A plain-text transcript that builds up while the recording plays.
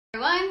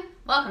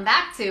Welcome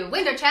back to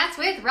Window Chats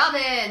with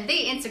Robin,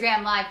 the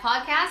Instagram Live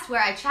podcast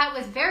where I chat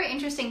with very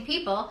interesting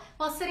people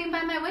while sitting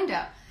by my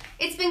window.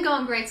 It's been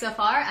going great so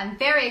far. I'm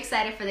very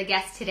excited for the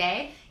guest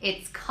today.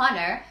 It's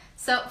Connor.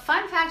 So,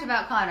 fun fact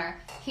about Connor,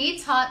 he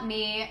taught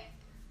me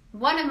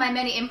one of my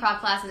many improv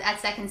classes at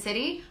Second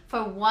City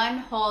for one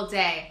whole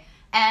day.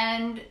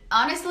 And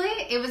honestly,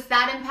 it was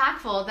that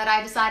impactful that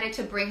I decided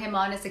to bring him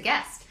on as a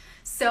guest.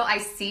 So I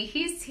see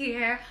he's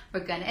here. We're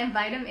going to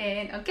invite him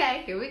in.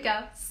 Okay, here we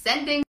go.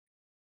 Sending.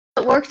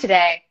 At work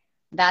today?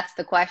 That's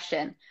the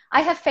question.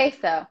 I have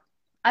faith though.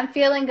 I'm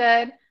feeling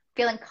good,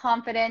 feeling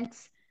confident.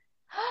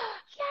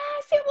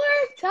 Yes, it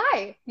worked.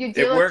 Hi. You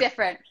do look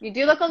different. You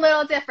do look a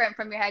little different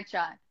from your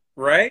headshot.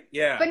 Right?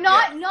 Yeah. But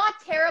not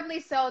terribly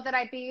so that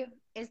I'd be,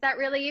 is that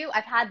really you?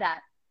 I've had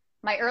that.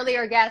 My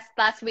earlier guest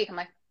last week, I'm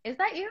like, is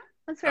that you?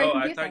 That's very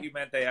confusing. I thought you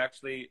meant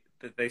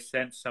they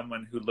sent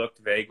someone who looked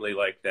vaguely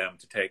like them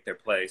to take their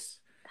place.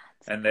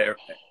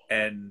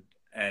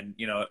 And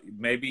you know,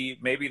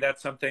 maybe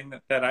that's something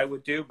that I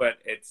would do, but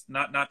it's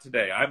not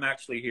today. I'm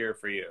actually here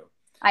for you.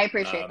 I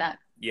appreciate that.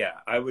 Yeah,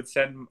 I would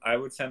send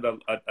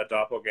a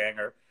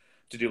doppelganger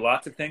to do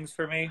lots of things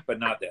for me, but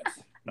not this.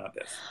 Not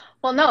this.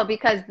 Well, no,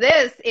 because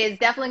this is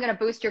definitely going to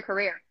boost your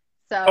career.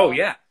 So oh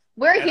yeah,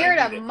 we're here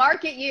to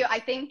market you. I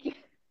think.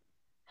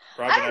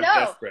 Robin, I don't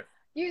know. Desperate.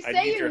 You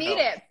say you need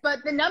it, but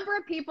the number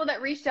of people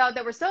that reached out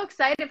that were so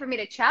excited for me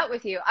to chat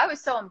with you, I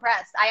was so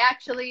impressed.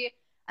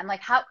 I'm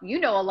like, how you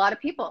know a lot of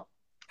people.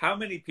 How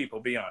many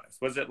people, be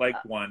honest? Was it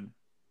like one?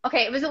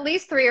 Okay, it was at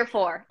least 3 or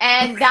 4.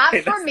 And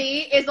that for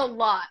me is a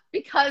lot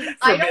because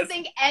I don't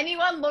think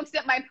anyone looks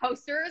at my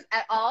posters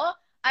at all.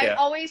 I'm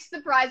always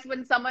surprised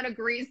when someone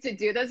agrees to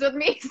do this with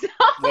me. So,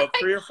 well,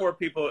 3 or 4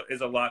 people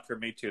is a lot for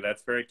me too.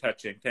 That's very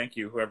touching. Thank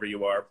you, whoever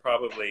you are.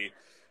 Probably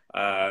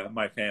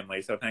my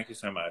family. So thank you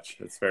so much.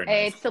 It's very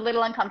nice. It's a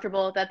little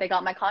uncomfortable that they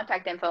got my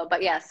contact info,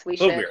 but yes, we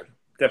should. A little weird.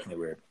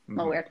 Definitely weird. A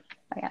little weird.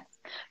 Oh, yes.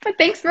 But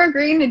thanks for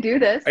agreeing to do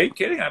this. Are you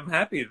kidding? I'm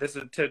happy. This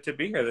is to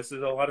be here. This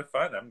is a lot of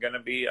fun. I'm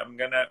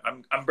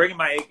bringing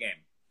my A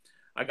game.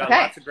 I got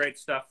lots of great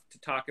stuff to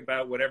talk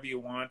about. Whatever you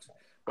want,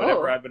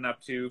 whatever I've been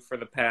up to for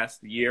the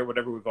past year,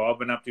 whatever we've all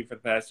been up to for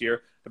the past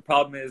year. The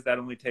problem is that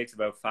only takes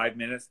about 5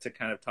 minutes to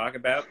kind of talk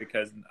about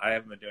because I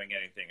haven't been doing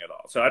anything at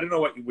all. So I don't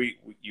know what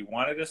you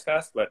want to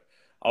discuss, but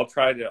I'll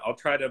try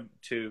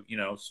to you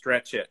know,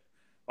 stretch it.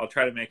 I'll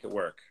try to make it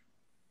work.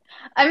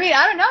 I mean,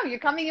 I don't know. You're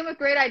coming in with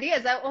great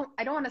ideas.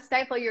 I don't want to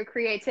stifle your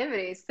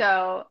creativity.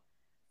 So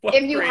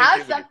if you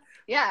have some,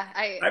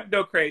 I have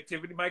no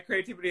creativity. My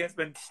creativity has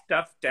been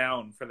stuffed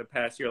down for the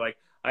past year. Like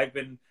I've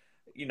been,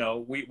 you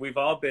know, we've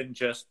all been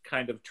just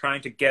kind of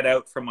trying to get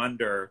out from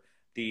under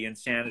the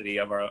insanity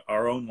of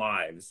our own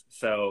lives.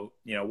 So,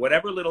 you know,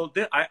 whatever little,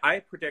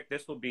 I predict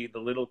this will be the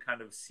little kind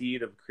of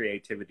seed of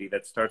creativity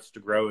that starts to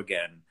grow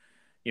again,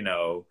 you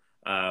know.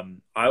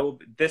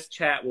 This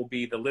chat will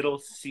be the little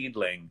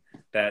seedling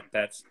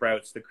that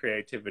sprouts the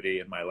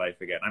creativity in my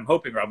life again. I'm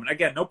hoping, Robin,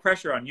 again, no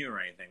pressure on you or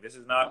anything. This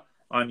is not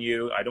on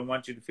you. I don't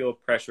want you to feel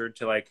pressured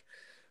to like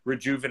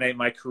rejuvenate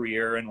my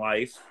career and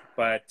life,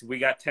 but we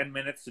got 10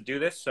 minutes to do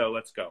this. So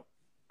let's go.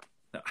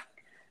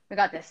 We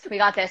got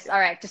this. All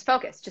right. Just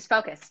focus.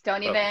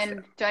 Don't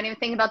even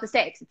think about the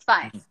stakes. It's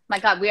fine. My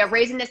God, we are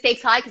raising the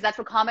stakes high because that's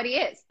what comedy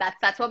is.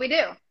 That's what we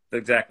do.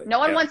 Exactly. No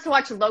one wants to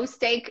watch low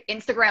stake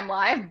Instagram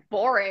live.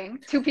 Boring.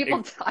 2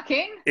 people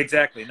talking.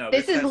 Exactly. No.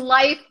 This is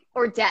life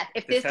or death.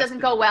 If this doesn't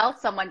go well,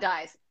 someone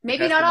dies.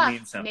 Maybe not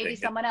us. Maybe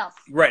someone else.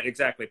 Right.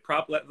 Exactly.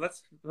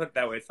 Let's put it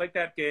that way. It's like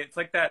that game. It's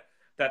like that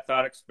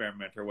thought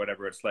experiment or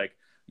whatever. It's like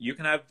you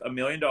can have $1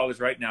 million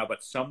right now,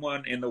 but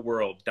someone in the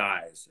world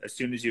dies as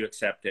soon as you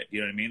accept it.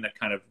 You know what I mean? That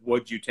kind of,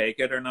 would you take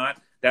it or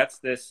not? That's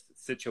this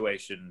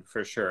situation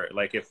for sure.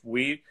 Like if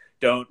we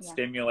don't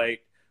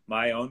stimulate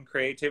my own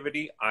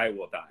creativity, I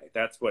will die.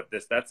 That's what the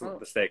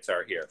stakes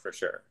are here for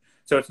sure.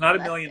 So it's not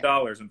 $1 million,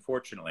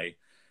 unfortunately,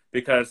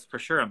 because for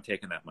sure I'm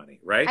taking that money,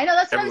 right? I know,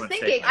 that's what I was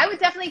thinking. I would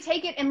definitely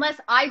take it unless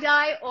I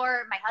die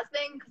or my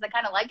husband, because I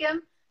kind of like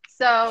him.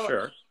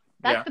 So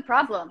that's the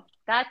problem.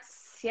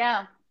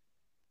 Yeah,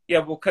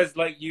 well, because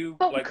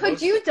But like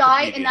could you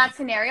die in that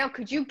scenario?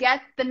 Could you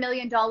get the $1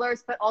 million,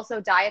 but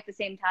also die at the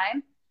same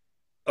time?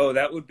 Oh,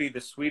 that would be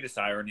the sweetest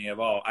irony of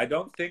all. I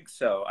don't think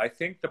so. I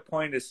think the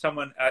point is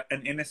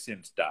an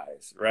innocent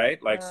dies,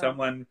 right? Like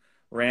someone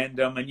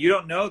random, and you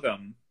don't know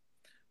them.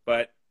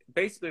 But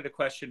basically the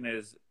question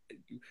is,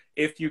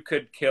 if you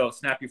could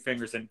snap your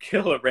fingers and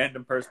kill a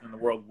random person in the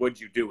world, would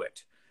you do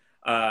it?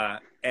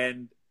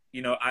 And,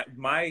 you know,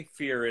 my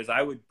fear is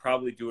I would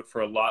probably do it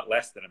for a lot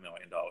less than $1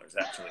 million,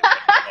 actually.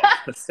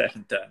 All said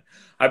and done.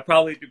 I'd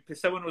probably do, if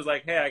someone was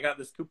like, hey, I got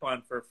this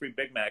coupon for a free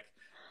Big Mac.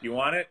 You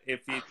want it?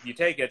 If you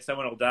take it,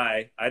 someone will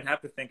die. I'd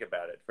have to think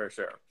about it for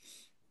sure.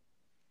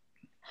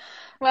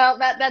 Well,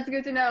 that's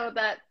good to know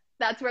that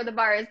that's where the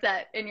bar is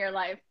set in your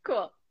life.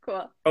 Cool.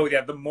 Oh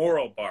yeah, the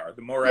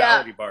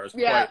morality bar is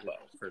quite low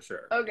for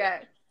sure.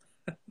 Okay.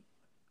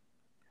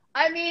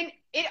 I mean,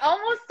 it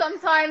almost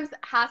sometimes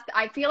has to,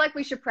 I feel like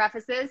we should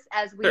preface this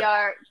as we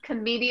are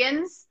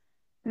comedians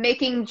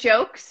making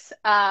jokes.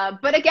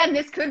 But again,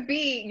 this could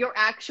be your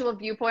actual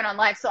viewpoint on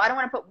life. So I don't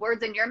want to put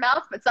words in your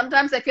mouth, but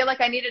sometimes I feel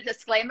like I need a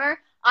disclaimer.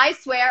 I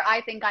swear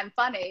I think I'm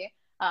funny.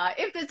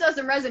 If this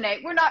doesn't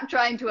resonate, we're not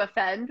trying to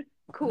offend.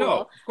 Cool. No,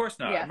 of course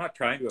not. Yeah. I'm not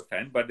trying to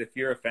offend, but if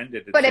you're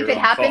offended, it's But if your it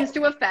own happens fault.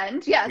 to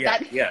offend, yeah,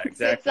 Yeah,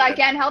 exactly. I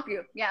can't help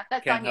you. Yeah,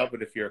 that's Can't on you. help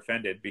it if you're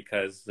offended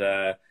because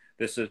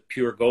this is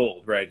pure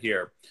gold right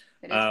here.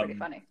 It is pretty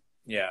funny.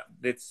 Yeah,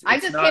 I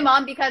just came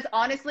on because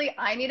honestly,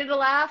 I needed a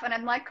laugh, and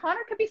I'm like,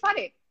 Connor could be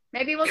funny.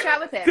 Maybe we'll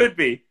chat with him. Could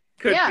be.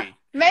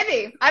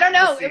 Maybe. I don't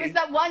know. We'll It was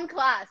that one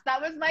class.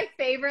 That was my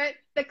favorite.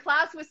 The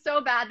class was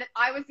so bad that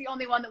I was the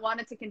only one that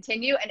wanted to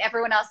continue, and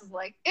everyone else was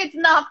like, it's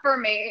not for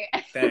me.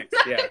 Thanks.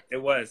 Yeah,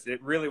 it was.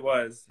 It really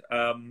was.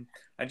 And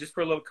just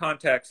for a little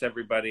context,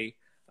 everybody,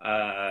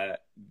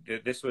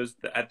 this was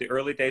at the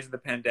early days of the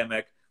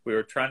pandemic. We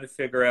were trying to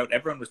figure out,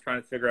 everyone was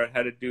trying to figure out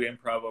how to do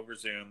improv over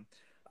Zoom.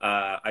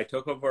 I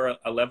took over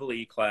a level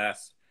E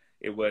class.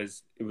 It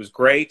was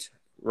great.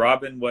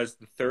 Robin was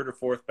the third or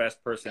fourth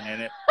best person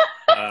in it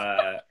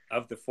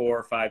of the 4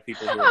 or 5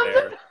 people who were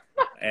there,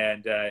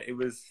 and it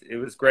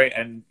was great.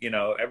 And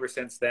ever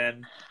since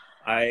then,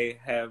 I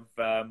have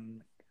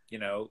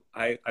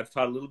I've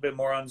taught a little bit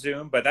more on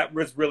Zoom, but that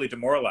was really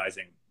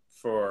demoralizing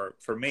for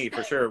me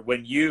for sure.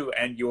 When you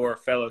and your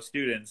fellow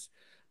students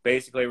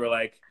basically were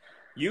like,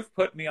 "You've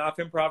put me off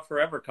improv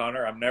forever,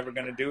 Connor. I'm never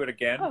going to do it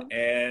again,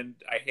 and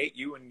I hate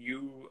you, and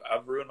you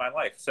have ruined my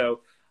life." So.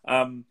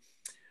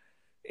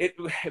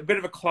 A bit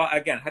of a claw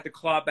again. Had to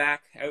claw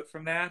back out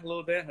from that a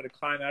little bit. Had to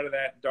climb out of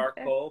that dark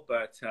hole,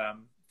 but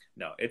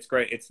no, it's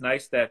great. It's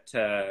nice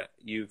that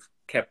you've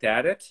kept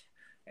at it,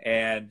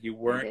 and you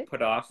weren't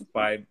put off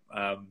by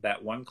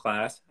that one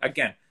class.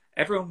 Again,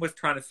 everyone was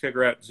trying to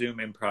figure out Zoom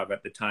improv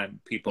at the time.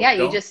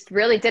 You just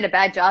really did a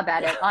bad job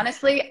at it.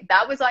 Honestly,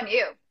 that was on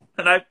you.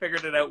 And I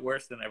figured it out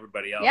worse than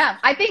everybody else. Yeah,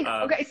 I think.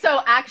 Okay,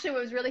 so actually,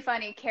 what was really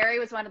funny, Carrie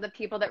was one of the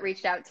people that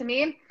reached out to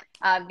me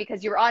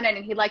because you were on it,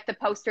 and he liked the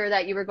poster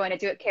that you were going to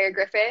do at Carrie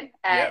Griffin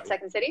at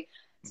Second City.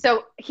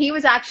 So he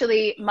was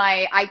actually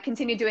I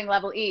continued doing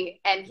level E,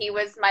 and he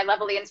was my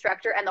level E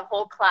instructor, and the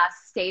whole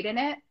class stayed in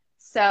it.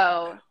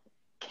 So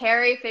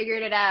Carrie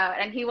figured it out,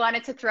 and he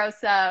wanted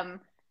to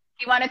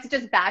he wanted to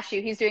just bash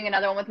you. He's doing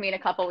another one with me in a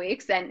couple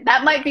weeks, and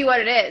that might be what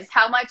it is,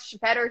 how much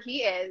better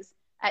he is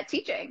at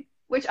teaching,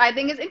 which I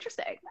think is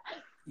interesting.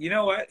 You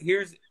know what?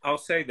 I'll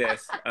say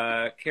this.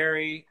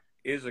 Carrie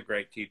is a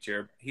great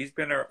teacher. He's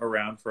been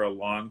around for a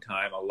long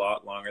time, a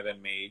lot longer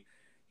than me.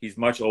 He's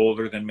much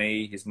older than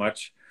me. He's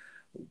much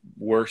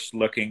worse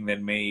looking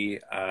than me.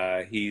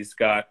 He's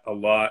got a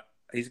lot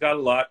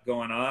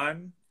going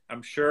on,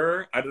 I'm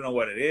sure. I don't know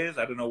what it is.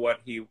 I don't know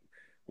what he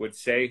would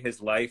say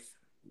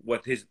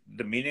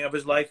the meaning of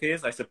his life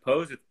is. I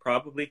suppose it's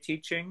probably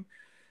teaching.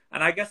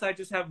 And I guess I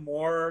just have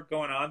more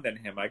going on than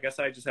him. I guess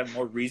I just have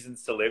more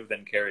reasons to live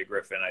than Carrie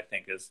Griffin, I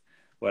think is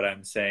what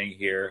I'm saying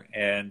here.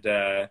 And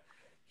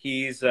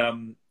he's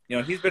been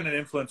an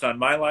influence on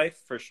my life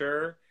for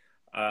sure.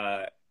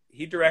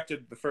 He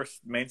directed the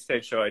first main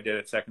stage show I did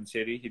at Second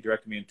City. He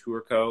directed me in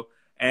Tourco.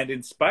 And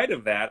in spite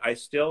of that, I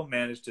still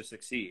managed to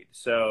succeed.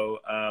 So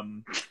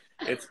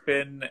it's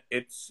been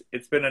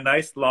a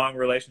nice long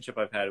relationship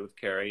I've had with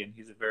Carrie, and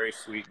he's a very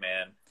sweet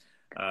man.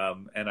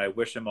 And I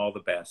wish him all the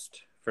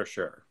best for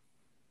sure.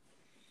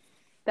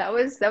 That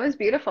was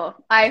beautiful.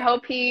 I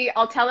hope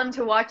I'll tell him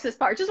to watch this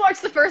part. Just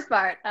watch the first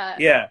part.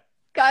 Yeah.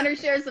 Connor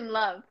shares some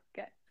love.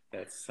 Okay.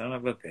 That son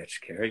of a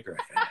bitch, Carrie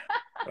Griffin.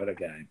 What a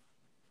guy.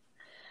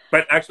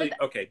 But actually,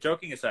 okay,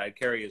 joking aside,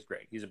 Carrie is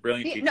great. He's a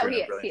brilliant teacher and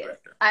a brilliant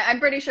director. I'm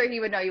pretty sure he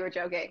would know you were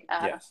joking.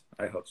 Yes,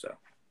 I hope so.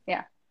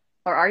 Yeah.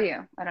 Or are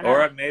you? I don't know.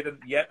 Or I've made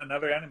yet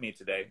another enemy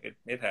today.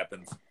 It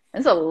happens.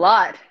 It's a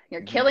lot.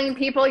 You're killing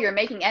people. You're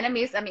making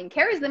enemies. I mean,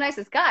 Carrie's the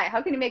nicest guy.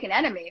 How can you make an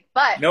enemy?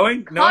 But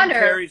knowing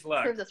Carrie's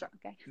luck, proves us wrong.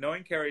 Okay.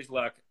 Knowing Carrie's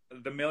luck,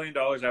 the $1 million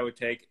I would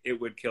take, it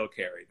would kill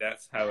Carrie.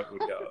 That's how it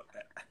would go.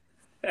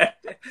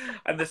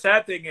 And the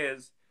sad thing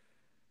is,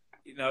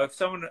 if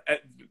someone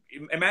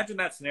imagine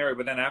that scenario,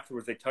 but then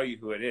afterwards they tell you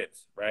who it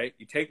is, right?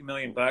 You take $1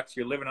 million,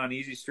 you're living on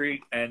Easy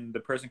Street, and the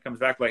person comes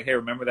back like, "Hey,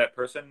 remember that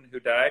person who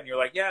died?" And you're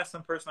like, "Yeah,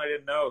 some person I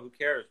didn't know. Who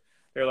cares?"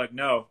 They're like,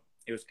 "No,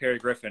 it was Carrie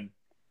Griffin."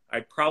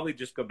 I'd probably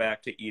just go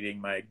back to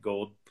eating my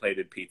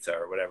gold-plated pizza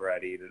or whatever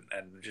I'd eat,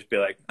 and just be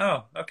like,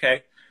 "Oh,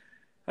 okay,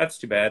 that's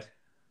too bad."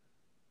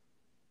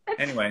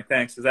 Anyway,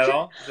 thanks. Is that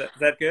all? Is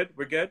that good?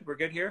 We're good? We're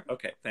good here?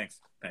 Okay,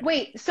 thanks.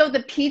 Wait, so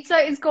the pizza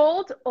is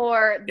gold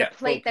or the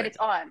plate that it's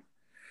on?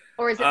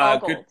 Or is it all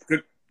gold?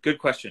 Good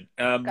question.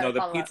 No,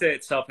 the pizza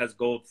itself has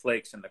gold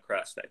flakes in the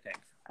crust, I think.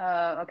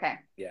 Oh, okay.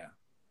 Yeah.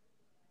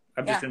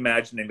 I'm just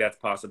imagining that's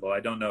possible. I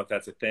don't know if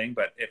that's a thing,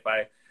 but if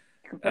I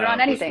put it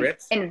on anything.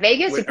 In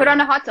Vegas, you put on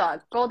a hot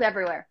dog. Gold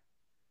everywhere.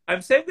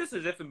 I'm saying this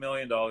as if $1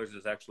 million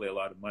is actually a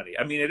lot of money.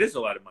 I mean, it is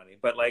a lot of money,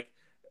 but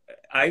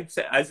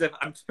as if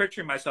I'm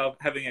picturing myself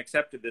having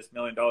accepted this $1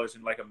 million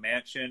in like a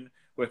mansion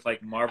with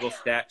like marble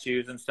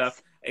statues and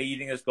stuff,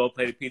 eating this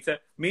gold-plated pizza.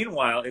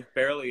 Meanwhile, it's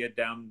barely a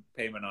down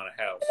payment on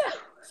a house.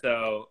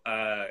 So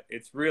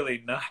it's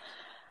really not.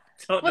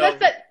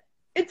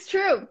 It's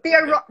true.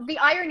 The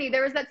irony,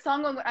 there was that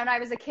song when I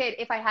was a kid,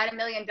 If I Had $1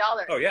 Million.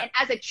 Oh, yeah. And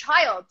as a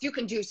child, you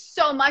can do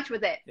so much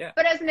with it. Yeah.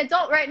 But as an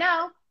adult right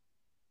now,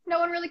 no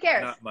one really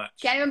cares. Not much.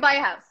 Can't even buy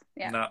a house.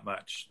 Yeah. Not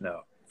much.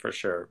 No, for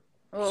sure.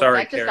 Ooh,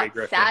 sorry, Kerry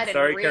Griffin.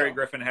 Sorry, real. Kerry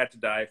Griffin had to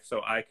die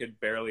so I could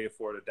barely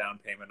afford a down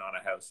payment on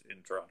a house in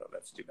Toronto.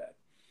 That's too bad.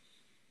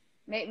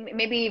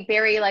 Maybe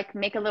Barry, like,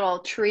 make a little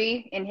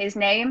tree in his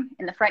name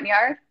in the front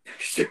yard.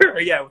 Sure,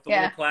 yeah, with a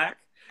little plaque.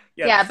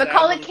 Yeah, but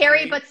call it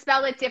Kerry, but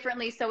spell it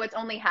differently so it's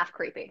only half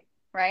creepy,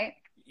 right?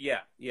 Yeah.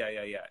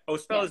 Oh,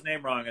 spell his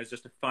name wrong as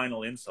just a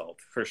final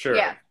insult, for sure.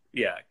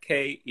 Yeah,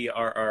 Kerrey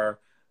or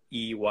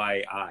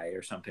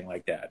something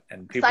like that.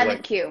 And people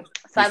silent Q.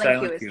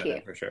 Silent Q is key.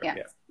 For sure, yeah.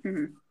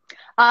 Mm-hmm.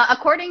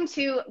 According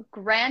to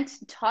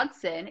Grant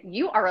Todson,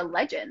 you are a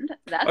legend.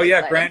 That's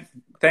exciting. Grant.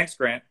 Thanks,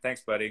 Grant.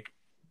 Thanks, buddy.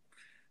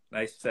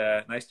 Nice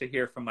to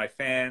hear from my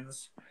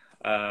fans.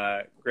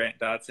 Grant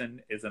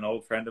Dodson is an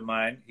old friend of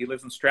mine. He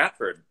lives in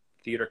Stratford,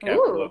 theater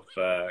capital of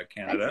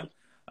Canada.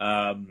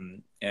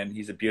 And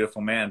he's a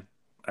beautiful man.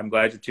 I'm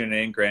glad you're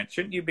tuning in, Grant.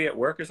 Shouldn't you be at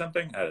work or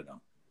something? I don't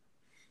know.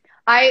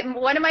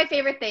 One of my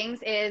favorite things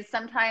is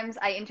sometimes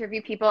I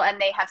interview people and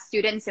they have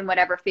students in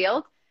whatever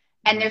field,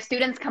 and their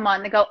students come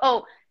on, they go,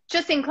 oh,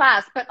 just in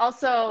class, but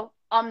also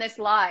on this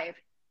live.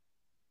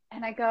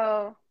 And I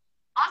go,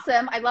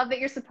 awesome. I love that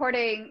you're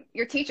supporting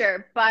your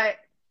teacher, but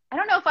I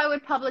don't know if I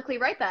would publicly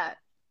write that.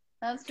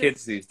 That's just...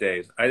 Kids these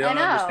days. I don't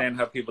understand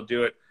how people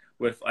do it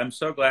I'm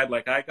so glad,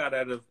 like, I got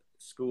out of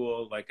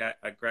school, like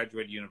I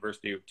graduated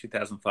university of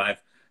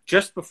 2005,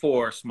 just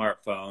before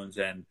smartphones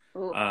and,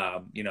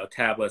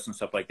 tablets and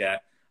stuff like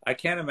that. I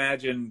can't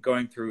imagine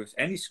going through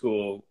any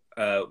school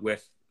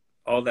with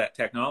all that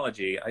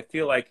technology. I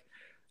feel like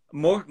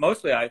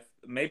mostly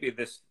maybe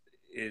this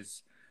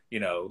is,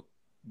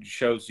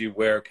 shows you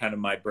where kind of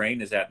my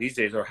brain is at these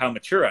days or how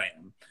mature I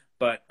am.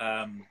 But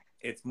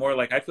it's more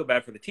like I feel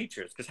bad for the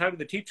teachers, because how do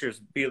the teachers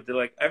feel? They're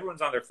like,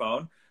 everyone's on their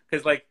phone,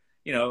 because like,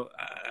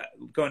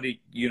 going to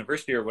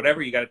university or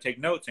whatever, you got to take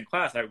notes in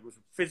class. I was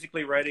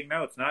physically writing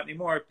notes, not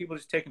anymore. People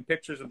just taking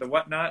pictures of the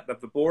whatnot,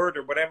 of the board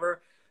or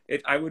whatever.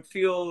 I would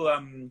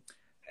feel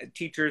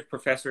teachers,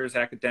 professors,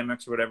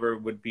 academics, or whatever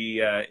would be,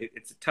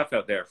 it's tough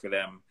out there for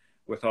them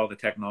with all the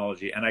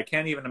technology. And I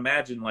can't even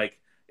imagine, like,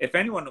 if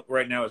anyone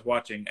right now is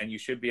watching and you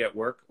should be at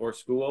work or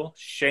school,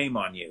 shame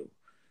on you.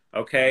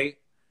 Okay?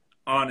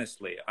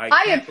 Honestly,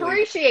 I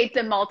appreciate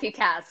the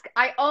multitask.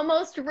 I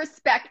almost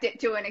respect it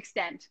to an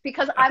extent,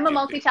 because I'm a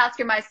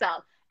multitasker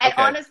myself. And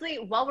honestly,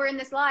 while we're in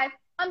this live,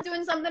 I'm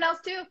doing something else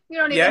too. You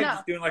don't even know.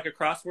 Just doing like a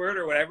crossword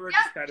or whatever.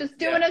 Yeah, just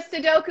doing a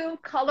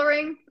Sudoku,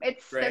 coloring.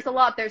 There's a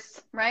lot.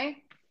 Right?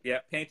 Yeah,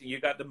 painting.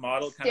 You got the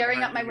model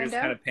staring out my window.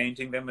 Just kind of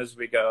painting them as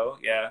we go.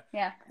 Yeah.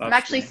 Yeah. I'm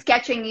actually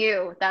sketching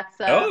you. That's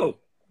oh,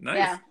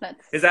 nice. Yeah,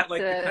 is that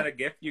like the kind of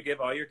gift you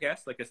give all your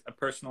guests, like a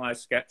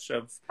personalized sketch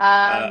of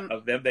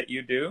them that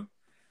you do?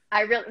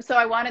 So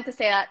I wanted to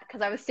say that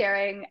because I was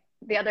staring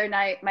the other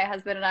night. My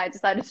husband and I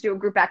decided to do a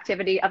group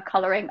activity of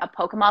coloring a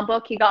Pokemon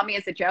book he got me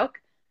as a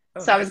joke.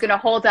 So nice. I was going to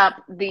hold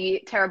up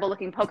the terrible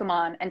looking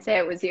Pokemon and say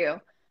it was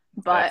you,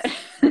 but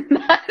could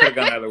have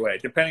gone either way,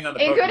 depending on the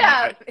Pokemon. Could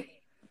have.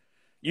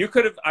 You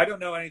could have. I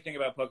don't know anything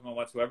about Pokemon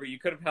whatsoever. You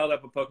could have held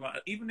up a Pokemon,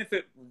 even if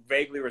it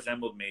vaguely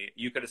resembled me.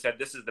 You could have said,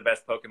 "This is the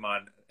best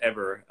Pokemon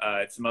ever.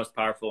 It's the most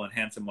powerful and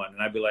handsome one,"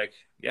 and I'd be like,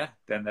 "Yeah,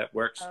 then that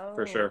works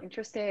for sure."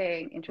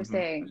 Interesting.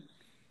 Mm-hmm.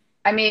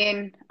 I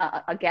mean,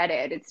 I get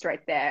it. It's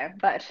right there,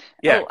 but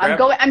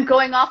I'm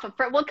going off of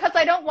because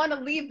I don't want to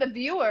leave the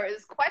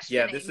viewers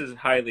questioning. Yeah, this is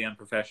highly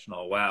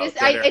unprofessional. Wow, it's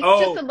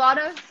just a lot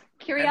of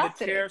curiosity. And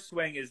the chair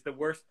swing is the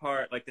worst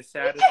part, like the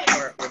saddest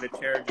part, where the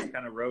chair just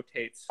kind of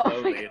rotates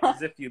slowly. It's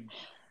as if you,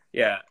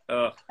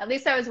 Ugh. At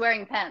least I was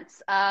wearing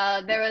pants.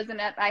 There was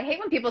I hate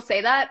when people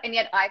say that, and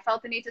yet I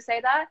felt the need to say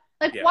that.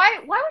 Like,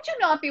 why would you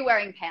not be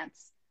wearing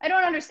pants? I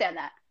don't understand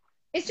that.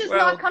 It's just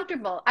not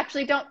comfortable.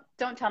 Actually, don't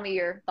tell me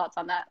your thoughts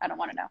on that. I don't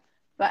want to know.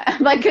 But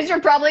like, because you're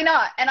probably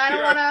not, and I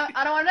don't want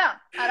to know.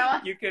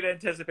 You could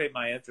anticipate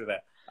my answer to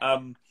that.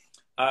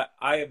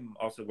 I am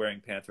also wearing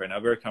pants right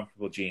now, very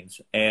comfortable jeans,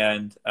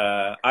 and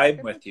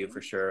I'm with you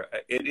for sure.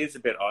 It is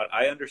a bit odd.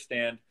 I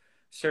understand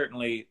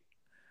certainly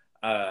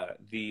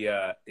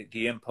the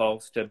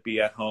impulse to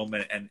be at home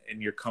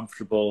and you're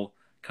comfortable,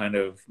 kind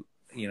of,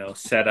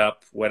 set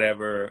up,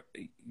 whatever.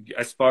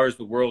 As far as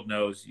the world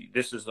knows,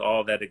 this is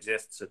all that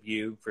exists of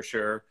you, for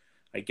sure.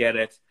 I get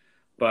it.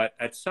 But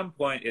at some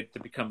point, it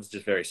becomes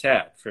just very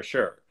sad, for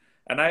sure.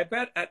 And I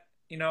bet,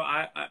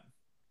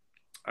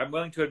 I'm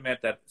willing to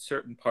admit that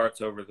certain parts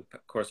over the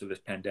course of this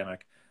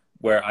pandemic,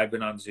 where I've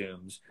been on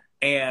Zooms,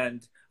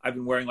 and I've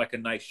been wearing like a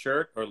nice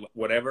shirt or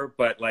whatever,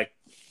 but like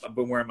I've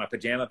been wearing my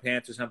pajama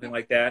pants or something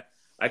like that.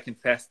 I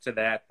confess to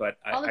that, but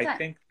I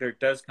think there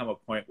does come a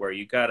point where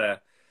you gotta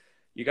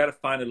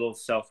find a little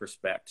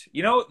self-respect.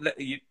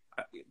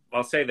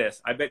 I'll say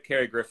this: I bet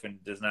Kerry Griffin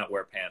does not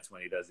wear pants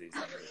when he does these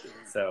things.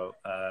 So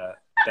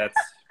let's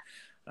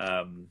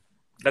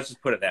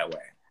just put it that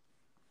way.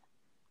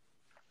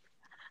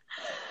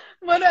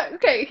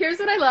 Okay, here's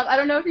what I love. I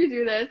don't know if you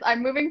do this.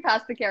 I'm moving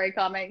past the Carrie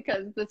comment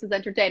because this is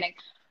entertaining.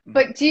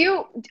 But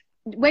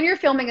when you're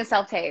filming a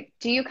self-tape,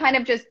 do you kind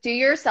of just do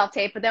your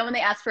self-tape, but then when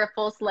they ask for a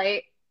full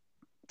slate,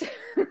 put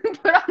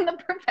on the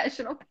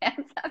professional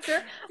pants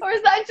after? Or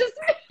is that just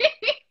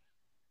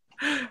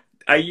me?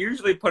 I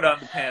usually put on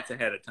the pants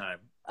ahead of time.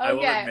 Okay. I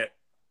will admit.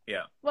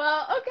 Yeah.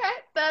 Well, okay.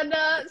 Then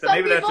so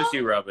maybe that's just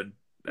you, Robin.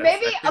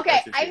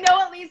 I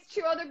know at least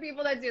 2 other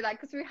people that do that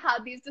because we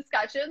had these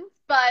discussions.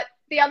 But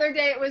the other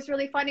day it was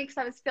really funny because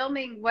I was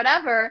filming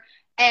whatever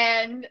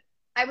and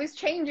I was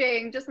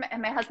changing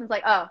and my husband's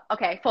like, oh,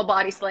 okay, full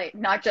body slate,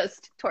 not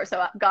just torso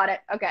up. Got it.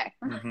 Okay.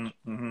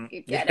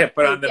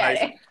 Put on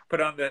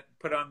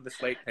the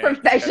slate pants.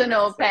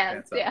 Professional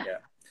pants. Yeah.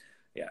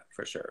 Yeah,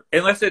 for sure.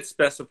 Unless it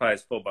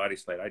specifies full body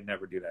slate, I'd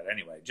never do that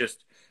anyway.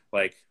 Just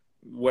like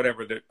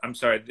whatever the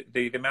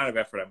amount of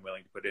effort I'm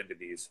willing to put into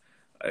these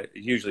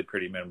usually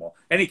pretty minimal.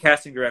 Any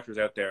casting directors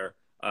out there,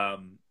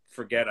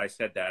 forget I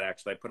said that.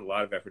 Actually, I put a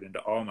lot of effort into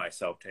all my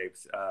self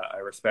tapes. I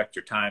respect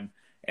your time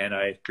and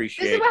I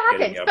appreciate. This is what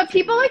happens. But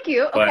people like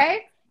you,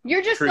 okay,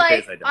 you're just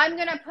like, I'm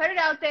gonna put it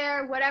out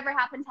there. Whatever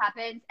happens,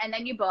 happens, and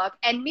then you book.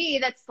 And me,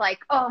 that's like,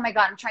 oh my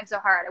god, I'm trying so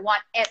hard. I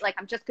want it. Like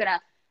I'm just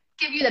gonna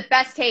give you the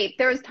best tape.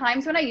 There was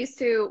times when I used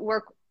to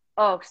work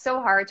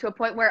so hard to a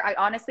point where I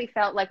honestly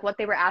felt like what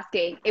they were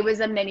asking, it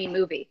was a mini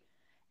movie.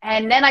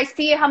 And then I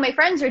see how my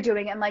friends are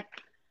doing it. I'm like,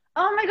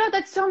 oh my god,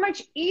 that's so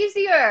much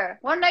easier.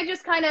 Why don't I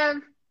just kind of,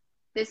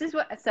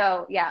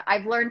 so yeah,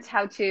 I've learned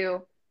how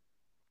to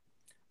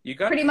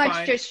pretty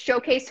much just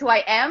showcase who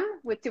I am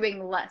with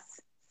doing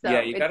less. So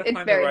yeah, you got to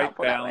find the right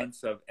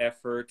balance of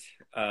effort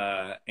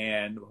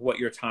and what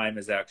your time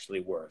is actually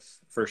worth,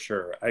 for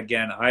sure.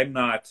 Again, I'm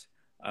not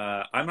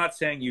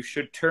saying you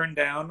should turn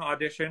down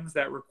auditions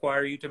that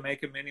require you to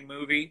make a mini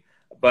movie,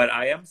 but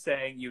I am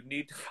saying you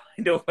need to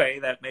find a way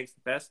that makes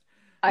the best.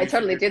 I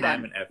totally do that.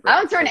 I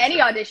don't turn any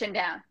audition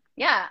down.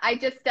 Yeah, I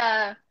just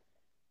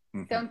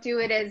don't do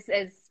it as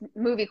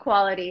movie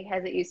quality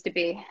as it used to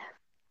be.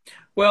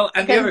 Well,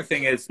 and the other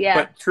thing is,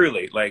 but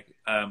truly, like,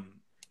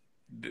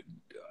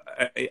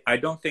 I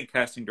don't think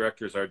casting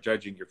directors are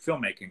judging your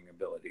filmmaking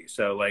ability.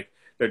 So, like,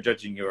 they're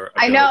judging your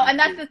ability. I know, and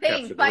that's the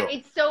thing. But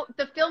it's so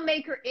the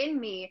filmmaker in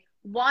me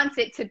wants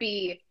it to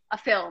be a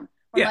film.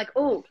 I'm like,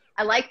 oh,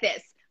 I like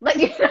this. Like,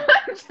 I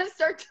just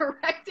start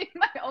directing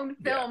my own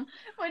film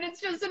when it's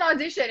just an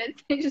audition.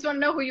 They just want to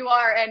know who you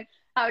are and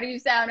how do you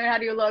sound and how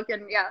do you look.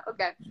 And yeah,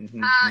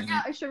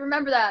 I should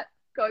remember that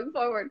going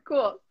forward.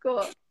 Cool.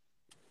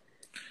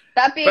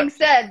 That being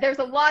said, there's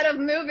a lot of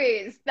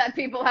movies that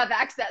people have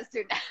access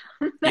to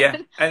now. Yeah,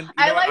 and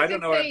I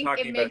don't know what I'm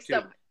talking about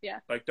too.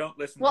 Like, don't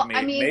listen to me.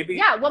 I mean,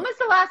 when was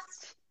the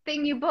last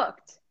thing you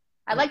booked?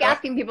 I like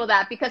asking people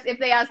that because if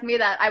they asked me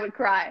that, I would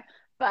cry.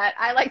 But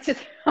I like to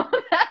throw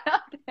that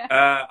out there.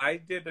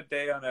 I did a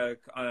day on a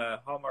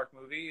Hallmark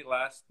movie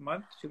last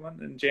month, 2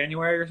 months in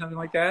January or something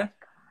like that.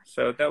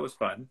 So that was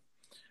fun.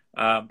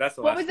 That's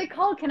the What was it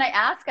called? Can I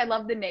ask? I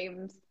love the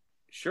names.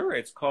 Sure,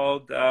 it's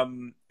called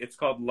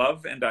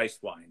Love and Ice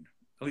Wine.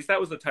 At least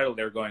that was the title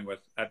they were going with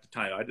at the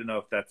time. I don't know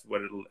if that's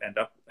what it'll end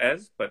up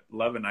as, but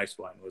Love and Ice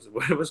Wine was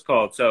what it was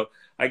called. So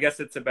I guess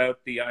it's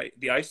about the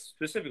ice,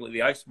 specifically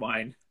the ice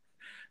wine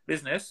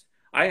business.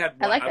 I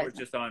was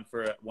just on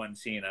for one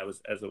scene. I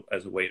was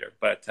as a waiter,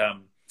 but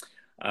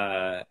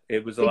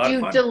it was a lot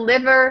of fun. Did you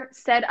deliver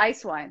said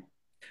ice wine?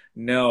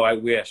 No, I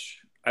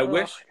wish. I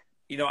wish.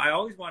 I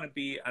always want to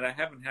be, and I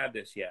haven't had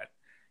this yet.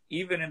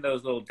 Even in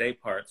those little day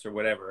parts or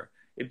whatever,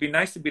 it'd be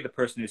nice to be the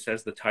person who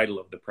says the title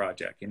of the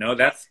project.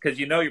 That's because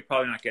you're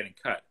probably not getting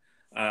cut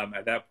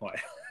at that point.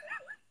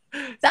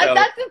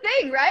 That's the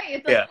thing, right?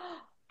 It's like,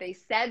 they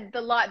said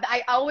the lot.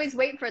 I always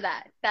wait for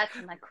that.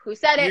 I'm like, who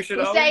said it?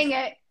 Who's saying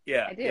it?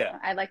 Yeah, I do. Yeah.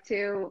 I like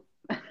to.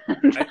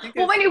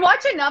 Well, when you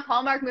watch enough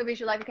Hallmark movies,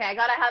 you're like, okay, I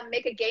gotta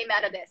make a game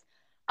out of this.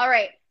 All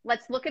right,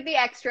 let's look at the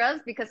extras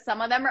because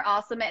some of them are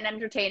awesome and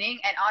entertaining,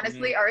 and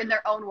honestly are in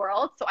their own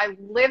world. So I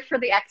live for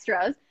the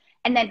extras.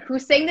 And then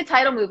who's saying the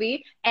title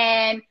movie,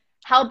 and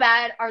how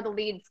bad are the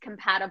leads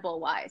compatible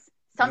wise?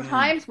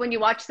 Sometimes when you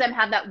watch them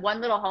have that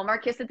one little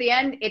Hallmark kiss at the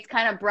end, it's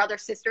kind of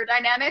brother-sister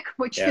dynamic,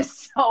 which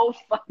is so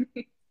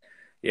funny.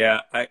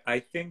 Yeah, I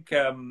think,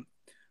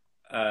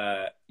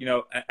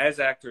 as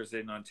actors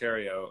in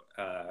Ontario,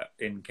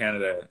 in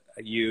Canada,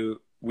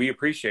 we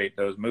appreciate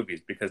those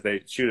movies because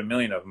they shoot a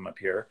million of them up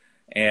here,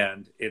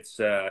 and it's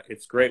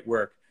great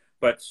work.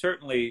 But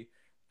certainly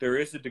there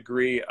is a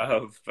degree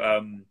of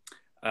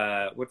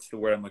what's the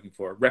word I'm looking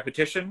for?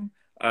 Repetition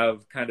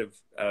of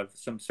of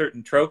some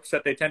certain tropes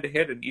that they tend to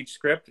hit in each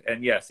script.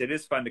 And yes, it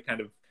is fun to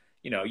kind of,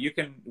 you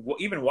can,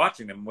 even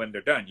watching them when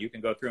they're done, you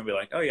can go through and be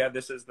like, oh yeah,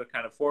 this is the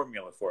kind of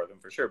formula for them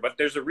for sure. But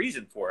there's a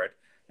reason for it.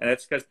 And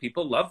it's because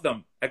people love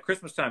them at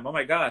Christmas time. Oh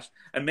my gosh.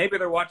 And maybe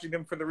they're watching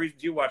them for the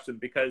reasons you watch them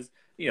because,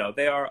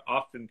 they are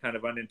often kind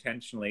of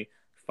unintentionally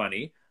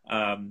funny.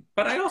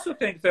 But I also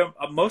think that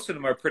most of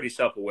them are pretty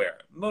self-aware.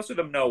 Most of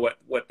them know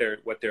what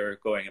they're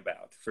going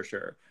about for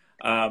sure.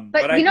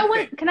 But you know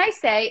what? Can I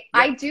say,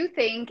 I do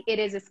think it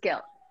is a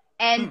skill.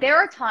 And there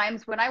are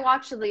times when I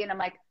watch Lee and I'm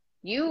like,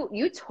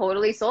 you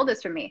totally sold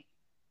this for me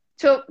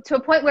to a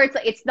point where it's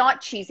like, it's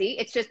not cheesy.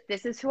 It's just,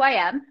 this is who I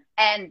am.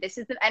 And this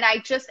is and I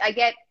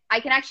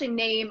can actually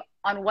name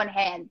on one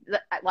hand. Well,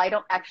 I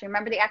don't actually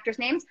remember the actors'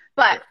 names,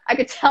 but I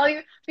could tell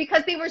you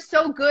because they were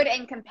so good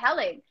and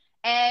compelling.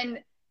 And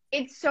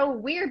it's so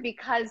weird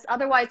because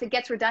otherwise it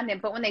gets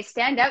redundant. But when they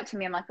stand out to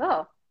me, I'm like,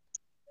 oh,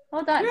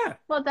 well done. Yeah.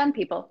 Well done,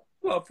 people.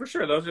 Well, for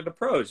sure. Those are the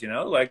pros,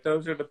 like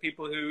those are the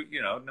people who,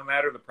 no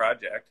matter the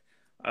project,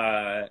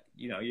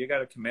 you got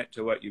to commit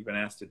to what you've been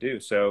asked to do.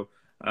 So,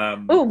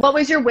 what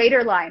was your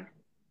waiter line?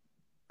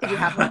 Did you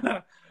have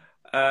one?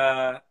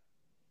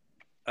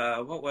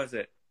 What was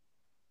it?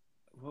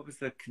 What was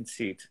the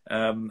conceit?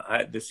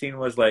 The scene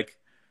was like,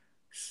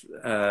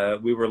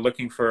 we were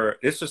looking for,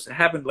 this just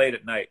happened late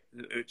at night.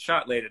 It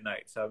shot late at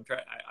night. So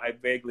I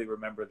vaguely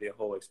remember the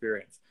whole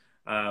experience.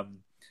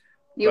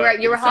 You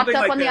were hopped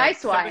up on the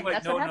ice wine.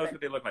 Like, no one knows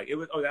what they look like. It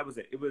was, that was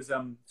it. It was,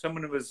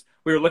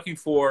 we were looking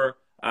for,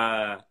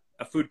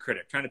 a food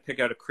critic, trying to pick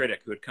out a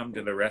critic who had come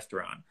to the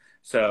restaurant.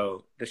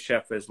 So the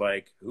chef is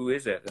like, who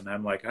is it? And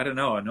I'm like, I don't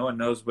know. No one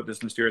knows what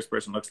this mysterious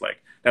person looks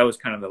like. That was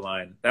kind of the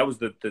line. That was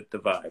the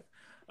vibe.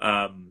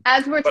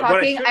 As we're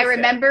talking, I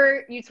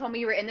remember you told me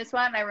you were in this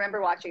one, and I remember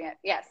watching it.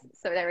 Yes.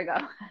 So there we go.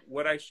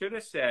 What I should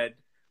have said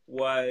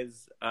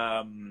was,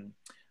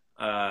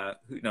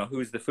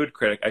 who's the food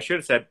critic? I should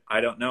have said, I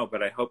don't know,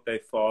 but I hope they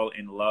fall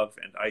in love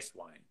and ice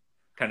wine.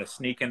 Kind of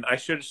sneak in. I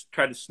should have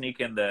tried to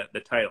sneak in the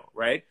title,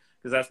 right?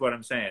 Because that's what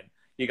I'm saying.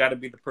 You got to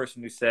be the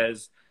person who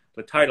says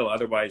the title.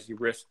 Otherwise, you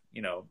risk,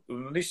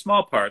 these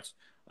small parts,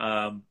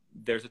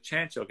 there's a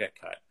chance you'll get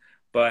cut.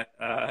 But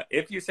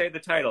if you say the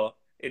title,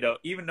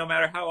 even no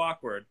matter how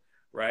awkward,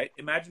 right?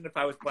 Imagine if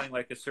I was playing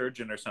like a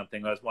surgeon or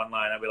something. That was one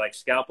line. I'd be like,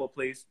 scalpel,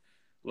 please.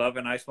 Love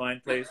and ice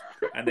wine, please.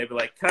 And they'd be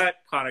like, cut,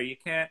 Connor, you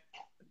can't.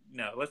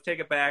 No, let's take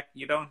it back.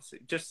 You don't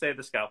just say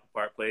the scalpel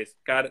part, please.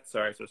 Got it.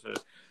 Sorry. So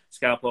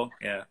scalpel.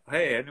 Yeah.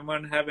 Hey,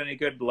 anyone have any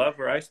good love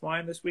or ice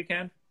wine this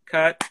weekend?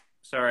 Cut.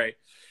 Sorry.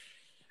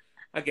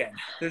 Again,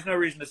 there's no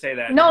reason to say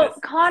that. No,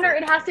 Connor,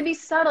 it has to be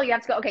subtle. You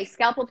have to go, okay,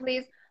 scalpel,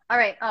 please. All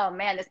right. Oh,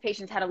 man, this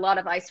patient's had a lot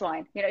of ice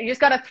wine. You just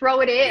got to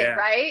throw it in,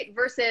 right?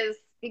 Versus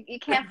you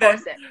can't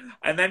force it.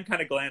 And then kind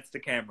of glance to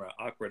camera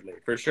awkwardly,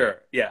 for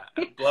sure. Yeah.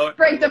 Blow it.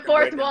 Break the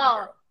fourth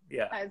wall.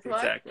 Yeah,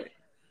 exactly.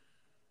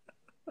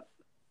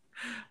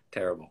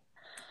 Terrible.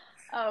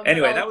 Oh,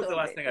 anyway, that was the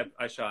last thing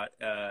I shot.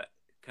 It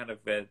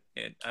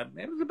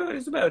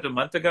was about a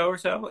month ago or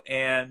so,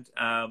 and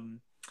so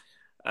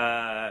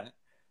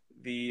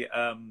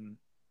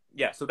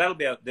that'll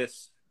be out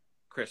this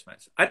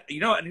Christmas. And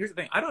here's the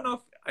thing: I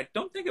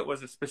don't think it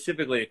was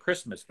specifically a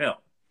Christmas film.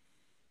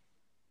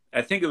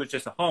 I think it was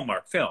just a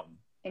Hallmark film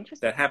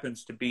that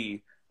happens to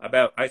be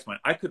about ice wine.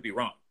 I could be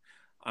wrong,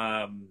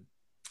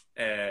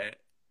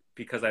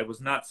 because I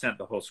was not sent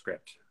the whole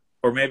script.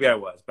 Or maybe I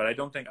was, but I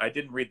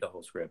didn't read the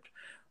whole script.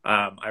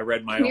 I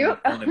read my own.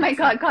 Oh my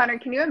God, Connor,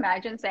 can you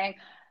imagine saying,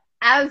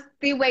 as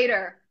the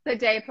waiter, the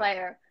day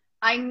player,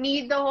 I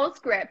need the whole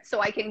script so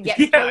I can get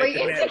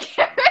fully into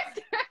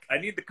character. I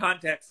need the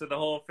context of the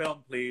whole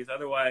film, please.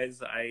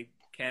 Otherwise, I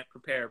can't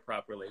prepare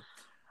properly.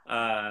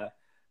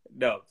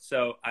 No,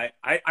 so I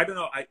don't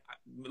know. I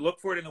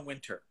look for it in the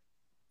winter,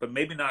 but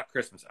maybe not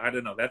Christmas. I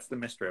don't know. That's the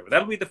mystery of it.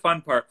 That'll be the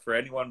fun part for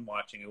anyone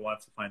watching who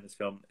wants to find this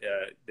film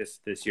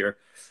this year.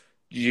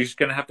 You're just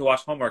going to have to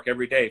watch Hallmark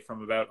every day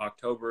from about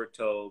October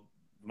till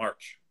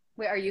March.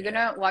 Wait, are you going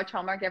to watch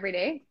Hallmark every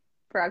day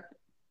for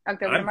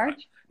October to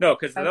March? No,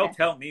 because they'll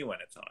tell me when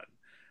it's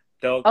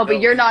on. But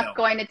you're not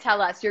going to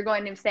tell us. You're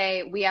going to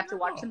say, we have to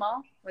watch them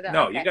all? You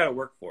got to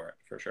work for it,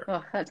 for sure.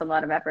 Oh, that's a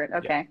lot of effort.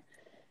 Okay.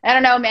 Yeah. I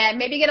don't know, man.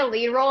 Maybe get a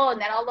lead role and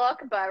then I'll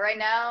look. But right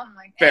now, I'm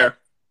like, fair.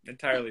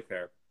 Entirely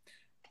fair.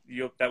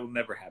 That will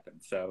never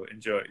happen. So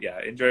enjoy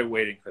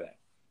waiting for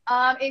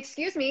that.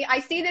 Excuse me.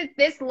 I see that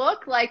this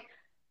look like,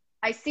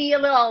 I see a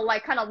little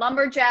like kind of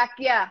lumberjack.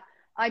 Yeah.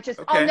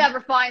 I'll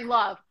never find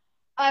love.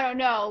 I don't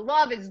know.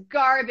 Love is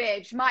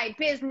garbage. My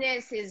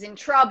business is in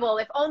trouble.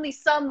 If only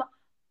some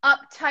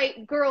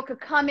uptight girl could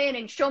come in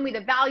and show me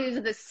the values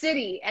of the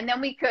city, and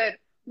then we could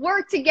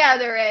work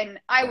together and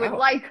I would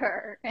like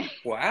her.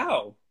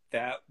 Wow.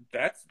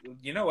 That's,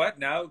 you know what?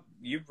 Now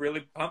you've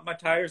really pumped my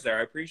tires there.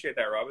 I appreciate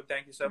that, Robin.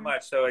 Thank you so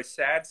much. So a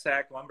sad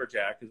sack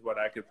lumberjack is what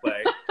I could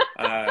play,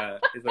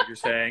 is what you're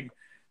saying.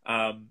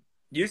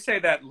 You say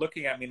that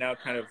looking at me now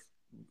kind of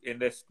in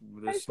this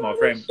small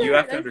frame. You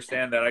have to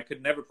understand that I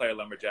could never play a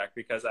lumberjack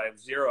because I have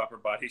zero upper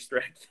body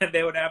strength, and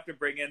they would have to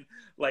bring in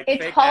like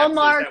it's fake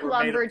Hallmark axes that were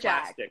lumberjack.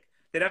 made of plastic.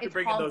 They'd have to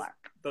bring in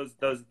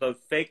those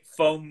fake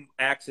foam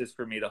axes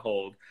for me to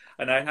hold,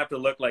 and I'd have to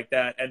look like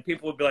that, and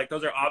people would be like,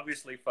 "Those are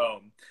obviously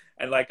foam,"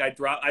 and like I'd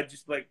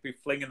just like be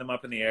flinging them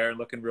up in the air and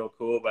looking real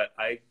cool, but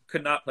I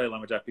could not play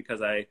lumberjack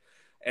because I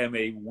am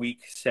a weak,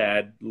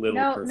 sad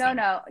little person.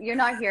 No, you're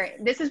not hearing.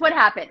 This is what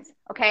happens,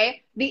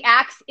 okay? The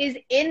axe is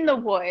in the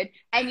wood,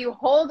 and you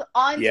hold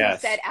on to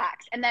said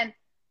axe, and then,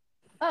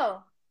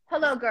 oh,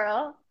 hello,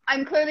 girl.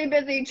 I'm clearly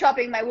busy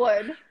chopping my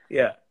wood.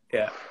 Yeah.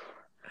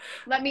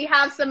 Let me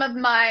have some of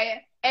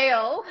my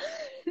ale.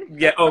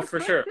 Yeah. Oh, for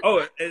sure.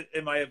 Oh,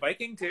 am I a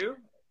Viking too?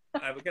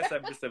 I guess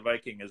I'm just a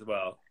Viking as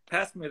well.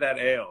 Pass me that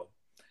ale.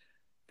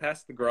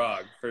 Pass the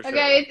grog for sure.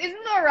 Okay, it's in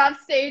the rough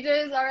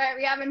stages. All right,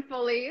 we haven't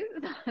fully.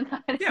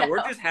 Yeah,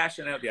 we're just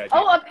hashing out the idea.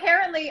 Oh,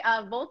 apparently,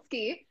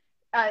 Volsky,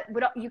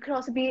 you could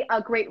also be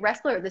a great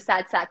wrestler, the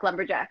Sad Sack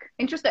Lumberjack.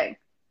 Interesting.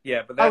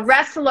 Yeah, but a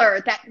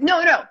wrestler that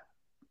no,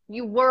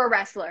 you were a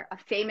wrestler, a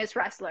famous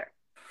wrestler,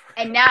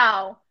 and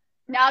now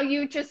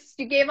you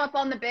gave up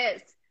on the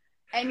biz,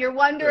 and you're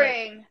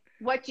wondering. Right.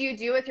 What do you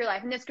do with your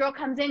life? And this girl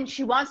comes in,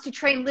 she wants to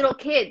train little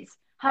kids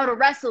how to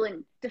wrestle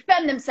and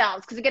defend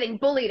themselves because they're getting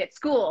bullied at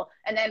school.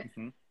 And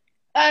then,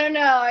 I don't know,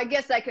 I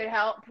guess I could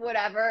help,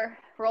 whatever.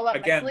 Roll up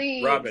my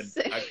sleeves. Robin,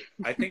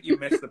 I think you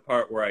missed the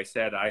part where I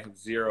said I have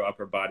zero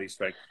upper body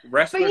strength.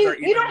 Wrestlers but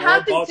you don't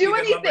have to do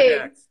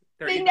anything.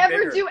 They never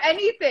bigger. Do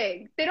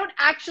anything. They don't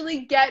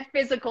actually get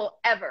physical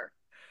ever.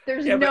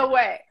 There's no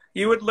way.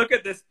 You would look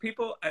at this,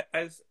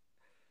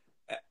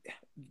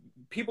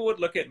 people would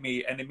look at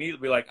me and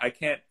immediately be like, I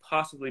can't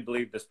possibly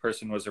believe this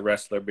person was a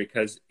wrestler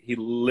because he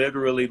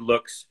literally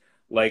looks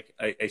like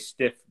a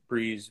stiff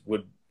breeze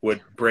would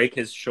break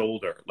his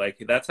shoulder.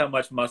 Like, that's how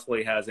much muscle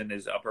he has in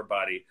his upper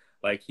body.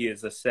 Like, he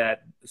is a sad,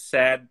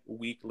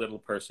 weak little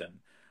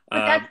person.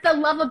 But that's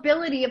the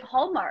lovability of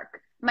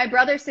Hallmark. My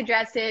brother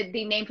suggested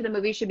the name for the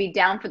movie should be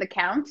Down for the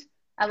Count.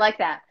 I like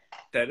that.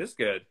 That is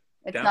good.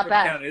 It's Down not for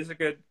bad. The Count is a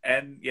good,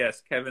 and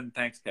yes, Kevin,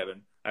 thanks,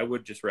 Kevin. I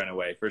would just run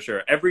away for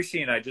sure. Every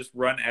scene, I just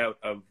run out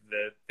of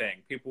the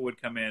thing. People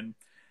would come in,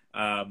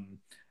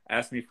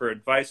 ask me for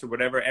advice or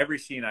whatever. Every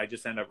scene, I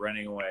just end up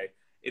running away.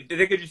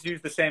 They could just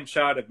use the same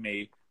shot of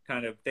me,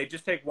 kind of. They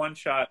just take one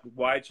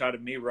wide shot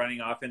of me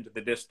running off into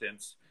the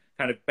distance,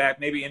 kind of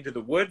back, maybe into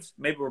the woods.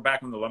 Maybe we're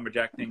back on the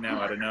lumberjack thing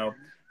now. I don't know.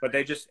 But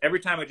they just,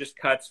 every time it just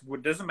cuts,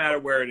 it doesn't matter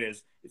where it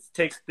is.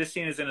 This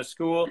scene is in a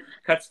school,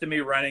 cuts to me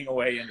running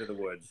away into the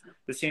woods.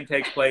 The scene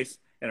takes place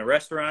in a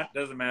restaurant,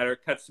 doesn't matter,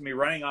 cuts to me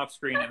running off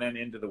screen and then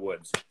into the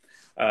woods.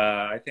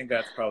 I think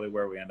that's probably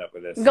where we end up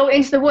with this. Go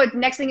Into the Woods.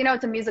 Next thing you know,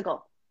 it's a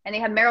musical. And they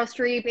have Meryl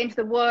Streep, Into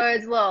the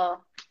Woods,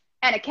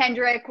 Anna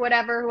Kendrick,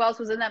 whatever. Who else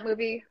was in that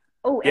movie?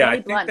 Oh, yeah,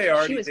 Emily Blunt.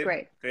 She was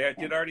great. They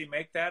did already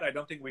make that. I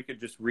don't think we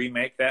could just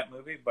remake that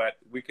movie, but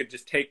we could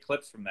just take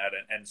clips from that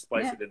and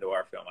splice it into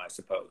our film, I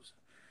suppose.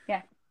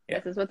 Yeah.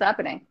 This is what's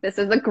happening. This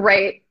is a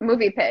great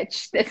movie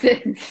pitch. This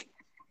is...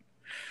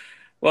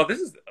 Well, this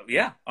is,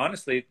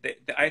 honestly,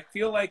 I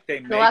feel like they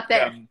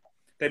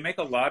make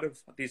a lot of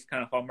these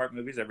kind of Hallmark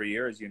movies every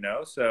year, as you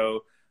know.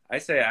 So I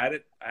say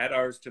add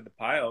ours to the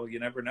pile. You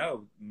never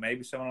know.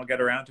 Maybe someone will get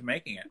around to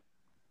making it.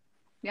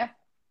 Yeah.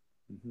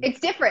 Mm-hmm.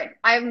 It's different.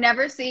 I've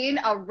never seen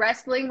a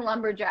wrestling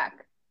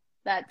lumberjack.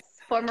 That's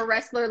former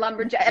wrestler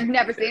lumberjack. I've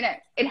never seen it.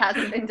 It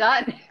hasn't been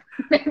done.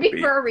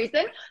 Maybe for a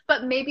reason,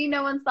 but maybe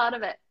no one's thought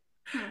of it.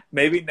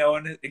 Maybe no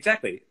one.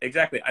 Exactly.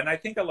 And I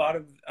think a lot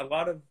of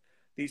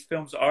these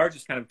films are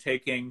just kind of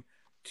taking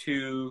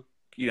two,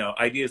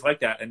 ideas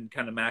like that and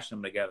kind of mashing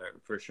them together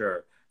for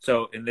sure.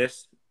 So in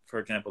this, for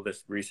example,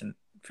 this recent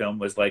film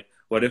was like,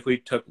 what if we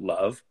took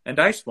Love and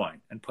Ice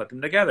Wine and put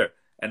them together?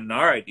 And in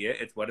our idea,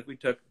 it's what if we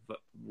took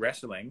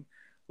wrestling,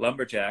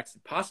 lumberjacks,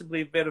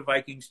 possibly a bit of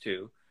Vikings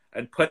too,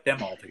 and put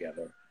them all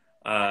together.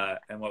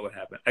 And what would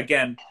happen?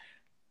 Again,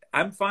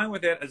 I'm fine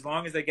with it as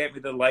long as they get me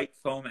the light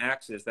foam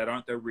axes that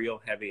aren't the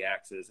real heavy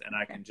axes, and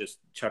I can just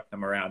chuck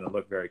them around and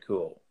look very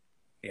cool.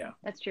 Yeah.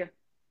 That's true.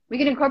 We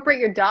can incorporate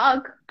your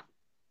dog.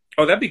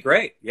 Oh, that'd be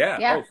great.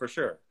 Yeah. Oh, for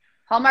sure.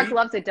 Hallmark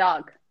loves a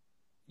dog.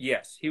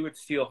 Yes, he would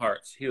steal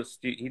hearts.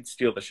 He'd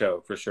steal the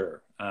show for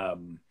sure. I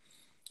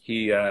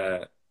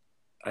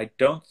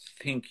don't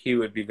think he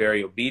would be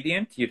very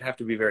obedient. You'd have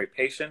to be very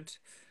patient.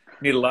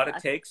 Need a lot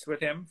of takes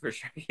with him for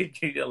sure. He'd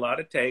need a lot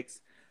of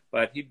takes,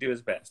 but he'd do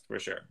his best for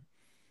sure.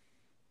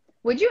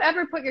 Would you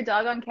ever put your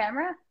dog on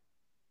camera?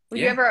 Would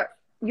you ever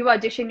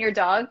audition your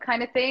dog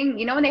kind of thing?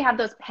 You know when they have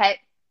those pet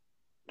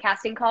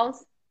casting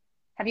calls?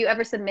 Have you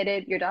ever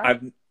submitted your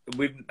dog?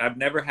 I've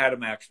never had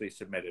him actually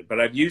submitted, but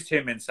I've used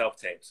him in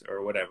self-tapes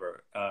or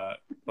whatever.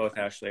 Both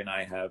Ashley and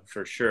I have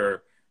for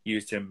sure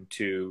used him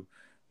to,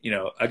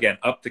 again,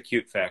 up the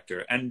cute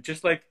factor. And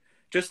just like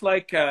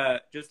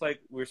we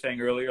were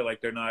saying earlier,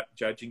 like they're not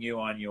judging you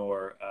on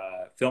your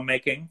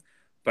filmmaking,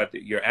 but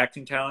your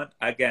acting talent.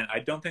 Again, I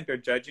don't think they're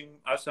judging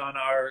us on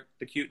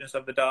the cuteness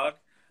of the dog,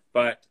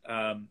 but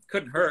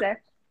couldn't hurt.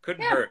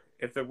 Couldn't hurt.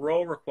 If the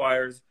role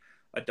requires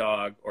a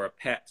dog or a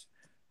pet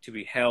to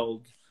be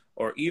held,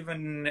 or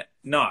even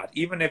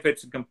if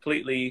it's a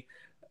completely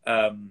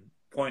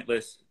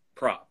pointless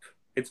prop,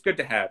 it's good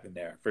to have in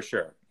there for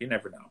sure. You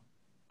never know.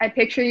 I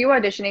picture you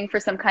auditioning for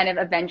some kind of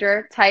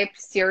Avenger type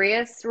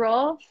serious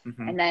role,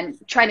 and then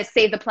trying to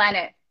save the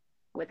planet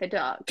with a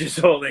dog. Just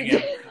holding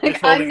him. Like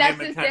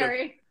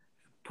unnecessary.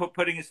 Kind of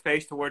putting his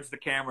face towards the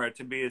camera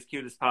to be as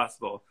cute as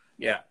possible.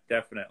 Yeah,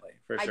 definitely.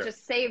 For sure. I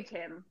just saved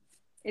him.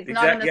 It's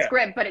not in the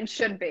script, but it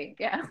should be.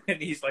 Yeah.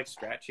 And he's like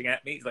scratching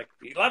at me. He's like,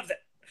 he loves it.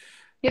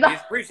 He's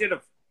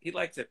appreciative. He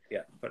likes it.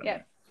 Yeah.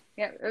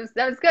 That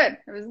was good.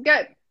 It was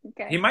good.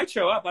 Okay. He might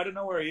show up. I don't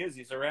know where he is.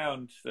 He's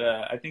around.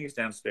 I think he's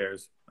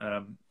downstairs.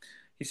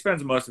 He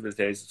spends most of his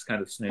days just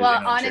kind of snoozing. Well,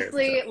 on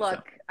honestly, chairs and stuff,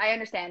 look, I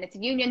understand. It's a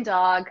union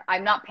dog.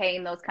 I'm not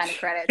paying those kind of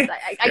credits.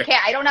 I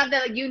can't. I don't have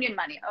the union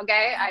money.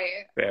 Okay,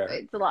 Fair.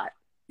 It's a lot.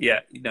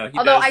 Yeah, no.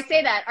 Although I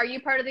say that, are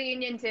you part of the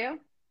union too?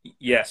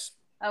 Yes.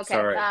 Okay.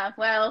 Sorry.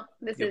 Well,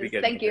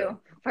 thank you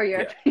for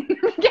your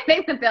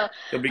getting the bill.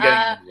 You'll be getting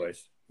an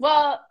invoice.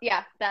 Well,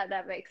 yeah,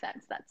 that makes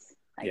sense.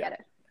 I get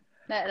it.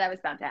 That was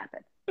bound to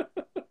happen.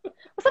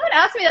 Well, someone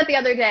asked me that the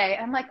other day.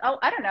 I'm like, oh,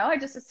 I don't know. I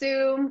just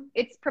assume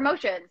it's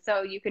promotion,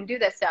 so you can do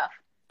this stuff.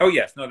 Oh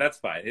yes, no, that's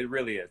fine. It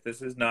really is.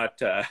 This is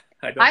not.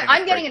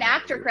 I'm getting an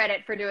actor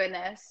credit for doing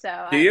this.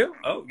 So. Do you?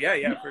 Oh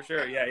yeah, for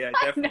sure. Yeah,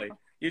 definitely.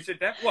 You should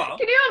well.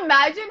 Can you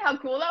imagine how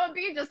cool that would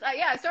be? Just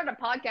I started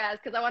a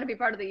podcast because I want to be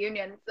part of the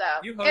union. So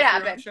you host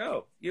your own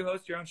show. You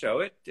host your own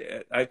show.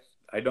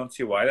 I don't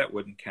see why that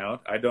wouldn't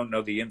count. I don't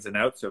know the ins and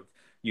outs of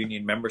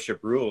union membership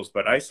rules,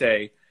 but I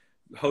say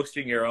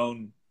hosting your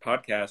own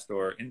podcast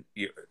or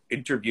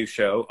interview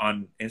show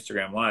on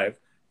Instagram Live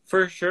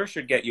for sure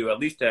should get you at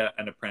least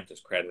an apprentice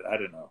credit. I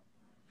don't know.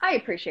 I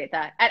appreciate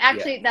that. And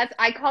actually,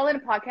 I call it a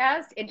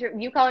podcast.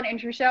 You call it an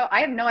interview show. I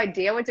have no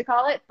idea what to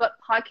call it, but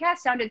podcast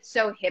sounded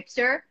so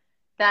hipster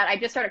that I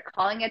just started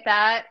calling it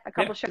that a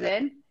couple shows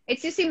in.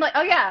 It just seemed like,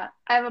 oh yeah,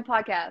 I have a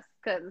podcast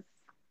because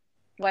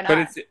why not? But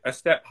it's a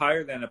step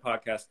higher than a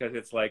podcast because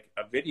it's like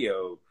a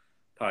video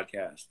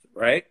podcast,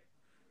 right?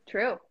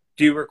 True.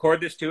 Do you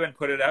record this too and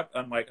put it up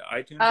on like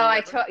iTunes?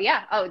 Oh,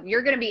 yeah. Oh,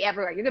 you're going to be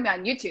everywhere. You're going to be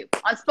on YouTube,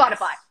 on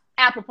Spotify,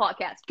 Apple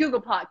Podcasts,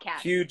 Google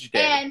Podcasts. Huge day.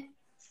 And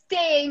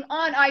staying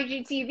on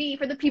IGTV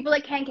for the people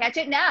that can't catch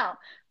it now.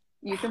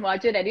 You can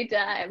watch it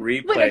anytime.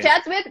 Replay. Winter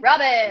Chats with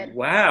Robin.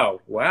 Wow.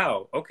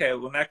 Okay.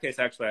 Well, in that case,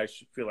 actually, I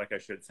feel like I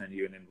should send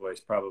you an invoice.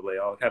 Probably,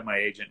 I'll have my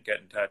agent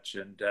get in touch,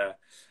 and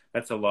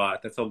that's a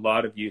lot. That's a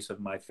lot of use of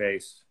my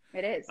face.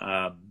 It is.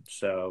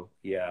 So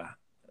yeah.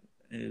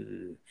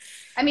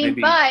 I mean,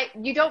 but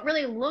you don't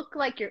really look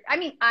like you're. I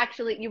mean,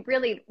 actually,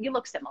 you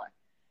look similar.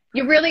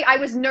 I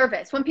was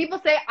nervous when people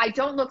say I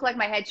don't look like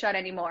my headshot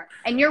anymore,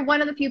 and you're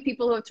one of the few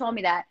people who have told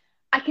me that.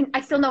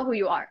 I still know who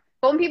you are.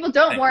 But when people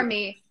don't warn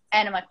me,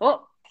 and I'm like,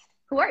 oh,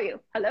 who are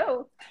you?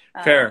 Hello.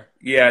 Fair.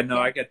 Yeah. No,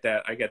 I get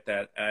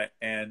that.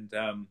 And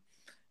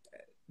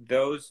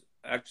those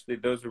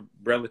are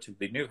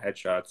relatively new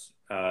headshots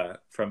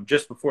from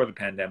just before the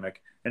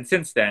pandemic, and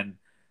since then,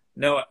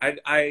 no,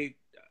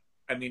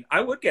 I mean,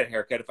 I would get a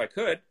haircut if I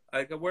could.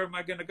 Where am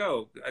I going to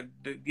go?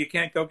 You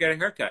can't go get a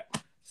haircut.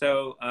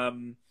 So,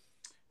 and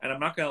I'm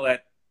not going to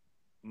let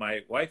my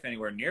wife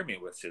anywhere near me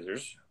with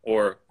scissors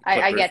or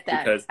clippers. I get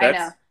that. Because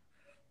that's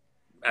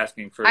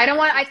asking for. I don't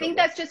want. I think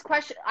that's just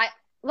question.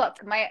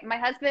 Look, my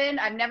husband.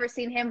 I've never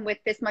seen him with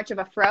this much of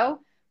a fro.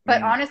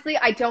 But honestly,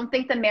 I don't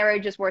think the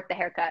marriage is worth the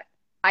haircut.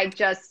 I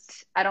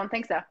don't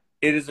think so.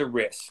 It is a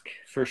risk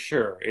for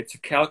sure. It's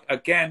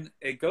again.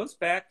 It goes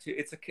back to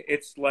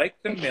it's like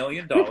the $1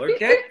 million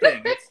get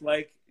thing. It's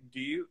like,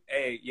 you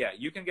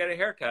can get a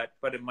haircut,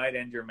 but it might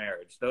end your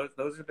marriage. Those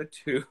are the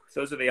two.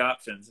 Those are the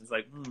options. It's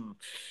like,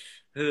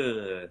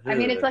 I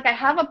mean, it's like I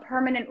have a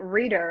permanent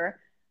reader,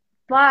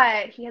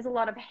 but he has a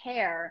lot of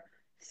hair.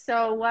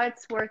 So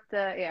what's worth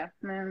the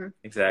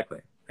Exactly.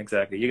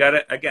 You got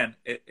to again.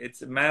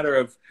 It's a matter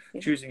of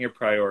choosing your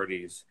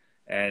priorities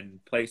and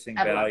placing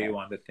value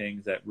on the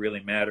things that really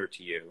matter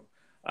to you.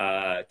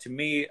 To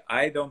me,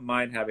 I don't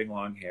mind having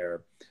long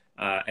hair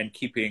and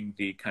keeping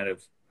the kind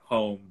of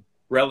home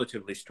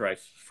relatively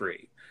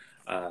strife-free.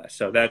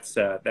 So that's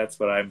the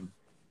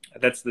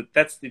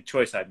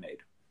choice I've made.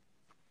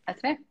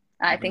 That's fair.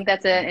 I think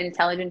that's an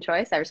intelligent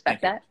choice. I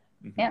respect that.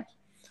 Mm-hmm. Yeah.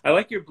 I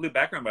like your blue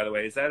background, by the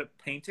way. Is that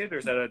painted or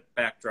is that a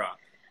backdrop?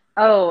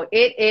 Oh,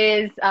 it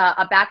is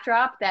a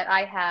backdrop that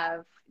I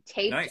have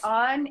taped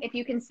on. If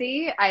you can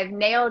see, I've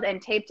nailed and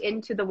taped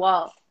into the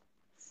wall.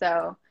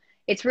 So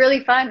it's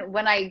really fun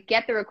when I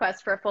get the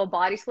request for a full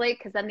body slate,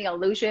 because then the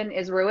illusion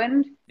is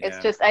ruined. Yeah. It's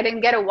just I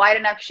didn't get a wide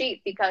enough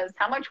sheet, because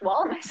how much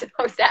wall am I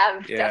supposed to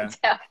have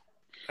downtown?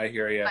 I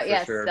hear you. But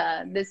yes, sure.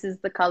 This is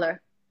the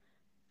color.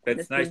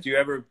 That's nice. Do you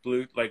ever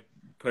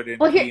put in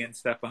key and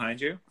stuff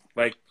behind you?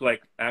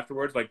 Like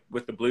afterwards, like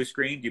with the blue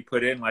screen, do you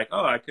put in like,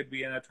 oh, I could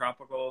be in a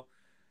tropical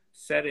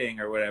setting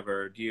or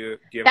whatever? Do you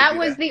ever that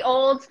was the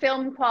old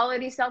film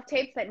quality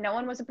self-tapes that no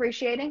one was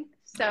appreciating.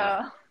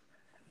 So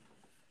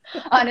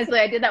honestly,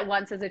 I did that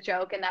once as a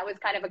joke, and that was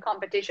kind of a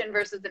competition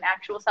versus an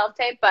actual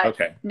self-tape. But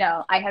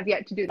no, I have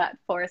yet to do that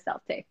for a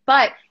self-tape.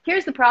 But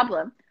here's the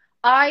problem.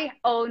 I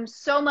own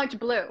so much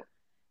blue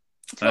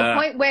to a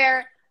point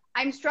where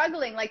I'm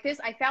struggling like this.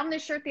 I found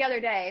this shirt the other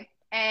day,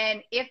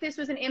 and if this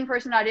was an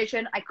in-person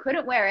audition, I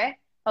couldn't wear it.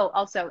 Oh,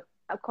 also,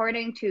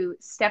 according to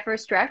Stepher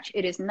Stretch,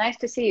 it is nice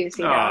to see you,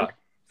 C-Dog.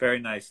 Very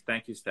nice.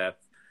 Thank you, Steph.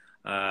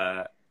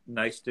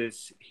 Nice to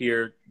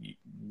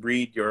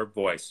read your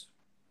voice.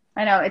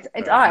 I know,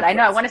 it's odd. I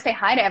know, I want to say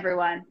hi to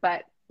everyone,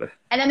 but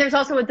and then there's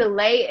also a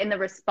delay in the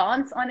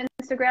response on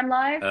Instagram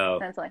Live. Oh.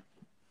 That's like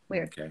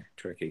weird. Okay,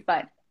 tricky.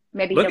 But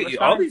maybe look at you.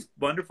 All these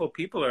wonderful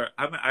people are.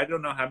 I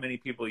don't know how many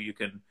people you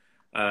can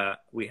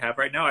we have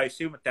right now. I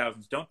assume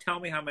thousands. Don't tell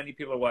me how many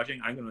people are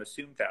watching. I'm going to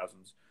assume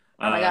thousands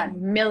Oh my God,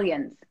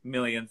 millions.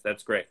 Millions.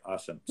 That's great.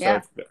 Awesome. So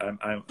Yeah.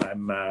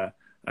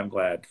 I'm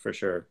glad for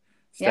sure.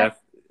 Steph,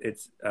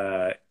 it's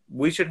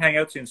we should hang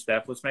out soon,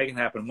 Steph. Let's make it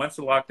happen. Once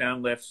the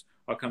lockdown lifts,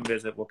 I'll come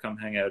visit. We'll come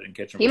hang out in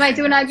Kitchen. He might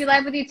do an IG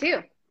Live with you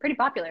too. Pretty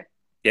popular.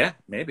 Yeah,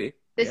 maybe.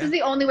 This is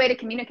the only way to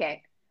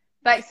communicate.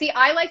 But see,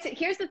 I like to,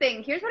 here's the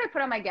thing. Here's what I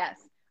put on my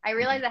guests. I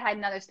realized I had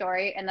another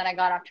story and then I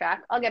got off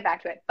track. I'll get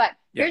back to it. But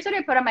here's what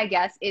I put on my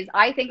guests is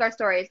I think our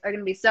stories are going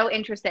to be so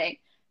interesting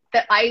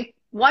that I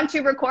want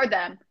to record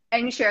them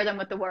and share them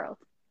with the world.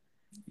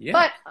 Yeah.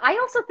 But I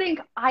also think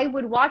I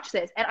would watch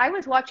this. And I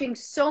was watching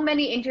so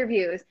many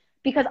interviews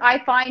because I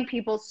find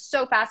people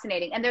so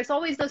fascinating. And there's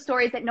always those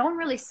stories that no one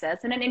really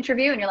says in an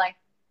interview. And you're like,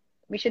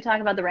 we should talk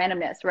about the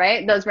randomness,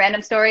 right? Those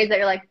random stories that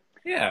you're like,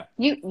 yeah,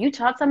 you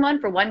taught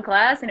someone for one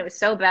class and it was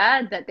so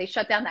bad that they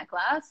shut down that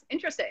class.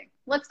 Interesting.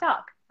 Let's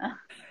talk.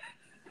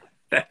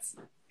 That's,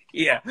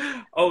 yeah.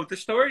 Oh, the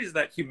stories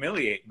that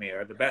humiliate me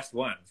are the best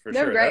ones for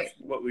They're sure. Great. That's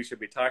what we should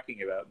be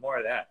talking about. More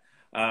of that.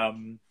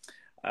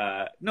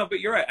 No, but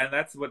you're right. And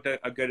that's what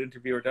a good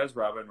interviewer does,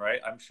 Robin, right?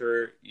 I'm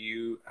sure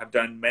you have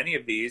done many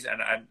of these, and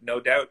I'm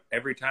no doubt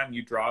every time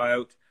you draw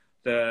out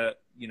the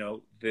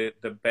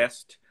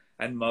best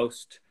and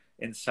most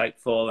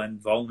insightful and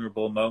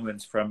vulnerable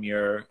moments from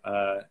your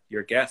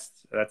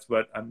guests. That's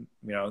what I'm,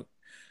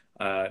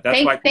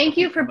 that's why. Thank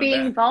you for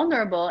being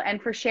vulnerable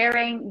and for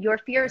sharing your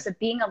fears of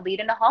being a lead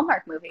in a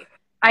Hallmark movie.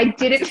 I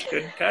didn't. I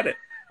couldn't cut it.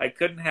 I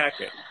couldn't hack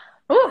it.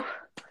 Ooh.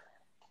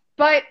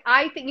 But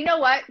I think, you know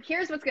what?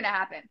 Here's what's going to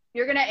happen.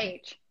 You're going to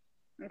age.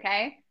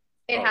 Okay?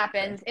 It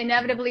happens. Okay.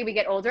 Inevitably, we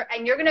get older.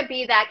 And you're going to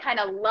be that kind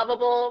of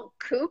lovable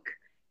kook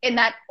in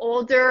that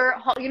older,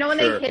 when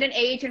they hit an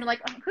age and you're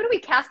like, who do we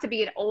cast to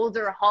be an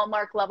older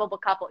Hallmark lovable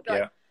couple? You're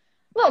like,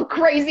 little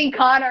crazy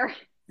Connor.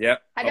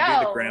 Yep. I'll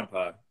be the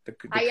grandpa.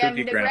 I am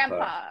the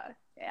grandpa.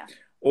 Yeah.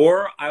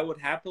 Or I would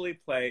happily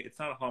play, it's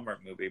not a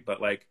Hallmark movie,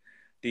 but like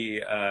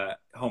the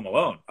Home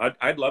Alone.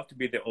 I'd love to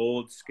be the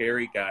old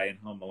scary guy in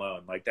Home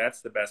Alone. Like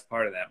that's the best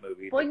part of that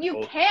movie. Well,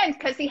 you can't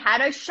because he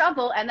had a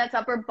shovel and that's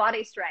upper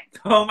body strength.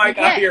 Oh my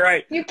God, you're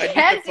right. You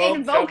can't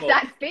invoke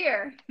that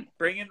fear.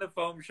 Bring in the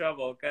foam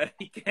shovel.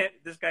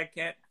 This guy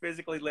can't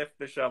physically lift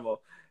the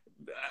shovel.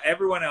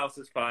 Everyone else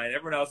is fine.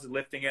 Everyone else is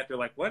lifting it. They're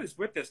like, what is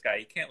with this guy?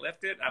 He can't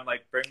lift it? I'm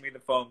like, bring me the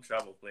foam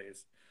shovel,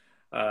 please.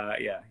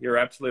 Yeah, you're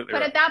absolutely right.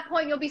 But at that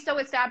point, you'll be so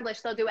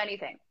established, they'll do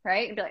anything,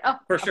 right? And be like, oh,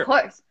 for sure. Of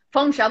course.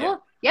 Foam shovel?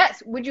 Yeah.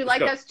 Yes. Would you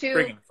like us to?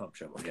 Bring in the foam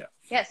shovel, yeah.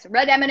 Yes,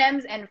 red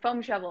M&Ms and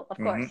foam shovel, of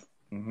course.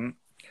 Mm-hmm.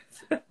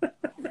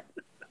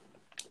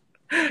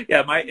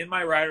 Yeah, in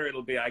my rider,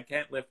 it'll be, I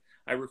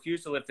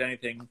refuse to lift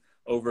anything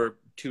over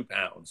 2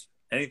 pounds.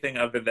 Anything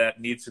other than that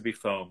needs to be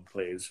foam,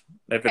 please.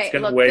 If it's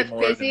going to weigh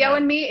more than that. The physio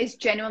in me is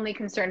genuinely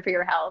concerned for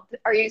your health.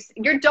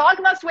 Your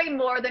dog must weigh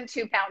more than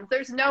 2 pounds.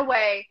 There's no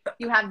way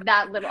you have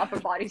that little upper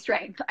body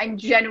strength. I'm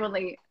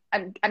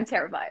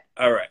terrified.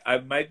 All right. I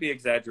might be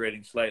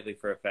exaggerating slightly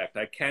for effect.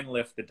 I can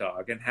lift the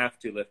dog and have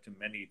to lift him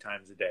many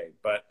times a day.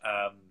 But,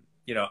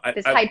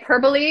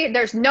 hyperbole,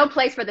 there's no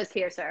place for this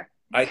here, sir.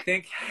 I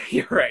think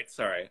you're right.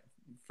 Sorry,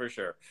 for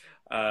sure.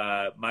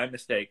 My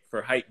mistake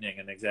for heightening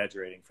and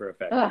exaggerating for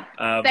effect.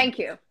 Thank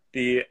you.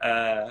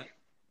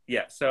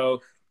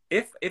 So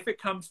if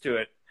it comes to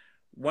it,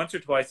 once or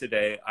twice a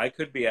day, I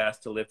could be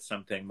asked to lift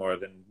something more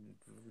than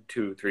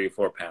 2, 3,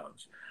 4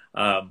 pounds.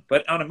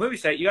 But on a movie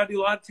set, you got to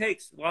do a lot of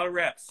takes, a lot of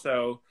reps.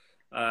 So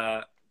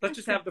let's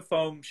just have the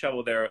foam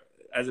shovel there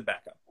as a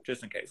backup,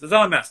 just in case. That's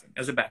all I'm asking,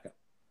 as a backup.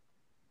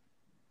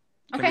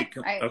 Can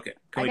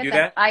we do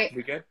that?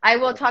 I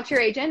will talk to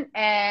your agent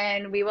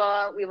and we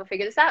will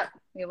figure this out.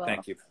 We will.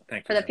 Thank you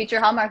for the future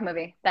Hallmark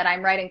movie that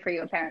I'm writing for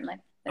you. Apparently,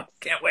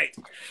 can't wait.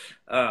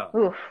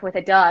 With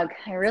a dog,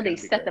 I really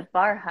set the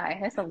bar high.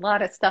 There's a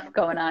lot of stuff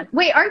going on.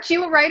 Wait, aren't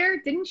you a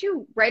writer? Didn't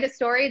you write a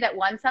story that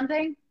won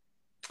something?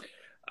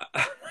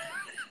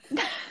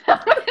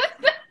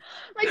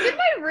 Like, didn't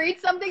I read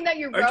something that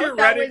you wrote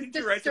that was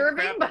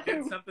disturbing? But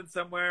did something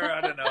somewhere.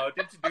 I don't know.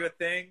 Didn't you do a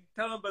thing?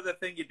 Tell them about the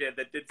thing you did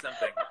that did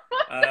something.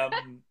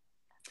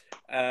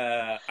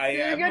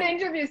 You're good at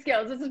interview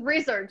skills. This is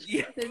research.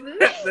 Yeah,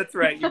 that's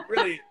right. You're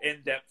really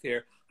in depth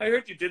here. I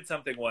heard you did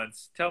something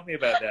once. Tell me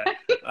about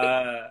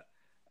that.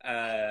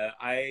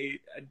 I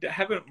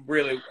haven't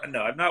really.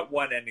 No, I've not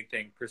won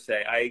anything per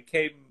se.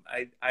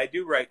 I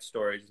do write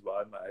stories as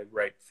well. I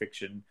write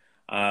fiction.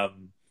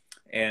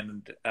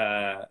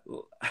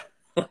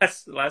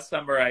 Last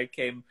summer I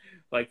came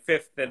like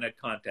 5th in a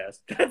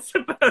contest. That's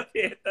about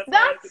it.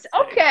 That's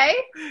okay.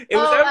 It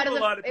was out of a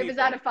lot of people. It was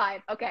out of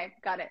 5. Okay,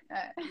 got it.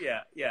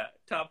 Yeah,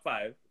 top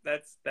 5.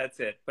 That's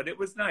it. But it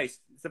was nice.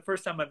 It's the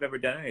first time I've ever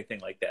done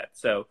anything like that.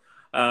 So,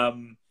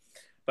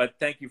 but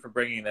thank you for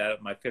bringing that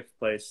up. My 5th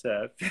place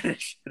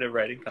finish in a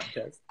writing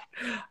contest.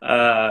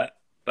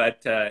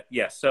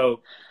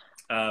 So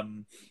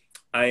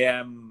I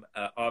am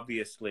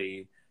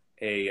obviously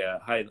a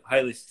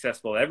highly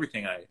successful at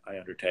everything I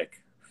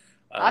undertake.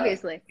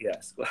 Obviously.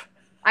 Yes.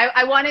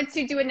 I wanted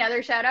to do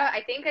another shout out.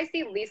 I think I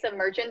see Lisa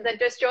Merchant that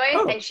just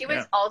joined, and she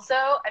was also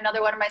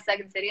another one of my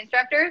Second City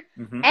instructors,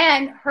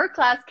 and her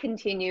class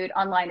continued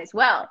online as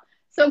well.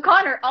 So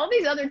Connor, all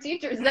these other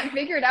teachers that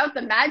figured out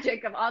the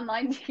magic of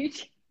online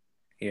teaching.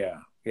 Yeah.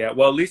 Yeah.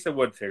 Well, Lisa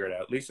would figure it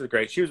out. Lisa's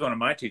great. She was one of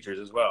my teachers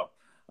as well.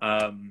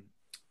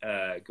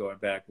 Going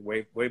back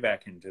way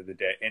back into the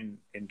day,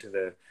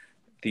 into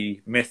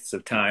the mists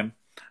of time.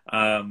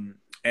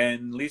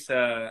 And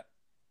Lisa,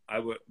 I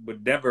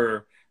would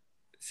never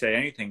say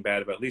anything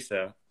bad about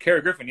Lisa.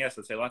 Carey Griffin, yes,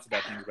 I'd say lots of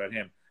bad things about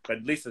him,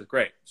 but Lisa's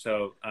great.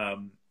 So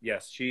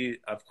yes, she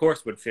of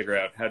course would figure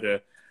out how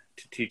to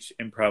teach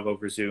improv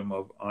over Zoom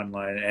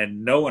online,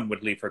 and no one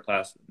would leave her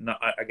class. No,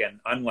 again,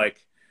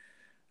 unlike,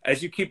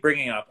 as you keep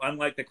bringing up,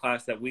 unlike the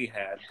class that we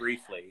had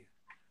briefly.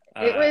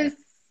 It was,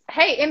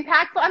 hey,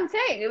 impactful. I'm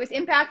saying it was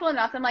impactful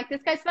enough. I'm like,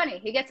 this guy's funny.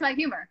 He gets my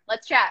humor.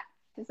 Let's chat.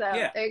 So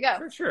yeah, there you go.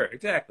 For sure.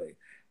 Exactly.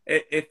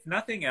 If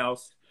nothing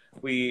else,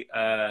 we,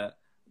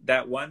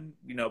 that one,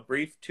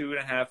 brief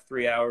 2.5,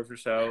 3 hours or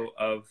so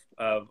of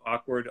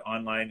awkward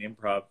online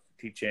improv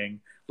teaching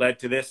led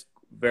to this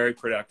very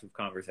productive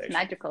conversation. It's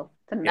magical.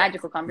 It's a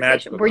magical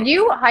conversation. Were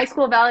you a high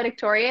school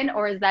valedictorian,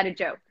 or is that a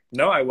joke?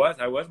 No, I was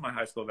my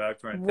high school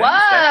valedictorian. Whoa!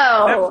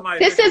 That was my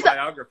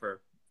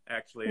biographer,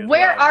 actually.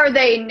 Where are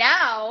they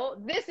now?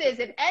 This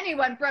isn't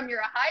anyone from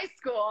your high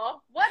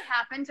school. What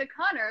happened to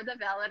Connor, the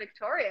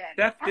valedictorian?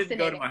 Steph didn't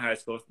go to my high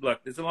school. Look,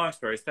 it's a long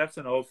story. Steph's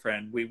an old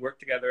friend. We worked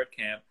together at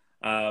camp.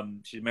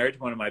 She's married to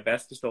one of my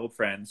bestest old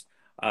friends.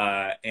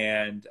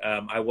 And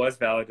I was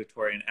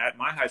valedictorian at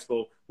my high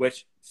school,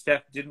 which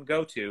Steph didn't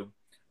go to,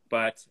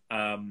 but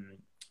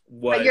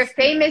But you're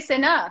famous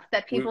enough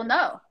that people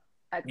know.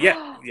 Like,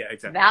 yeah,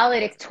 exactly.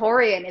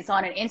 Valedictorian is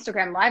on an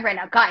Instagram live right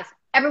now. Guys,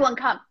 everyone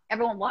come.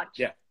 Everyone watch.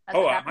 Yeah.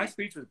 My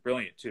speech was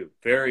brilliant too.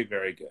 Very,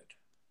 very good.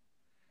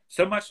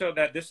 So much so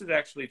that this is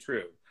actually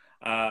true.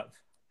 A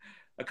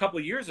couple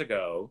of years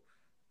ago,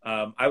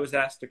 I was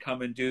asked to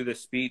come and do the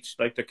speech,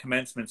 like the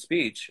commencement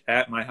speech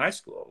at my high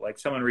school. Like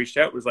someone reached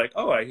out, was like,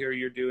 "Oh, I hear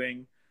you've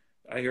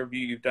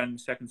done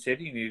Second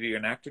City, and you're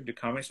an actor, do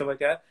comedy, stuff like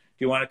that.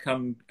 Do you want to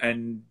come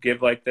and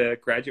give like the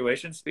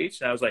graduation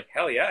speech?" And I was like,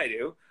 "Hell yeah, I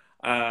do."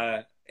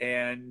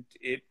 And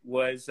it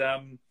was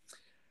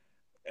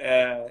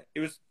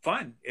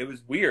fun. It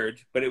was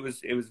weird, but it was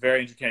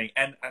very entertaining.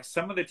 And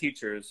some of the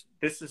teachers,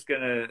 this is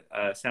gonna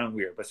sound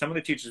weird, but some of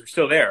the teachers were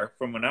still there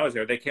from when I was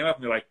there. They came up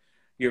and they're like,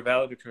 "Your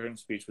valedictorian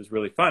speech was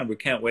really fun. We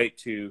can't wait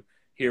to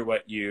hear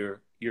what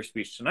your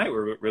speech tonight.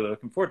 We're really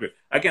looking forward to it."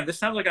 Again, this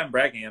sounds like I'm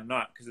bragging. I'm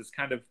not, because it's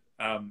kind of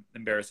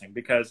embarrassing,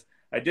 because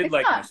I did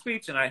my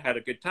speech and I had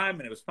a good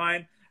time and it was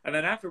fine. And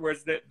then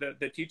afterwards,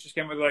 the teachers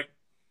came and were like,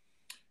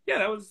 "Yeah,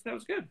 that was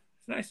good.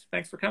 It's nice.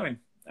 Thanks for coming."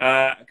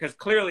 Because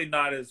clearly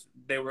not as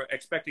they were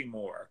expecting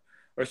more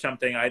or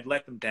something. I'd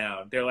let them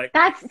down. They're like,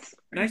 "That's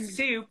nice to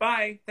see you.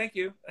 Bye. Thank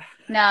you."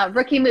 No,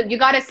 rookie move. You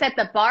got to set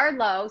the bar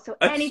low. So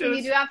anything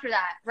you do after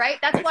that, right?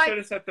 That's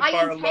why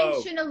I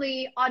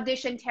intentionally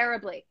audition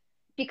terribly.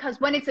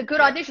 Because when it's a good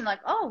audition, like,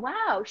 "Oh,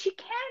 wow, she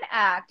can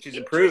act. She's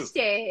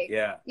interesting."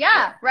 Improved.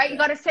 Yeah, right? You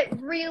got to set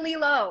really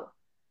low.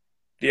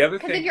 The other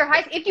thing,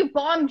 because if you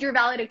bombed your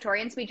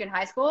valedictorian speech in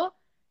high school,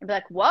 you'd be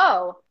like,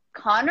 "Whoa,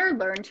 Connor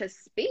learned to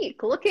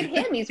speak. Look at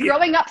him. He's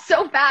growing up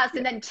so fast."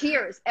 And then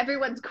tears.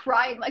 Everyone's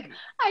crying. Like,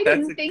 I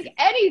didn't think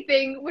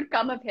anything would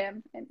come of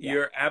him. And,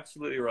 You're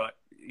absolutely right.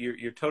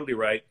 You're totally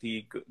right.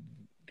 The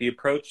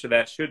approach to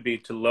that should be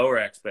to lower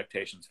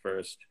expectations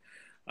first.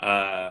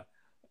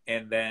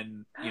 And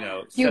then,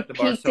 set the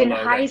bar so low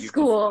that high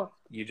school.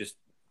 You just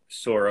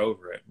soar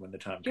over it when the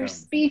time comes. Your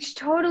speech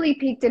totally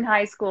peaked in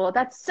high school.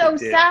 That's so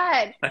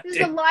sad. This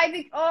is a live.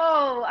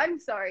 Oh, I'm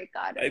sorry,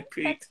 God.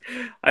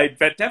 I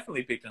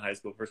definitely peaked in high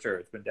school for sure.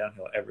 It's been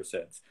downhill ever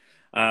since.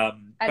 I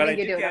think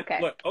you're doing okay.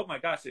 Look, oh my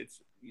gosh,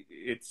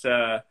 it's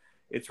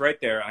right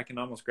there. I can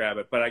almost grab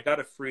it. But I got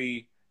a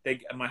free.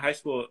 My high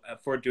school,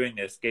 for doing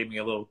this, gave me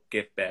a little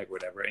gift bag, or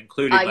whatever,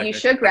 including you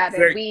should grab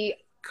it.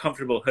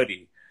 Comfortable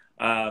hoodie.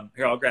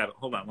 Here, I'll grab it.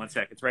 Hold on one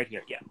sec. It's right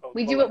here. Yeah.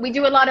 We do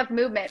a lot of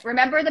here.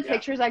 Remember the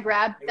pictures I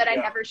grabbed that I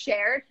never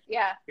shared?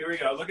 Yeah. Here we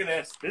go. Look at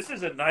this. This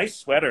is a nice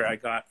sweater I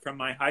got from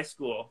my high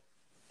school.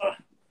 Oh,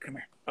 come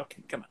here.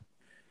 Okay, come on.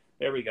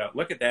 There we go.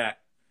 Look at that.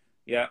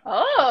 Yeah.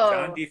 Oh.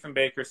 John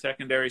Diefenbaker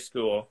Secondary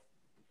School.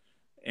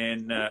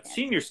 And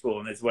senior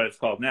school is what it's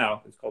called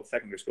now. It's called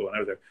secondary school when I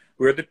was there.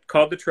 We're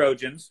called the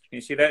Trojans. Can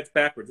you see that? It's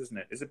backwards, isn't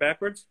it? Is it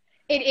backwards?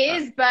 It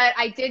is, but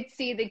I did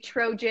see the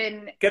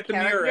Trojan Get the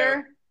mirror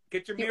out.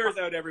 Get your mirrors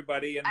out,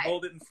 everybody, and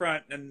hold it in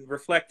front and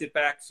reflect it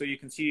back so you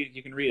can see it,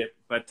 you can read it.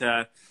 But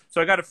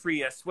so I got a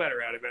free sweater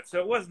out of it.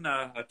 So it wasn't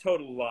a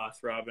total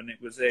loss, Robin.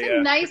 It was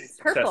a nice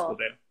purple.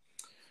 Day.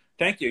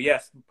 Thank you.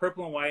 Yes,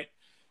 purple and white.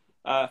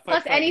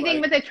 Plus, anything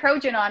with a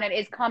Trojan on it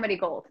is comedy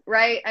gold,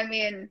 right? I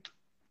mean,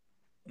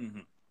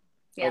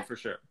 yeah. Oh, for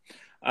sure.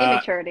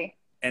 Immaturity.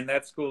 And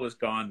that school is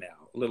gone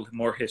now. A little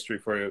more history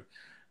for you.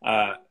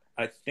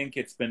 I think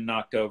it's been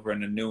knocked over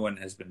and a new one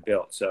has been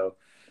built. So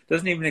it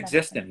doesn't even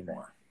exist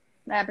anymore.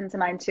 That happened to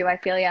mine too. I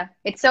feel ya.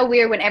 It's so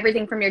weird when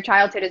everything from your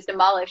childhood is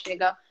demolished and you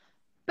go,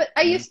 "But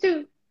I used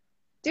to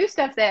do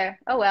stuff there."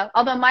 Oh well.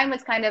 Although mine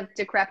was kind of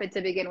decrepit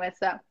to begin with,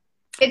 so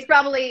it's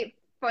probably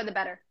for the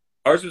better.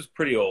 Ours was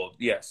pretty old.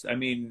 Yes, I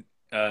mean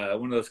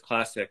one of those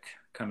classic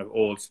kind of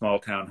old small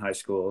town high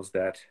schools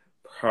that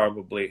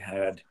probably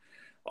had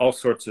all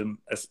sorts of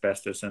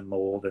asbestos and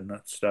mold and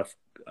that stuff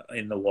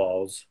in the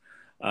walls.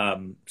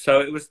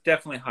 So it was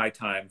definitely high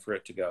time for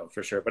it to go,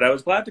 for sure. But I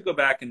was glad to go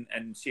back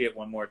and see it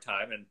one more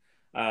time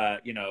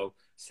and, you know,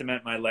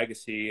 cement my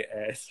legacy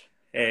as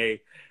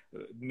a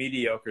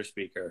mediocre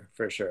speaker,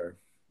 for sure.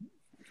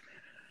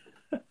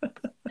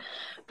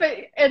 But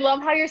I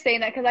love how you're saying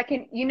that,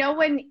 because you know,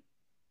 when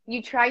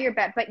you try your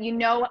best, but you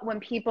know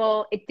when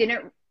it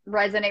didn't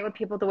resonate with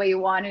people the way you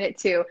wanted it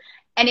to.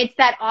 And it's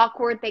that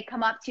awkward, they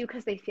come up to you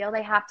because they feel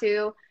they have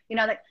to, you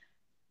know, like,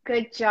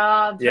 good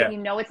job, but you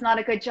know it's not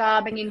a good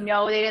job, and you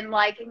know they didn't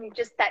like it, and you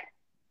just,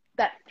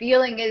 that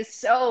feeling is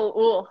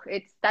so,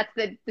 that's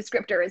the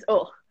descriptor is,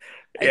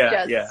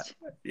 Yeah.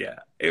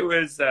 It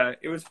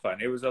was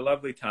fun. It was a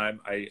lovely time.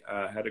 I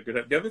had a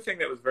good. The other thing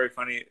that was very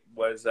funny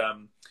was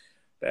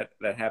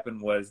that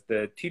happened was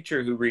the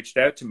teacher who reached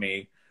out to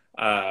me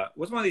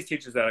was one of these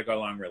teachers that I got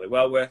along really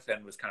well with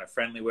and was kind of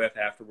friendly with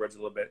afterwards a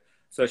little bit.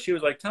 So she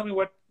was like, "Tell me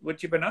what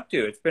you've been up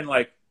to." It's been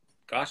like,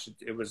 gosh,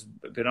 it's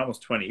been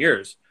almost 20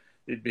 years.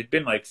 It'd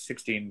been like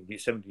 16,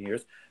 17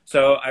 years.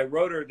 So I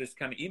wrote her this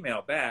kind of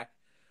email back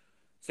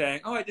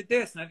saying, "Oh, I did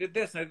this and I did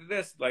this and I did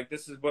this. Like,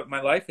 this is what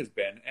my life has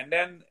been." And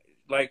then,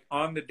 like,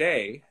 on the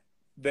day,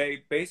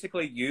 they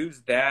basically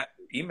used that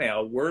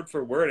email word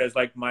for word as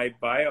like my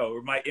bio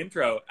or my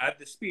intro at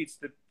the speech.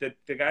 The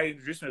guy who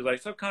introduced me was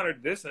like, "So Connor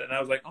did this," and I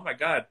was like, "Oh my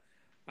God,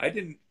 I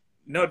didn't.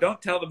 No,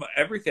 don't tell them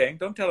everything.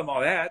 Don't tell them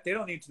all that. They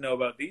don't need to know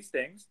about these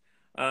things."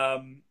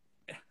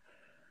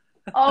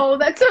 Oh,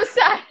 that's so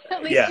sad.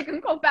 At least you can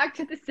go back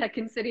to the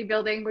Second City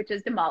building, which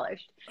is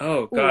demolished.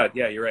 Oh God,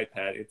 yeah, you're right,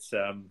 Pat. It's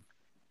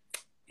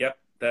yep,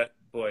 that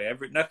boy.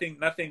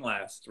 Nothing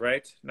lasts,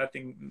 right?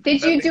 Nothing.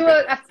 Did you do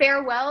a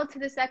farewell to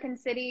the Second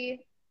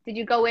City? Did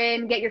you go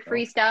in, get your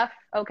free stuff?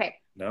 Okay.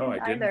 No, I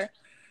didn't. Either.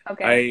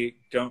 Okay. I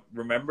don't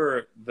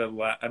remember the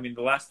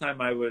last time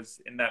I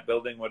was in that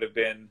building would have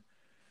been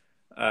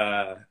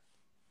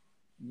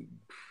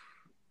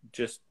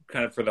just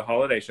kind of for the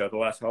holiday show, the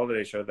last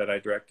holiday show that I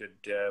directed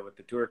with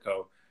the tour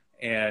co.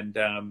 And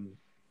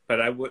but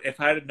I would, if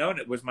I had known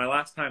it was my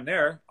last time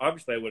there,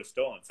 obviously I would have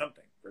stolen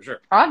something for sure.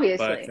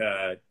 Obviously,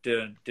 but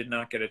did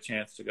not get a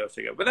chance to go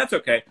see it. But that's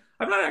okay.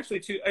 I'm not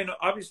actually too. I know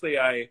obviously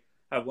I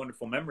have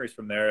wonderful memories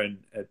from there, and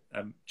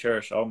I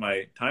cherish all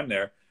my time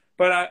there.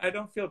 But I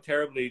don't feel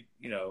terribly,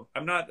 you know,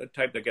 I'm not the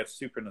type that gets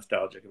super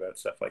nostalgic about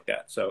stuff like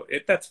that. So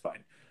that's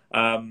fine.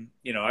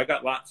 You know, I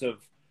got lots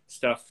of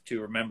stuff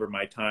to remember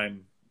my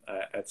time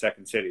at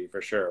Second City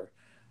for sure.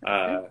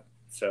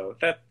 So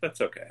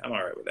that's okay. I'm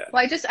all right with that.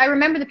 Well, I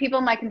remember the people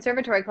in my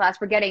conservatory class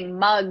were getting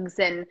mugs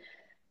and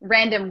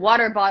random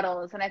water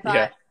bottles. And I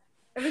thought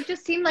it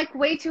just seemed like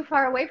way too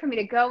far away for me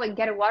to go and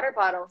get a water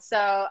bottle. So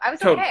I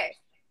was okay.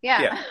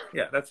 Yeah,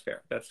 that's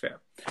fair. That's fair.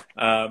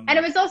 And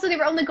it was also, they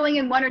were only going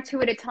in one or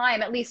two at a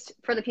time, at least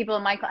for the people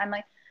in my class. I'm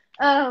like,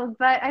 oh,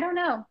 but I don't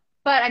know.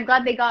 But I'm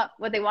glad they got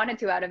what they wanted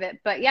to out of it.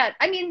 But yeah,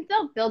 I mean,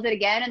 they'll build it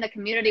again and the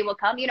community will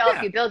come. You know,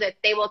 if you build it,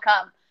 they will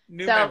come.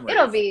 New so memories.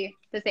 It'll be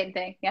the same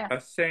thing. Yeah.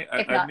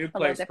 A new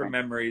place for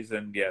memories,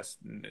 and yes,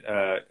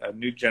 a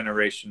new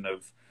generation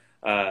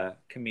of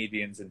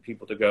comedians and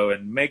people to go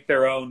and make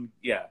their own,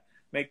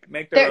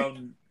 make their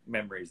own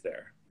memories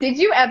there. Did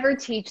you ever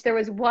teach? There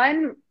was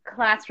one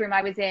classroom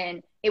I was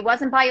in. It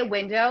wasn't by a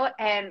window,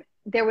 and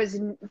there was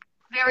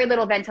very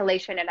little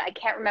ventilation, and I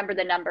can't remember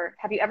the number.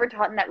 Have you ever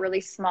taught in that really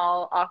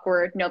small,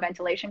 awkward, no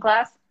ventilation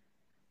class?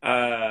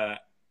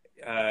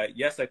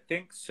 Yes, I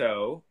think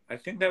so. I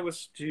think that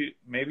was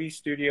maybe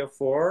Studio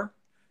 4.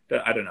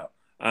 I don't know.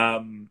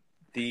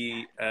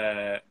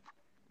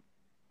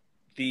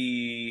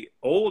 The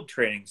old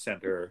training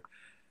center.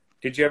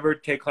 Did you ever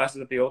take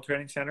classes at the old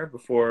training center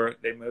before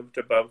they moved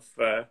above?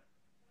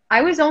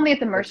 I was only at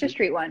the Mercer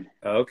Street one.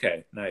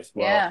 Okay, nice.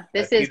 Well, yeah,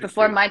 this is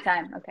before my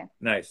time. Okay.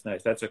 Nice.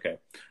 That's okay.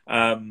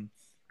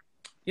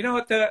 You know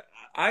what?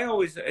 I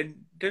always,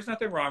 and there's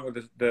nothing wrong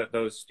with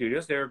those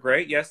studios. They were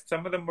great. Yes,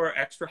 some of them were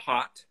extra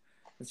hot,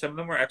 and some of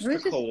them were extra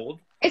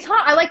cold. It's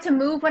hot. I like to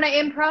move when I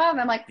improv.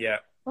 I'm like,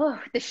 oh,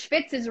 the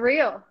schwitz is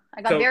real.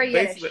 I got very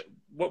Yiddish.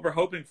 What we're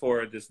hoping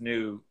for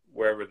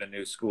wherever the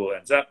new school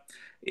ends up,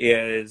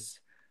 is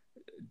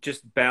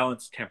just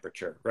balanced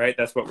temperature, right?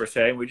 That's what we're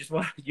saying. We just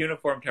want a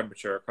uniform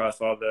temperature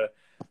across all the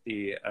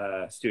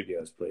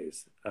studios,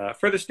 please.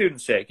 For the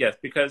students' sake, yes,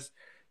 because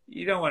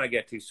you don't want to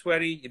get too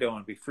sweaty. You don't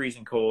want to be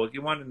freezing cold.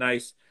 You want a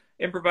nice,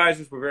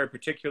 improvisers were very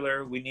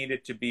particular. We need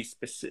it to be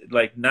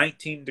like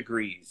 19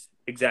 degrees.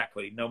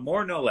 Exactly. No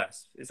more, no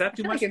less. Is that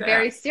too much? You're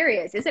very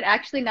serious. Is it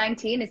actually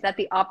 19? Is that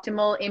the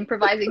optimal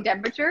improvising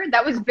temperature?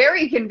 That was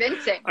very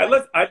convincing.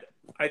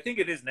 I think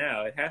it is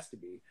now. It has to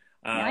be.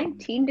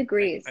 19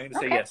 degrees. I'm going to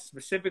say yes,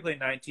 specifically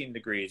 19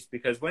 degrees,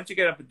 because once you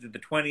get up into the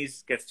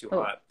 20s, it gets too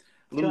hot.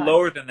 A little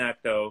lower than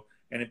that, though,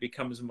 and it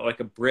becomes like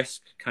a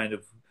brisk kind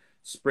of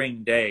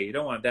spring day. You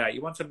don't want that.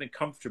 You want something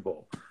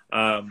comfortable.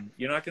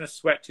 You're not going to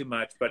sweat too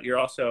much, but you're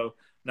also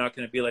not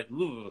going to be like,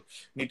 ooh,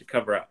 need to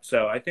cover up.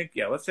 So I think,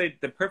 let's say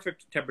the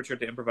perfect temperature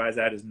to improvise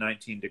at is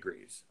 19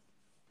 degrees.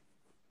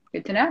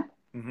 Good to know.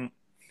 Mm-hmm.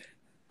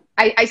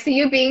 I see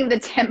you being the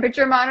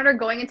temperature monitor,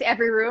 going into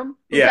every room.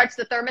 Who touch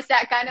the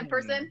thermostat kind of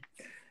person.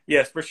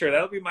 Yes, for sure.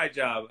 That'll be my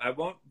job. I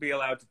won't be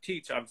allowed to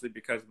teach, obviously,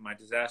 because of my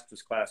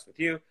disastrous class with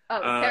you. Oh,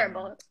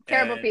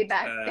 terrible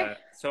feedback.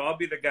 So I'll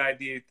be the guy,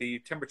 the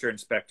temperature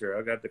inspector.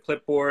 I've got the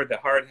clipboard, the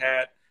hard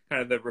hat,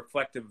 kind of the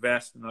reflective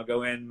vest, and I'll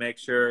go in, make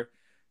sure,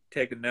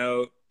 take a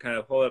note, kind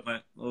of hold up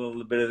a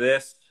little bit of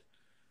this,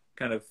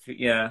 kind of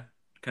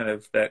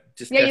that.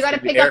 Just you got to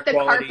pick up the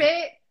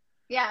carpet.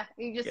 Yeah,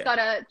 you just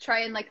gotta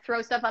try and like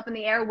throw stuff up in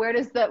the air. Where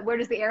does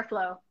the air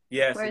flow?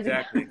 Yes,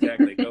 exactly.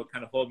 Go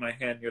kind of hold my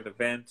hand near the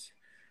vent.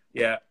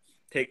 Yeah,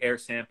 take air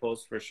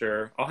samples for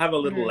sure. I'll have a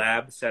little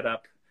lab set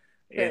up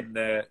in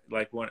the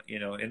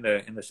in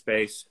the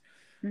space.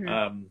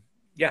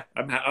 Yeah,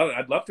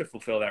 I'd love to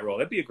fulfill that role.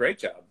 That'd be a great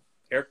job.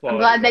 Air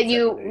quality. I'm glad that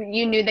you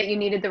knew that you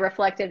needed the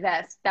reflective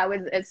vest. That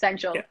was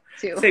essential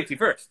too. Safety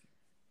first.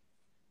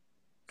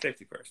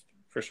 Safety first,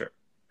 for sure.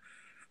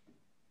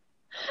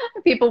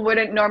 People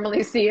wouldn't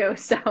normally see you,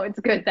 so it's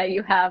good that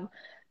you have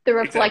the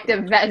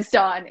reflective vest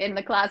on in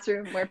the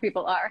classroom where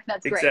people are.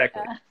 That's great.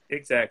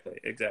 Exactly.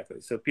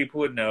 So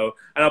people would know.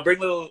 And I'll bring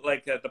little,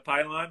 the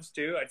pylons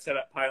too. I'd set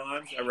up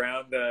pylons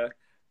around the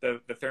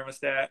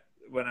thermostat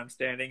when I'm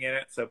standing in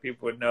it, so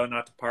people would know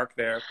not to park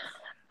there.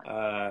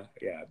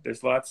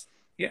 There's lots.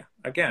 Yeah,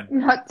 again.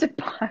 Not to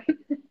park.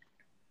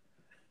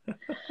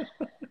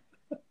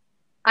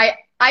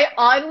 I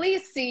oddly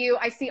see you.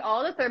 I see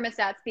all the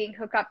thermostats being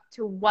hooked up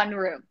to one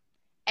room,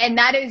 and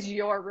that is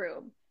your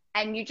room.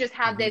 And you just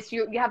have this.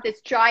 You have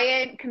this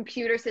giant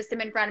computer system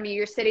in front of you.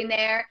 You're sitting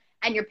there,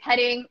 and you're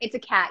petting. It's a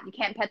cat. You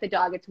can't pet the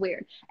dog. It's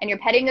weird. And you're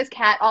petting this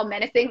cat, all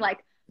menacing,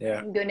 like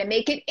I'm going to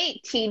make it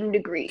 18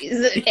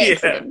 degrees.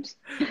 Excellent.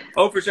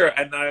 Oh, for sure.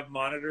 And I have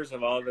monitors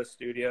of all the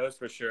studios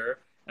for sure.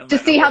 To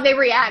see how they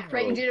react,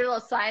 right? You do a little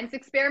science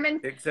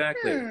experiment.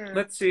 Exactly.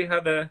 Let's see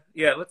how they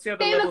look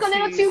a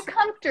little too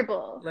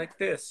comfortable. Like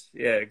this.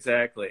 Yeah,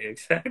 exactly,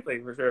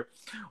 for sure.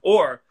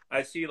 Or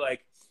I see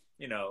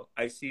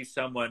I see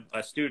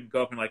a student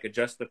go up and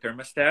adjust the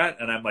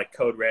thermostat, and I'm like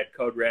code red,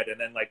 and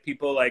then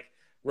people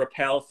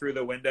rappel through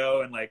the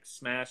window and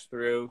smash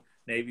through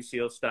Navy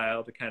SEAL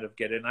style to kind of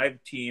get in. I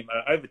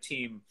have a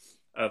team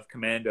of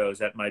commandos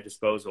at my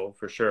disposal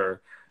for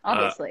sure.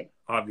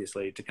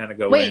 Obviously, to kind of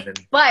go in.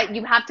 But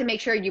you have to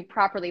make sure you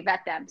properly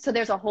vet them. So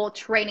there's a whole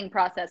training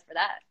process for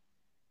that.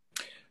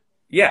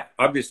 Yeah,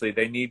 obviously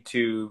they need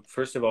to,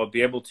 first of all,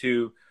 be able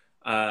to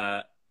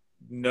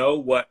know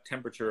what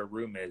temperature a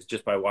room is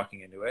just by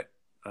walking into it.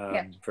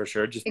 For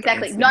sure. Just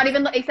exactly.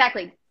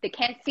 They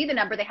can't see the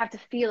number. They have to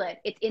feel it.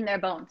 It's in their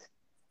bones.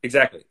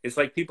 Exactly. It's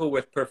like people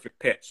with perfect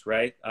pitch,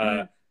 right?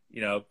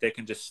 They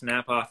can just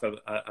snap off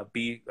a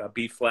B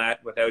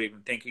flat without even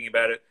thinking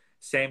about it.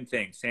 Same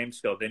thing, same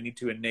skill. They need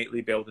to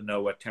innately be able to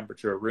know what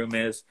temperature a room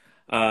is.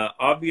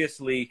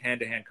 Obviously,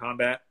 hand-to-hand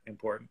combat,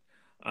 important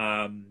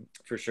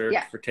for sure,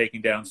 for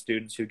taking down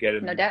students who get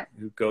in,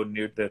 who go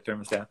near the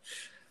thermostat.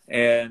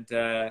 And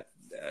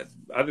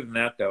other than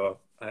that, though,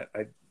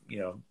 I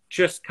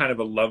just kind of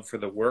a love for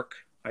the work,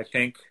 I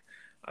think.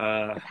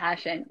 The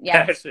passion,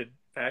 yeah. Passion.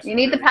 You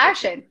need the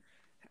passion.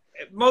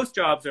 Most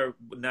jobs are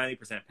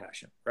 90%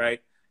 passion,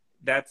 right?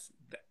 That's,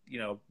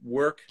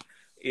 work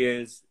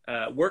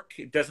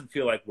doesn't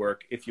feel like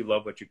work if you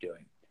love what you're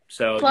doing.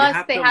 So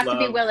plus they have to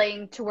be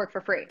willing to work for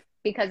free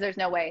because there's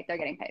no way they're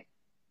getting paid.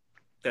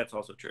 That's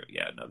also true.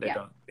 Yeah, no, they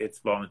don't. It's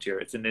volunteer.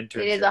 It's an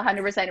internship. It is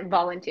 100%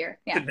 volunteer.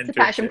 Yeah, it's a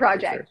passion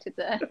project. Sure. It's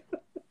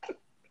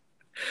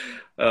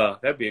a.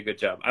 That'd be a good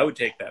job. I would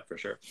take that for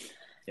sure.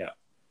 Yeah.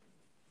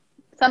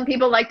 Some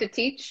people like to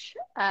teach.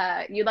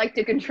 You like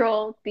to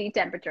control the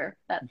temperature.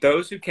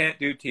 Those who can't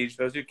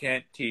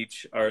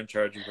teach are in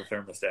charge of the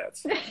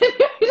thermostats.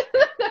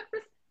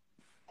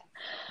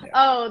 Yeah.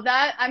 Oh,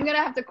 I'm going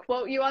to have to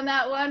quote you on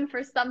that one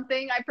for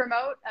something I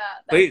promote.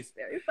 Please.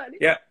 Very funny.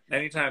 Yeah,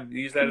 anytime.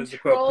 Use that as a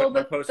quote. Put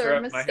my poster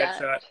up, my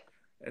headshot,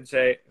 and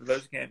say,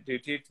 those who can't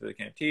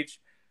teach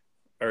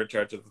are in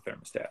charge of the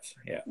thermostats.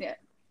 Yeah.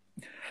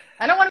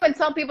 I don't want to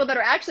insult people that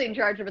are actually in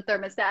charge of a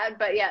thermostat,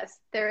 but yes,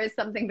 there is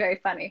something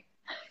very funny.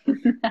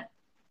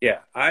 Yeah.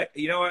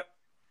 You know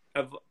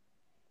what?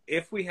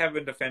 If we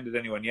haven't offended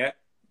anyone yet,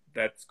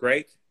 that's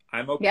great.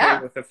 I'm okay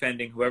with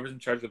offending whoever's in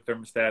charge of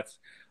thermostats.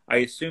 I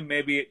assume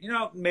maybe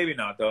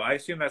not though. I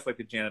assume that's the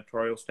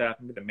janitorial staff,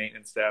 maybe the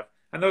maintenance staff,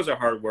 and those are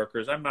hard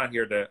workers. I'm not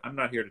here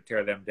to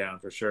tear them down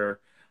for sure.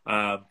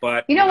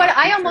 But you know what?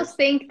 I almost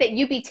think that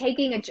you'd be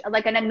taking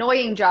an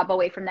annoying job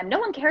away from them. No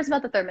one cares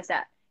about the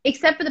thermostat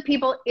except for the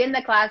people in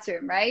the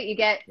classroom, right?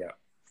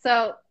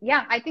 So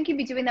I think you'd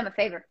be doing them a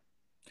favor.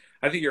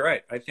 I think you're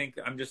right. I think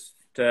I'm just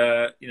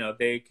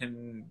they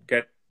can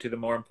get to the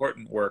more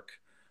important work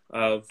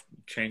of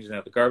changing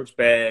out the garbage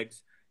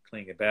bags,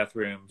 cleaning the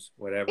bathrooms,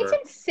 whatever. It's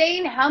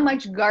insane how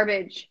much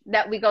garbage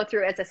that we go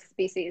through as a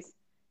species.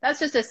 That's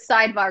just a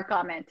sidebar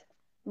comment.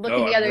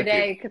 Looking the other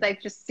day because I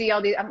just see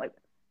all these. I'm like,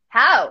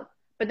 how?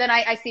 But then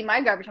I see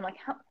my garbage. I'm like,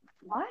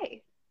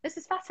 why? This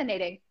is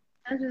fascinating.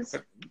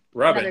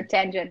 Robin, another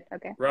tangent.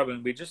 Okay.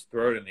 Robin, we just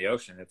throw it in the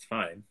ocean. It's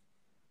fine.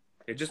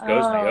 It just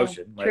goes in the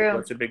ocean. True.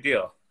 What's the big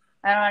deal?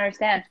 I don't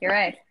understand. You're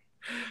right.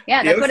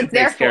 Yeah, The that's what ocean it's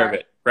there takes care of for.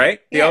 it,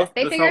 right? Yeah,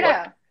 they figure it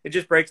out. It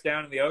just breaks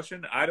down in the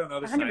ocean. I don't know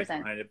the science 100%.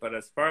 behind it, but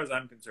as far as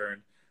I'm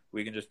concerned,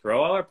 we can just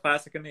throw all our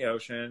plastic in the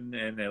ocean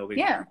and it'll be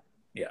fine.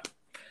 Yeah.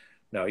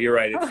 No, you're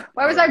right.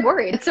 Why was I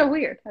worried? It's so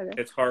weird. Okay.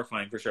 It's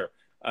horrifying for sure.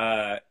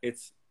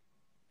 It's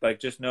like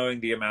just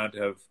knowing the amount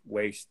of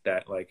waste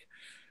that like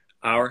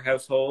our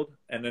household,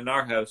 and in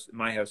our house,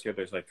 my house here,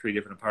 there's like 3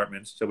 different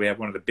apartments. So we have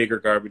one of the bigger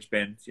garbage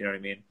bins, you know what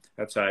I mean,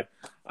 outside.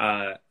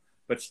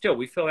 But still,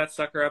 we fill that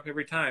sucker up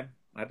every time.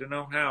 I don't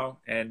know how.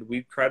 And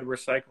we try to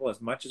recycle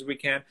as much as we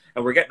can.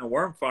 And we're getting a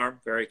worm farm.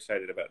 Very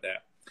excited about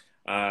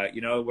that.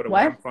 You know what a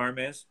worm farm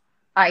is?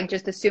 I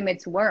just assume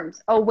it's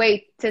worms. Oh,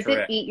 wait. Does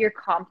Correct. it eat your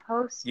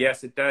compost?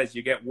 Yes, it does.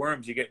 You get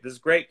worms. This is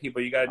great,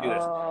 people. You got to do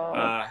this.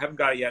 Haven't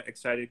got it yet.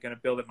 Excited. Going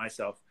to build it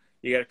myself.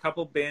 You get a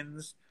couple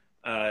bins.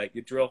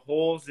 You drill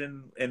holes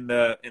in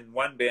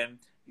one bin.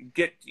 You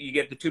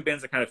get the 2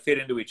 bins that kind of fit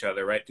into each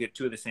other, right? You get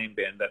 2 of the same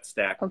bin that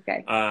stack.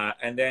 Okay.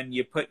 And then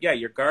you put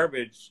your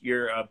garbage,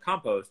 your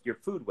compost, your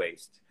food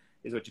waste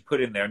is what you put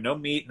in there. No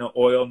meat, no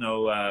oil,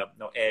 no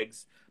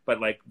eggs,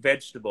 but like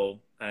vegetable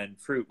and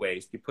fruit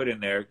waste. You put in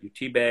there your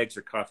tea bags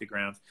or coffee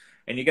grounds,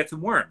 and you get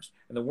some worms.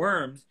 And the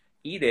worms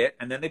eat it,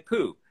 and then they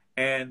poo.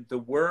 And the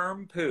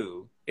worm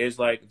poo is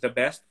like the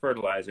best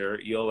fertilizer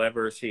you'll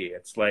ever see.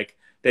 It's like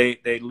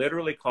they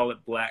literally call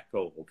it black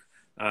gold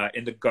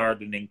in the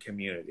gardening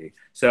community.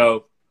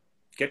 So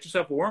get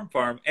yourself a worm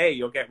farm.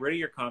 You'll get rid of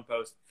your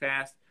compost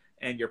fast,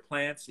 and your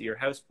plants, your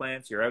house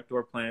plants, your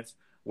outdoor plants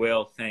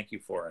will thank you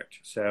for it.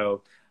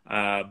 So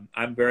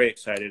I'm very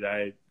excited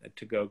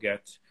to go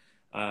get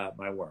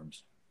my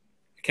worms.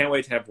 I can't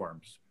wait to have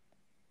worms.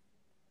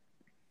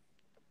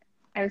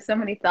 I have so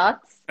many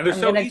thoughts. And they're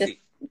so easy.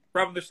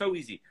 Robin, they're so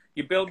easy.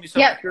 You build them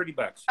yourself for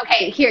 $30.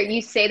 Okay, here,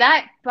 you say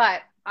that,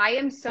 but I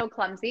am so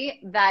clumsy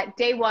that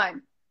day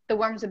one, the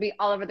worms would be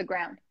all over the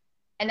ground.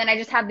 And then I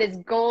just have this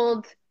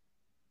gold,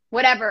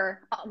 whatever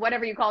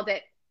you called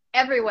it,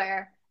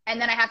 everywhere. And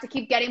then I have to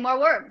keep getting more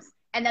worms.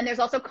 And then there's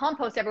also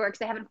compost everywhere because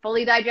they haven't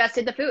fully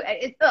digested the food.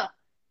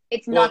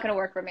 It's not going to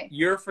work for me.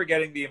 You're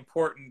forgetting the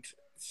important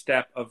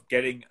step of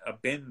getting a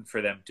bin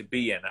for them to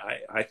be in.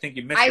 I think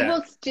you missed that. I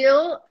will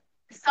still,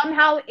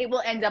 somehow it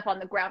will end up on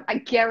the ground. I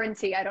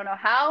guarantee. I don't know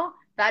how.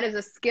 That is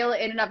a skill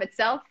in and of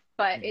itself,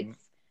 but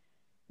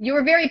you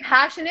were very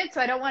passionate,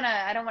 so I don't want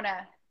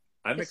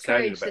to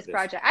discourage this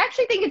project. I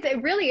actually think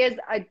it really is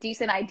a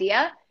decent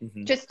idea.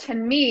 Just to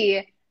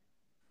me,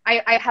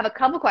 I have a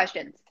couple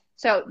questions.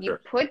 So you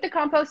put the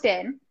compost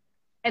in,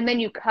 and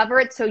then you cover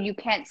it so you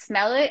can't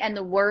smell it, and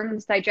the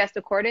worms digest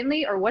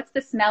accordingly, or what's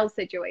the smell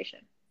situation?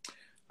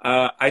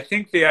 I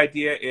think the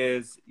idea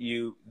is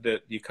you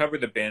cover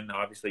the bin.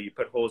 Obviously, you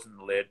put holes in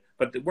the lid,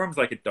 but the worms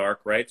like it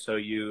dark, right? So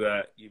you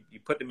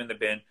put them in the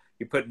bin.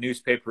 You put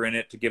newspaper in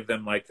it to give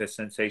them like the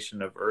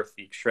sensation of earth.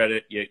 You shred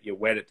it. You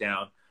wet it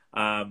down.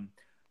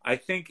 I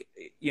think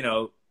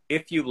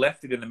if you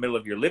left it in the middle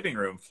of your living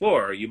room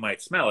floor, you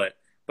might smell it.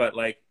 But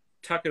like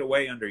tuck it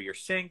away under your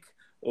sink,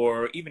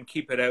 or even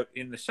keep it out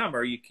in the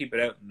summer. You keep it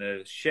out in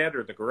the shed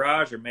or the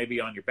garage, or maybe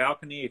on your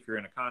balcony if you're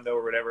in a condo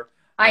or whatever.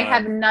 I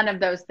have none of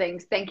those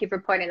things. Thank you for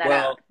pointing that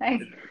out.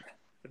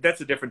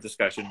 That's a different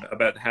discussion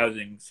about the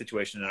housing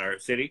situation in our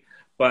city.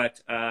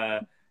 But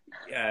there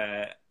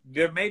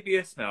may be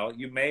a smell.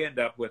 You may end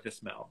up with a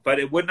smell, but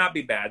it would not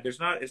be bad. It's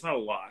not a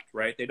lot,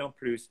 right? They don't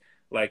produce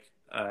like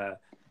Wait,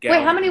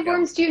 how many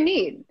worms do you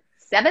need?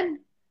 7?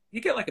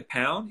 You get like a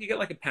pound. You get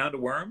like a pound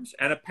of worms,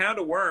 and a pound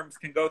of worms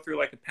can go through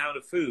like a pound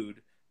of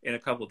food in a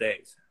couple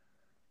days.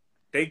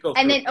 They go.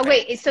 And then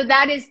so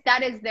that is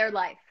their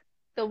life.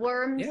 The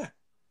worms. Yeah.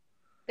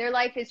 Their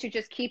life is to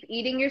just keep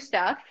eating your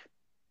stuff,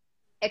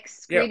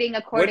 excreting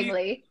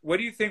accordingly. What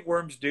do you think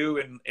worms do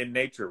in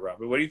nature,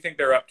 Robert? What do you think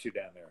they're up to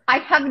down there? I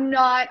have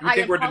not. I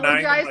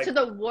apologize to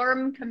the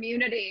worm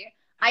community.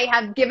 I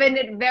have given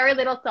it very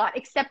little thought,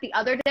 except the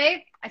other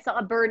day, I saw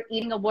a bird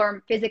eating a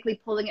worm,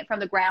 physically pulling it from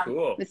the ground.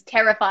 Cool. It was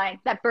terrifying.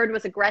 That bird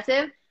was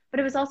aggressive, but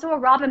it was also a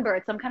robin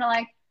bird. So I'm kind of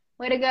like,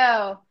 way to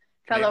go,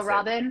 fellow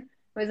robin.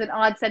 It was an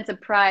odd sense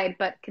of pride,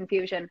 but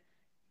confusion.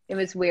 It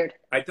was weird.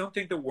 I don't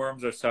think the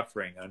worms are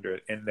suffering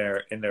in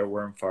their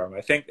worm farm.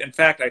 In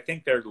fact, I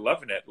think they're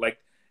loving it. Like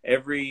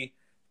every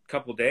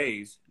couple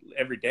days,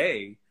 every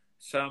day,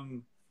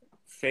 some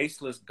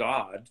faceless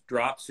god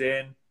drops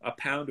in a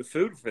pound of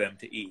food for them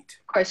to eat.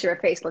 Of course, you're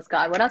a faceless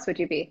god. What else would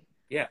you be?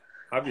 Yeah,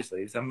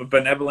 obviously. So I'm a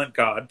benevolent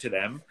god to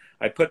them.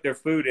 I put their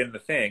food in the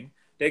thing.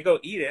 They go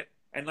eat it,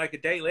 and like a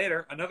day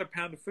later, another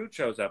pound of food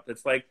shows up.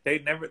 It's like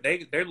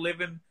they're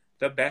living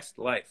the best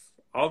life.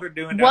 All they're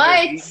doing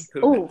now is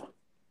eating poop. Ooh.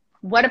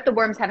 What if the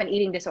worms have an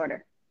eating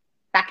disorder?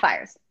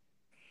 Backfires.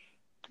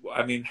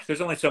 I mean, there's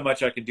only so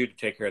much I can do to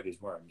take care of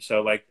these worms.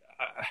 So, like,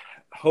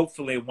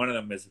 hopefully one of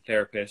them is a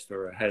therapist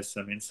or has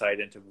some insight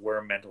into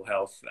worm mental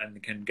health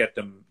and can get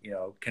them,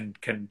 can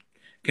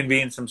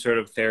convene some sort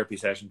of therapy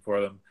session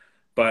for them.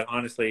 But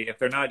honestly, if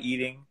they're not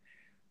eating,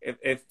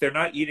 if they're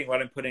not eating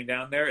what I'm putting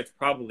down there, it's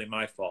probably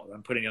my fault.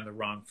 I'm putting on the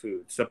wrong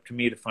food. It's up to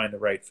me to find the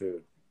right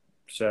food.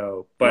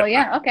 So, but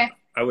okay.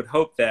 I would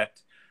hope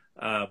that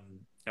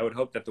I would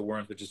hope that the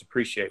worms would just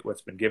appreciate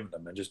what's been given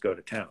them and just go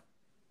to town.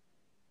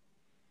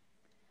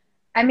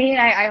 I mean,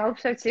 I hope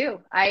so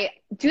too.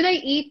 Do they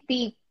eat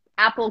the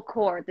apple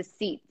core, the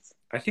seeds?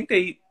 I think they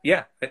eat,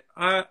 yeah.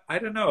 I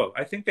don't know.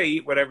 I think they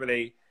eat whatever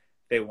they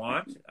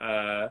want.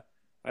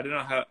 I don't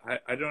know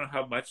I don't know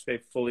how much they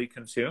fully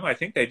consume. I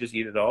think they just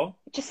eat it all.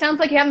 It just sounds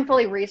like you haven't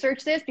fully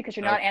researched this because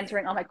you're not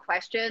answering all my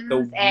questions. The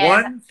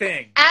one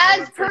thing,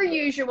 as per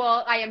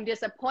usual, I am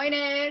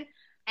disappointed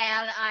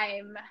and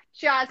I'm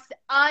just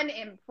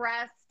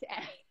unimpressed.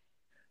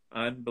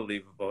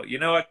 Unbelievable. You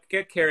know what?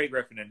 Get Kerry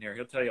Griffin in here.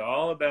 He'll tell you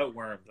all about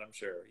worms, I'm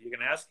sure. You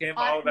can ask him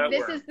all about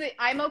worms.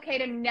 I'm okay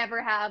to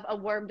never have a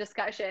worm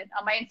discussion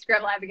on my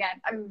Instagram Live again.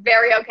 I'm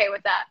very okay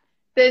with that.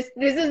 This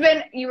has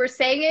been, you were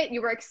saying it,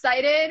 you were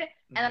excited,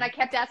 and then I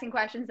kept asking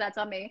questions. That's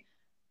on me.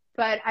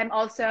 But I'm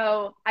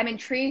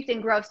intrigued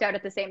and grossed out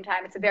at the same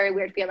time. It's a very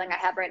weird feeling I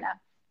have right now.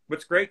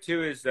 What's great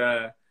too is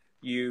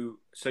you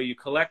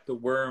collect the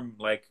worm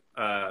like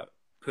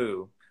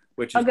poo,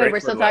 which is good. We're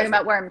still talking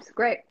about worms.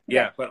 Great.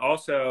 Yeah, but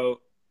also,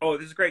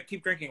 this is great.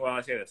 Keep drinking while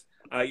I say this.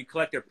 You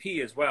collect their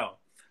pee as well,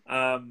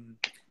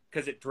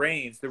 because it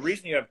drains. The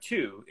reason you have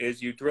two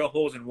is you drill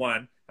holes in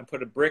one and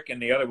put a brick in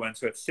the other one,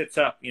 so it sits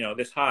up,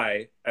 this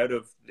high out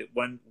of the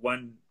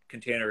one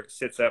container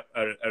sits up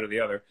out of the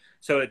other,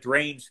 so it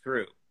drains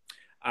through.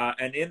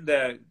 And in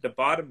the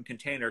bottom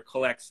container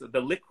collects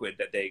the liquid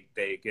that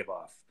they give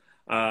off,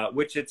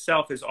 which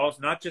itself is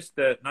also not just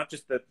the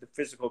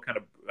physical kind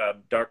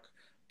of dark,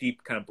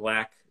 deep kind of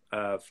black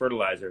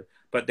fertilizer,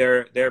 but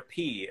their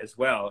pee as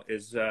well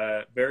is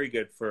very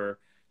good for,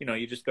 you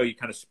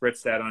kind of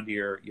spritz that onto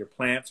your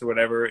plants or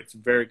whatever. It's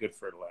very good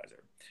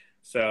fertilizer.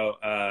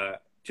 So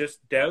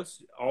just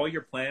douse all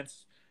your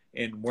plants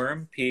in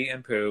worm, pee,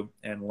 and poo,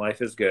 and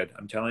life is good.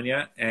 I'm telling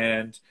you.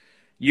 And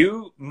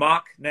you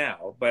mock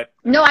now, but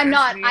no, I'm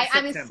not.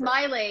 I'm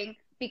smiling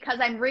because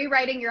I'm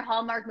rewriting your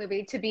Hallmark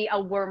movie to be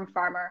a worm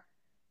farmer.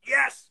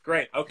 Yes,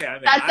 great. Okay,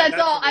 that's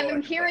all.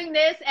 I'm hearing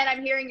this, and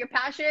I'm hearing your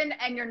passion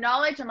and your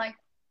knowledge. I'm like,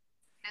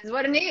 this is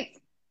what it needs.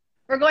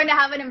 We're going to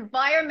have an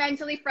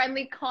environmentally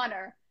friendly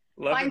Connor.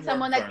 Find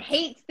someone that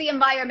hates the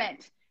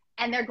environment,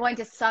 and they're going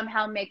to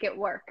somehow make it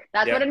work.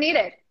 That's what it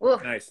needed. Ooh,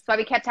 nice. That's why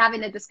we kept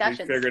having the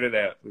discussions. We figured it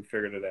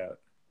out.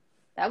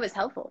 That was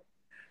helpful.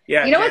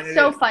 Yeah. You know what's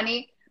so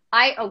funny?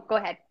 Go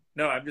ahead.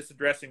 No, I'm just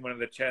addressing one of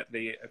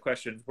the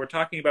questions. We're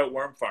talking about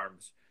worm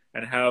farms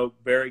and how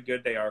very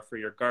good they are for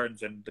your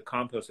gardens, and the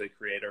compost they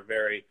create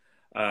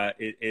are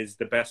is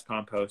the best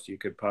compost you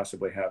could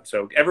possibly have.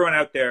 So everyone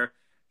out there,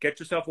 get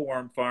yourself a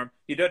worm farm.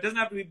 It doesn't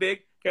have to be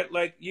big.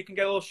 You can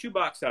get a little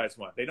shoebox size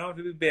one. They don't have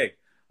to be big.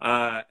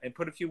 And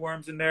put a few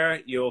worms in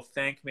there. You'll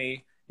thank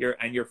me.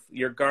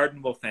 Your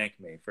garden will thank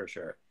me for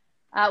sure.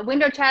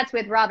 Window Chats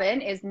with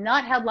Robin is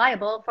not held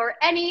liable for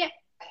any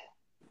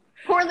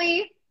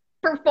poorly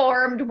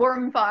performed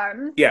worm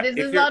farms. Yeah, this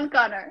is on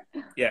Connor.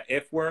 Yeah,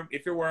 if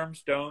your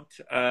worms don't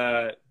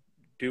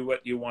do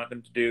what you want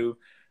them to do,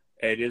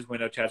 it is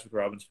Window Chats with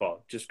Robin's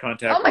fault. Just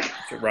contact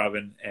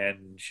Robin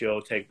and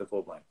she'll take the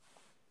full blame.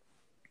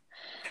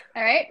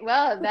 All right.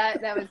 Well,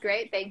 that was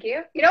great. Thank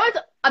you. You know what's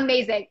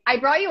amazing? I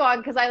brought you on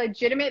because I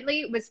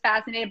legitimately was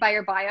fascinated by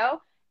your bio,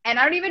 and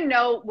I don't even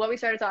know what we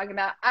started talking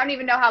about. I don't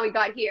even know how we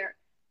got here.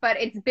 But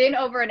it's been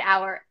over an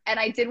hour, and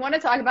I did want to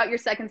talk about your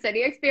Second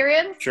City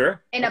experience.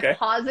 Sure. In a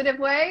positive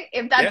way,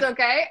 if that's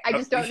okay. I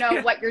just don't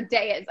know what your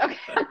day is. Okay.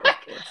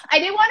 I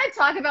did want to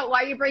talk about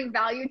why you bring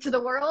value to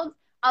the world,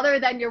 other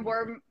than your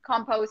worm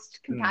compost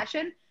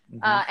compassion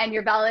and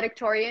your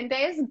valedictorian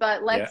days.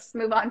 But let's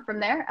move on from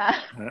there.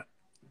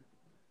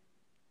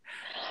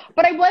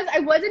 But I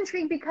was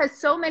intrigued because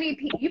so many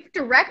people, you've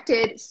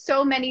directed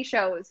so many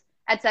shows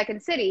at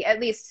Second City. At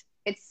least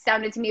it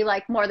sounded to me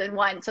like more than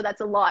one, so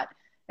that's a lot.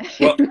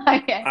 Well,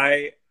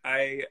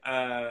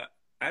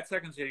 at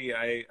Second City,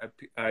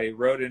 I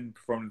wrote and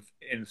performed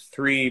in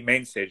 3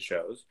 main stage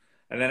shows,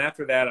 and then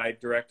after that, I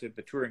directed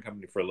the touring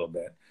company for a little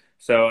bit.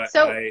 So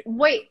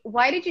wait,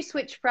 why did you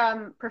switch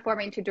from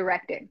performing to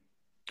directing?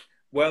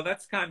 Well,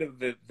 that's kind of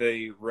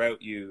the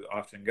route you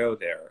often go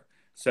there.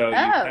 So you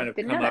kind of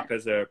come up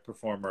as a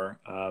performer,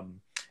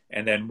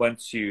 and then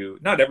once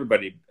not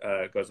everybody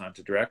goes on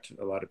to direct.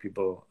 A lot of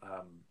people,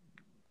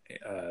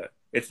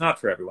 it's not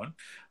for everyone,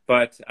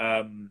 but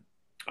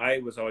I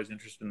was always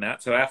interested in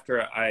that. So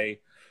after I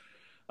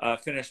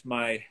finished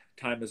my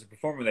time as a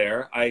performer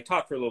there, I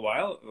taught for a little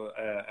while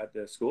at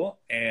the school,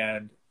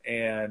 and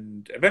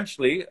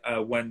eventually,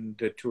 when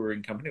the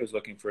touring company was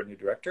looking for a new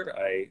director,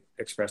 I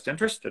expressed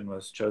interest and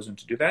was chosen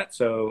to do that.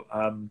 So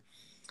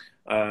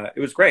it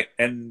was great,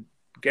 and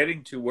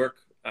getting to work,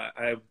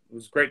 I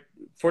was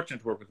fortunate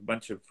to work with a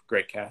bunch of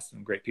great casts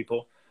and great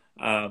people.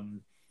 Had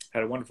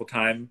a wonderful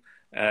time.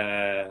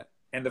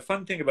 And the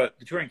fun thing about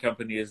the touring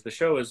company is the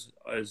show is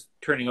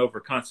turning over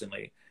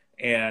constantly.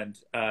 And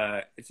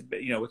it's,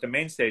 with the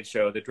main stage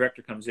show, the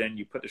director comes in,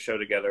 you put the show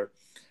together,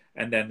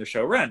 and then the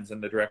show runs,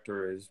 and their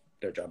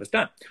job is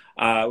done.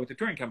 With the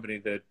touring company,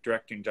 the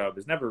directing job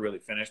is never really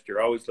finished.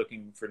 You're always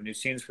looking for new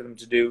scenes for them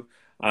to do.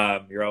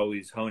 You're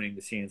always honing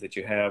the scenes that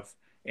you have.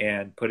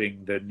 and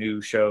putting the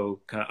new show,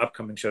 kind of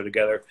upcoming show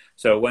together.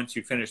 So once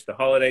you finish the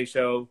holiday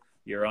show,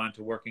 you're on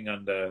to working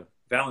on the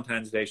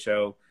Valentine's Day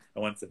show.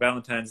 And once the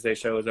Valentine's Day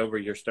show is over,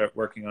 you start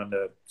working on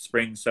the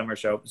spring, summer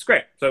show. It's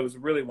great. So it was a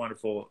really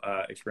wonderful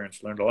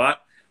experience. Learned a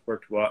lot,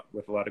 worked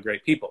with a lot of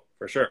great people,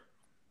 for sure.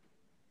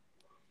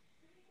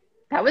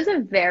 That was a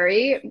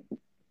very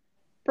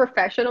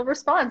professional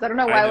response. I don't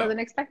know why I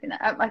wasn't expecting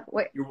that. I'm like,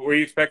 wait. Were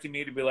you expecting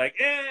me to be like,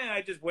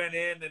 I just went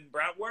in and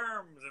brought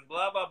worms and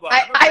blah, blah, blah?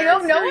 I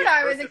don't know what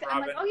I was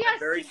expecting. I'm like, oh, yes. I'm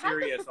very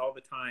serious all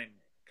the time.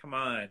 Come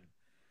on.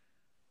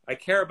 I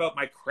care about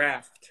my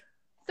craft.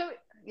 So,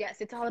 yes,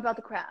 it's all about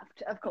the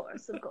craft. Of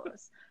course, of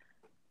course.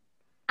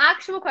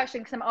 Actual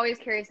question, because I'm always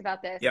curious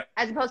about this, yep.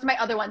 As opposed to my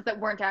other ones that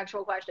weren't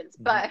actual questions.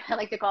 Mm-hmm. But I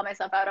like to call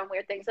myself out on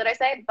weird things that I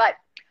say. But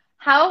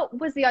how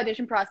was the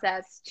audition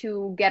process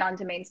to get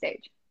onto main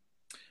stage?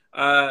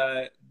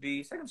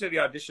 The Second City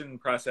audition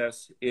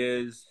process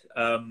is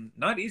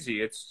not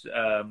easy. It's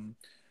an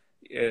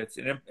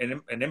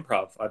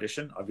improv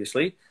audition,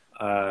 obviously.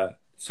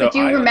 So do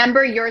you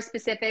remember your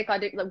specific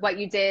what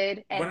you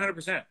did?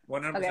 100%.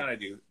 100% okay. I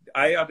do.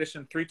 I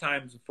auditioned 3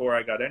 times before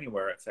I got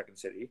anywhere at Second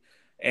City.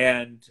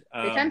 And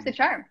 3 times the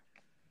charm.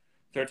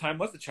 3rd time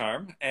was the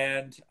charm.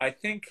 And I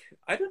think,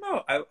 I don't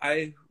know,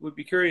 I would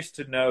be curious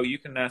to know, you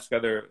can ask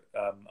other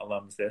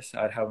alums this,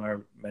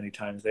 however many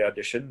times they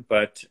audition,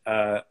 but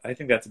I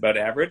think that's about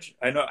average.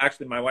 I know,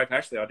 actually, my wife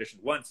actually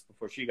auditioned once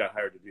before she got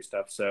hired to do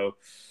stuff, so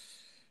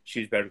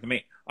she's better than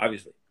me,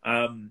 obviously.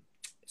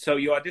 So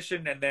you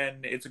audition, and then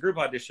it's a group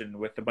audition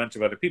with a bunch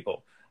of other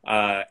people.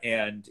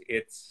 And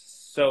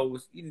it's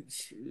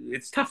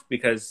tough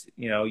because,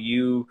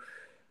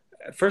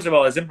 first of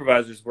all, as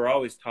improvisers, we're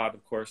always taught,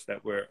 of course,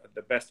 that we're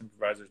the best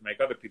improvisers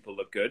make other people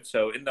look good.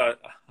 So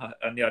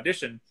on the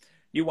audition,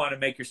 you want to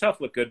make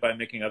yourself look good by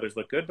making others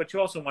look good, but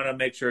you also want to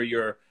make sure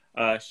you're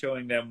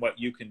showing them what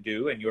you can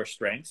do and your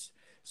strengths.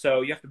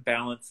 So you have to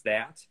balance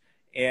that.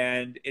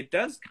 And it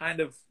does kind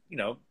of,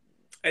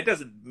 it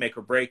doesn't make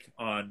or break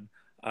on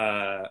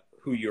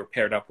who you're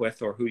paired up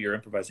with or who you're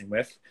improvising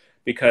with,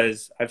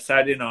 because I've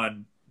sat in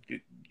on,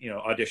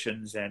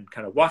 auditions and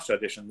kind of watched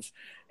auditions,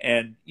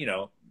 and,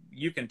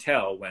 you can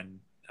tell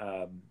when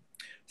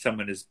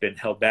someone has been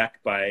held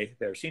back by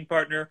their scene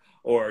partner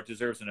or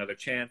deserves another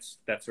chance,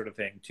 that sort of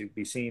thing, to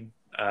be seen.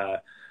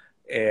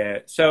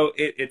 So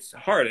it's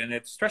hard and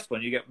it's stressful,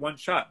 and you get one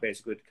shot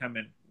basically to come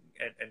in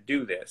and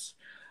do this.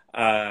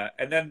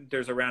 And then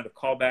there's a round of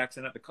callbacks,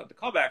 and the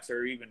callbacks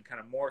are even kind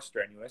of more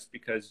strenuous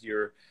because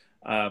you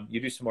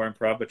do some more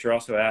improv, but you're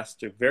also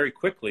asked to very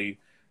quickly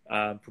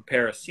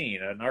prepare a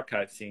scene, an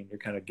archive scene. You're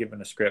kind of given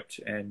a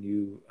script and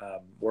you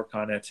work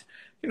on it.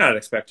 You're not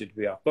expected to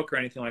be off book or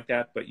anything like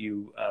that, but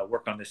you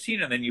work on the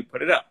scene and then you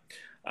put it up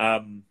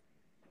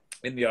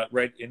in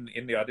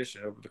the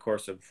audition over the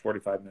course of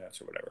 45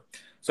 minutes or whatever.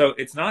 So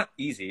it's not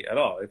easy at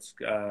all.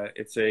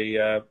 It's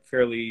a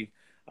fairly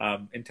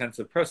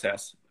intensive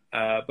process,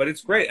 but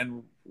it's great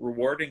and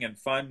rewarding and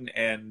fun.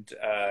 And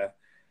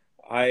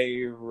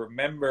I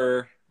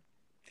remember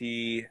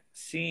the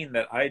scene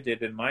that I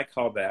did in my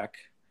callback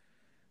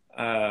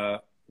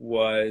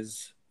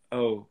was,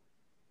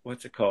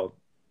 what's it called?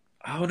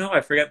 Oh no, I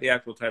forget the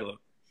actual title.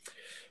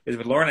 It's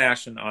with Lauren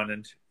Ash and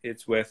Anand.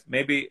 It's with,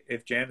 maybe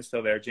if Jan is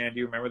still there. Jan, do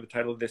you remember the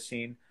title of this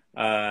scene?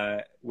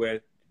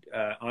 With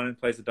Anand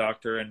plays the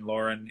doctor and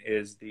Lauren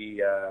is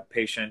the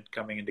patient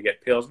coming in to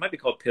get pills. It might be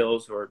called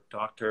Pills or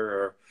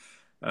Doctor,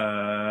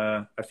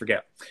 or I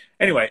forget.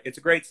 Anyway, it's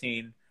a great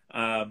scene.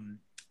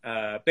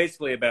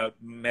 Basically about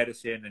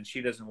medicine, and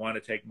she doesn't want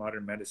to take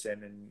modern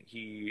medicine, and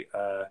he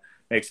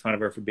makes fun of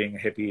her for being a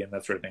hippie and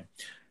that sort of thing.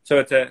 So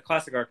it's a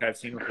classic archive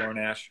scene with Lauren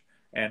Ash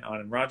and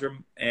Anand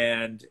Rajram,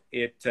 and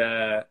it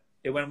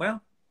went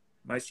well.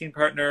 My scene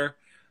partner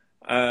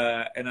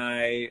and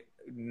I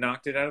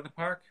knocked it out of the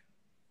park,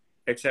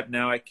 except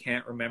now I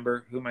can't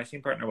remember who my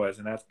scene partner was,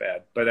 and that's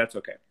bad, but that's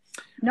okay.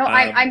 No,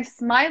 I'm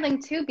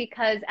smiling too,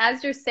 because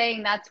as you're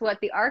saying that's what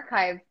the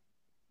archive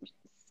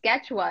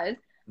sketch was,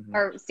 mm-hmm.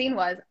 or scene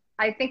was,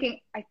 I'm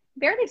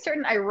fairly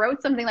certain I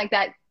wrote something like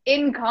that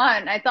in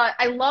con. I thought,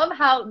 I love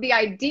how the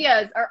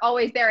ideas are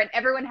always there and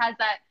everyone has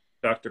that.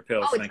 Dr.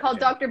 Pills. Oh, it's called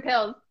Dr.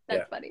 Pills.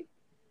 That's funny.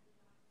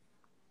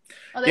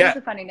 Oh, that is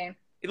a funny name.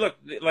 Look,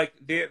 like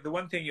the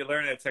one thing you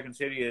learn at Second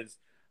City is,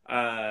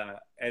 and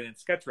in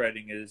sketch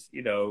writing is,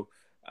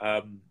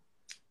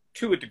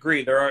 to a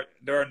degree, there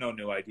are no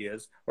new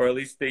ideas, or at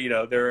least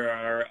there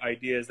are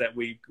ideas that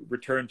we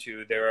return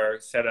to. There are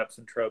setups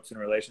and tropes and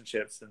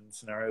relationships and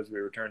scenarios we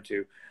return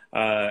to,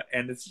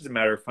 and it's just a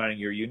matter of finding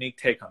your unique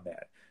take on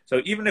that.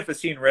 So even if a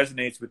scene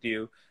resonates with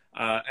you,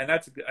 and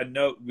that's a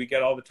note we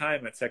get all the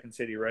time at Second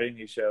City writing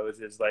these shows,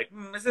 is like,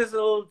 is this a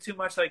little too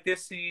much like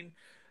this scene?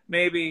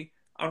 Maybe.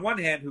 On one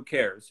hand, who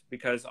cares?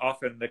 Because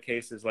often the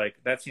case is like,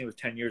 that scene was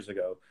 10 years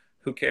ago.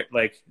 Who cares?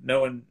 Like,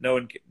 no one.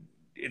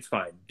 It's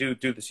fine. Do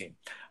the scene.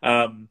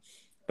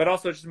 But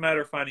also it's just a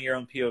matter of finding your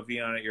own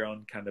POV on it, your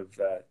own kind of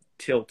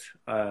tilt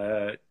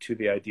to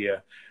the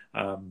idea,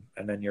 and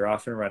then you're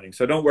off and running.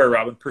 So don't worry,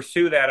 Robin.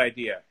 Pursue that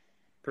idea.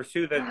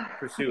 Pursue it.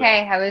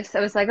 Okay, I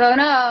was like, oh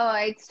no,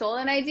 I stole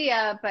an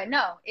idea, but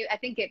no, I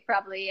think it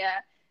probably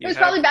it was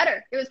probably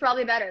better. It was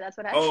probably better. That's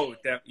what happened. Oh,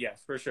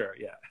 yes, for sure.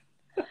 Yeah.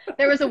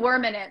 There was a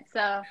worm in it,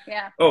 so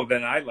yeah. Oh,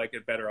 then I like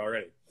it better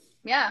already.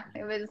 Yeah,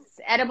 it was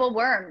edible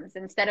worms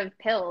instead of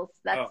pills.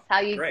 That's how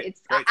you. Great,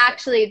 it's great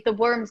actually stuff. The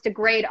worms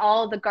degrade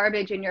all the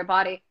garbage in your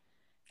body,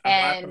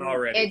 and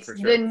already, it's sure.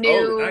 the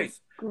new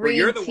nice.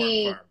 green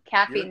tea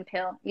caffeine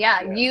pill.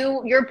 Yeah,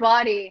 your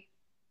body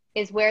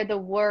is where the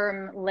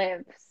worm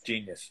lives.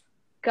 Genius.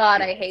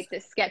 God, I hate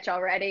this sketch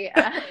already.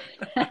 I'm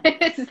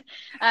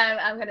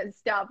gonna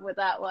stop with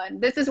that one.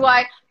 This is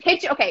why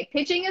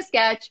pitching a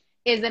sketch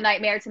is a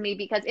nightmare to me,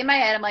 because in my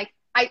head I'm like,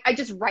 I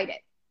just write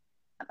it.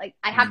 Like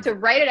I have to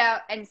write it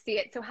out and see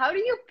it. So how do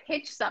you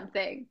pitch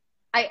something?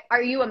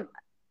 Have you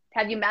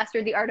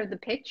mastered the art of the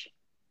pitch?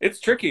 It's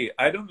tricky.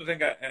 I don't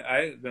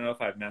know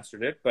if I've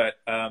mastered it, but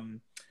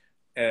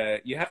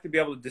you have to be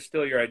able to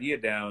distill your idea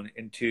down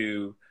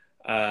into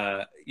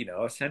a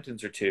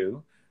sentence or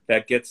two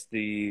that gets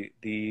the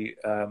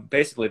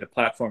basically the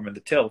platform and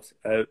the tilt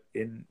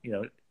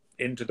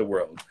into the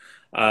world.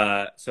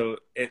 So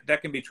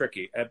that can be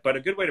tricky. But a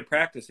good way to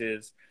practice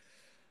is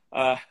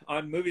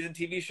on movies and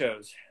TV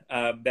shows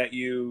that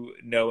you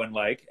know and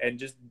like, and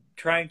just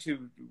trying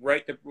to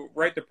write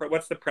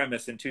what's the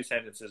premise in 2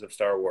 sentences of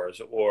Star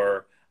Wars,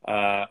 or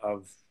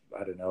of,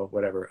 I don't know,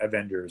 whatever,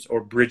 Avengers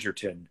or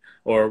Bridgerton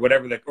or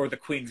whatever, or the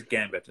Queen's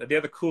Gambit. The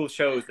other cool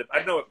shows that I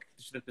don't know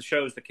the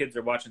shows the kids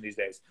are watching these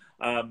days.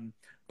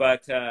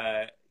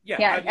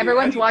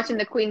 Everyone's watching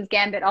the Queen's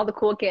Gambit. All the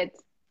cool kids.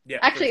 Yeah,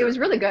 actually, sure. It was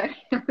really good.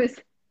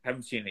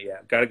 Haven't seen it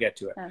yet. Got to get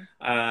to it.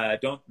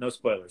 No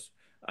spoilers.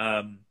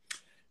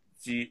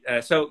 She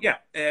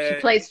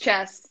plays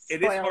chess.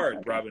 It is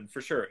hard, Robin,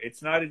 for sure.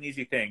 It's not an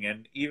easy thing,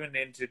 and even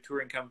into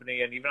touring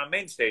company and even on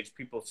main stage,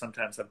 people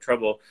sometimes have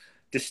trouble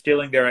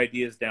distilling their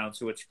ideas down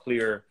so it's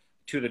clear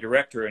to the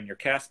director and your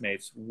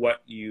castmates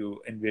what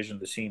you envision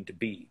the scene to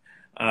be.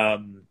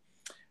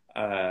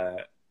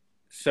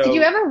 So did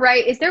you ever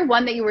write? Is there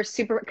one that you were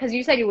super? Because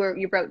you said you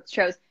wrote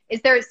shows.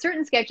 Is there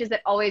certain sketches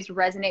that always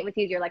resonate with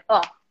you? You're like,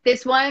 oh,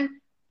 this one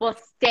will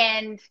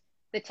stand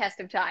the test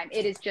of time.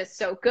 It is just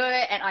so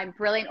good, and I'm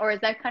brilliant. Or is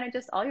that kind of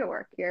just all your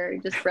work? You're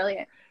just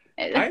brilliant.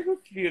 I have a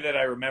few that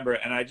I remember,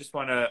 and I just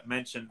want to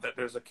mention that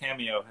there's a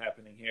cameo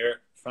happening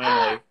here.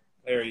 Finally,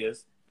 there he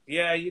is.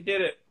 Yeah, you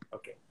did it.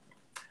 Okay.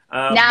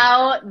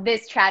 Now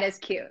this chat is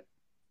cute.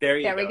 There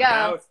we go.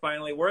 Now it's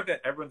finally worth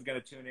it. Everyone's going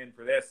to tune in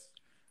for this.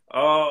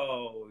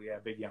 Oh, yeah,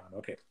 big yawn.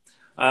 Okay.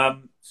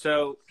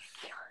 So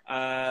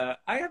I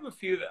have a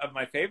few of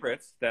my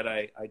favorites that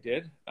I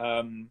did.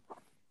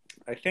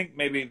 I think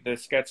maybe the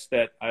sketch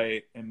that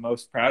I am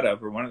most proud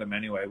of, or one of them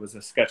anyway, was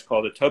a sketch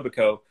called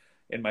Etobicoke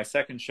in my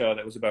second show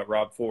that was about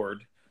Rob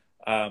Ford,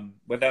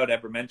 without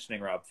ever mentioning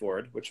Rob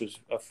Ford, which was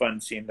a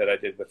fun scene that I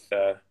did with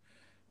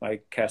my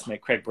castmate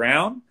Craig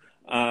Brown.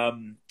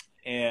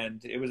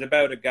 And it was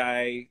about a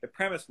guy. The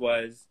premise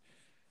was,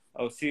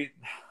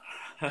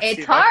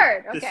 it's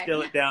hard. Okay.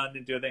 Distill it down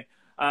into a thing.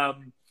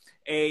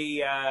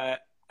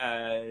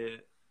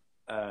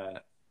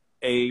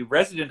 A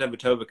resident of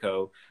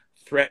Etobicoke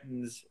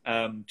threatens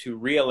to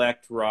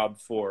re-elect Rob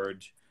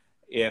Ford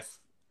if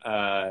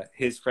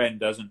his friend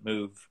doesn't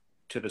move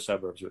to the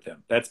suburbs with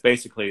him. That's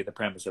basically the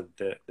premise of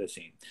the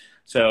scene.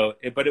 So,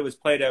 but it was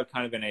played out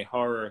kind of in a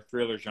horror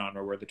thriller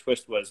genre, where the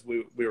twist was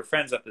we were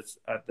friends off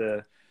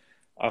the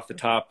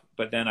top,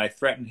 but then I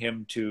threatened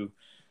him to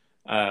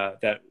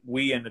that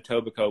we in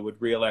Etobicoke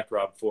would re-elect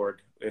Rob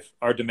Ford if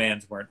our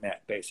demands weren't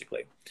met,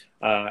 basically.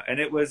 And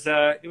it was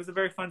a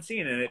very fun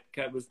scene, and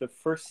it was the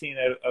first scene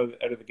out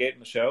of the gate in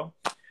the show.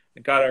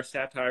 It got our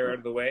satire out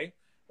of the way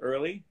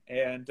early,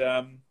 and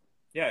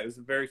it was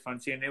a very fun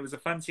scene. It was a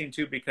fun scene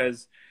too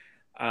because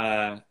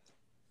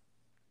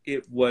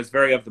it was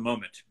very of the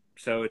moment.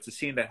 So it's a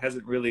scene that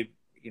hasn't really,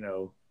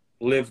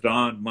 lived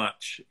on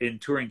much in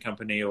touring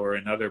company or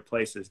in other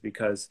places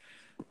because,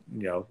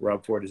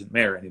 Rob Ford isn't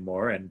mayor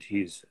anymore and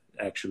he's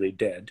actually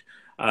dead.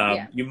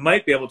 You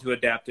might be able to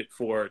adapt it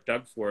for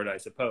Doug Ford, I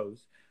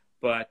suppose,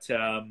 but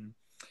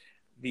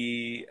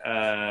the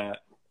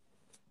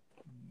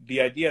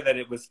idea that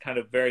it was kind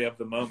of very of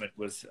the moment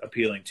was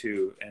appealing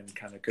too, and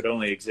kind of could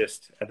only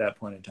exist at that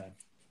point in time.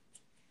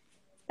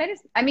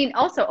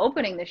 Also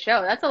opening the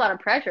show, that's a lot of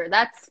pressure.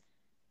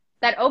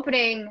 That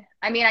opening,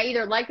 I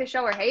either like the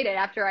show or hate it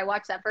after I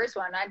watched that first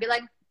one. I'd be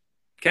like...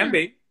 Can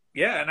be.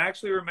 Yeah, and I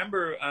actually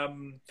remember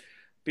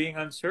being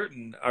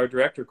uncertain. Our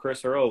director,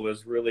 Chris Earle,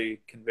 was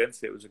really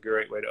convinced it was a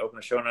great way to open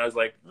the show. And I was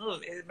like,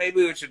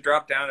 maybe we should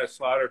drop down a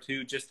slot or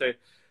two just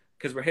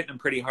because we're hitting them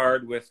pretty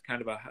hard with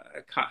kind of a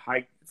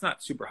high, it's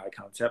not super high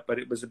concept, but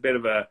it was a bit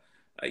of a,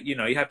 you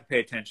have to pay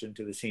attention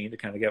to the scene to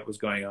kind of get what's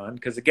going on.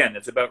 Because again,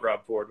 it's about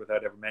Rob Ford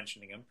without ever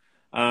mentioning him.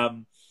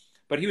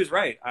 But he was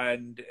right.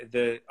 And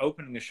the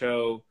opening the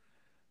show,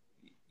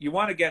 you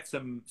want to get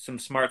some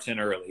smarts in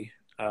early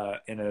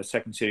in a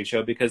Second City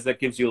show, because that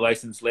gives you a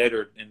license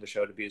later in the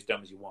show to be as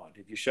dumb as you want.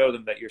 If you show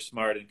them that you're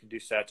smart and can do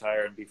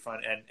satire and be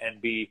fun and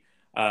be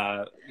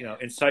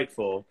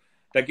insightful,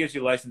 that gives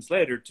you license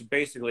later to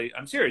basically,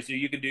 I'm serious,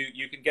 you can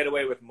get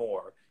away with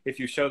more if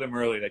you show them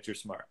early that you're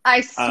smart.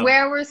 I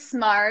swear we're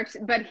smart,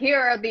 but here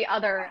are the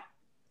other.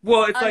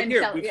 Well, it's like,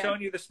 here, we've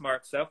shown you the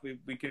smart stuff. We've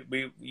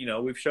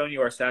shown you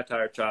our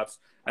satire chops,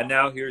 and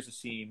now here's a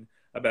scene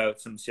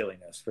about some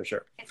silliness for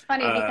sure. It's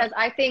funny because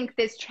I think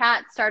this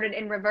chat started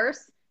in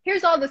reverse.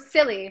 Here's all the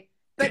silly,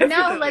 but definitely.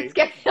 Now let's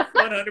get 100%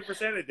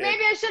 it did.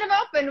 Maybe I should have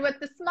opened with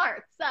the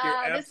smarts.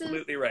 You're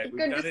absolutely right.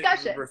 Good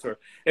discussion.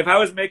 If I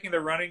was making the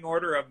running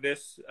order of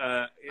this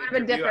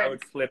interview, I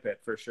would flip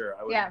it for sure.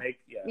 I would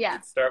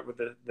start with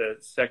the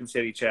Second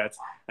City chats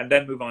and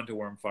then move on to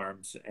Worm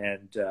Farms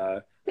and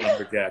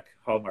Lumberjack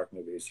Hallmark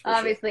movies.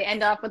 Obviously,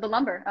 end off with the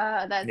lumber.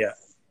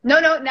 No.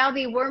 Now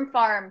the Worm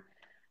Farm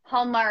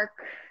Hallmark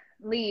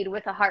lead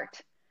with a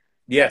heart.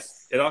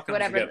 Yes, it all comes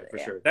together for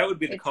sure. That would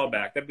be the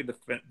callback. That'd be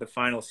the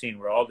final scene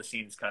where all the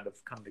scenes kind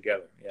of come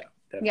together. Yeah,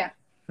 definitely. Yeah.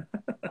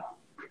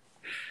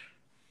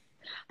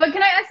 But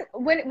can I ask,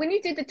 when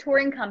you did the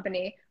touring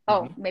company?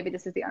 Oh, maybe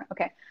this is the arm.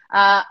 Okay.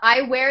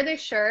 I wear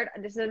this shirt.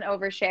 This is an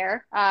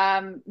overshare.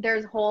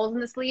 There's holes in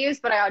the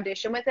sleeves, but I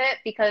audition with it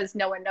because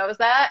no one knows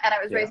that. And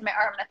I was raising my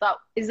arm, and I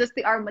thought, is this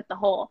the arm with the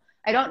hole?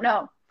 I don't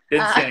know.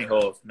 Didn't see any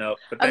holes. No.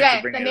 But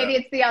okay, then maybe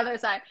it's the other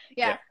side.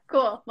 Yeah,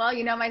 cool. Well,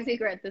 you know my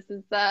secret. This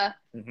is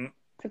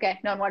it's okay.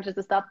 No one watches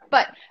this stuff.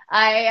 But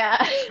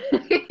I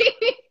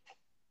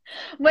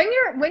when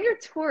you're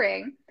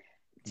touring,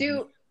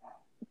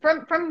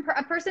 from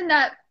a person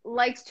that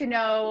likes to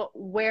know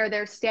where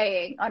they're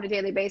staying on a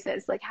daily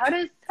basis, like how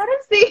does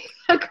the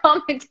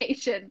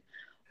accommodation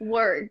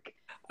work?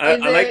 I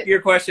like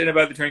your question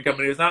about the touring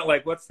company. It's not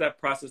like, what's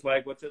that process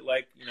like? What's it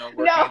like,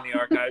 working in the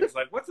archives? It's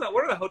like, what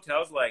are the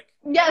hotels like?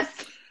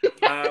 Yes. These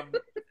are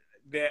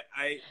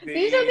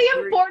the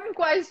important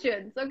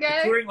questions, okay?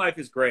 The touring life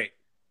is great.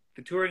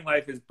 The touring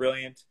life is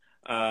brilliant.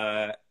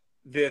 The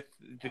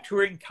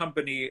touring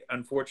company,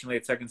 unfortunately,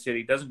 at Second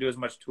City doesn't do as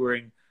much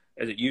touring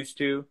as it used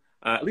to.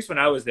 At least when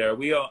I was there,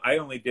 I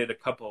only did a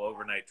couple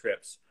overnight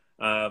trips.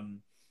 But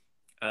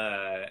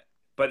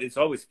it's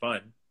always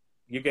fun.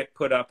 You get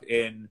put up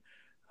in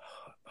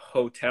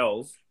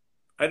hotels.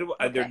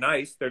 They're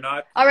nice. They're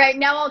not. All right,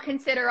 now I'll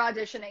consider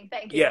auditioning.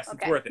 Thank you. Yes,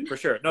 it's worth it for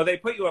sure. No, they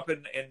put you up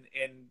in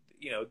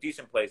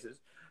decent places,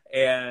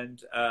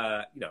 and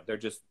they're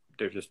just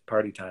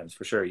party times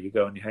for sure. You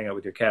go and you hang out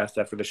with your cast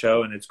after the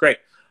show, and it's great.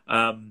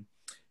 And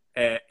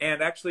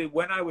actually,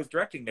 when I was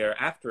directing there,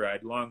 after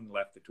I'd long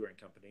left the touring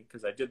company,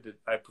 because I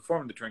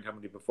performed the touring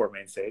company before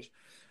Main Stage,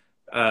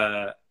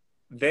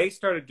 they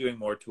started doing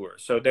more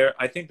tours. So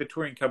I think the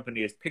touring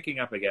company is picking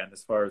up again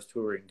as far as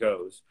touring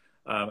goes.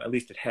 At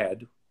least it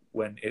had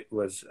when it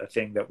was a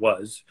thing that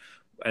was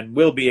and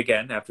will be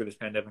again after this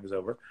pandemic is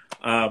over.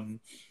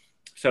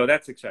 So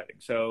that's exciting.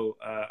 So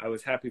I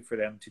was happy for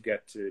them to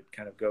get to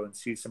kind of go and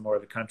see some more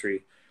of the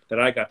country that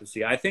I got to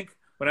see. I think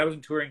when I was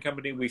in touring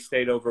company, we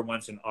stayed over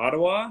once in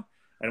Ottawa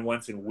and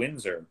once in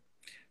Windsor.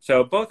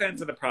 So both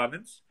ends of the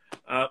province.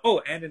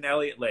 And in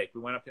Elliott Lake.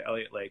 We went up to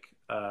Elliott Lake.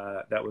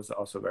 That was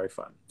also very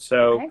fun.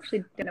 So I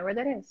actually don't know where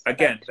that is.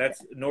 Again,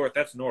 that's north.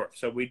 That's north.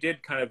 So we did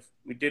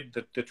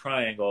the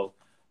triangle.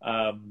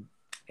 So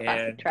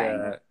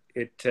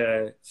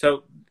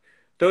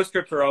those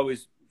trips are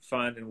always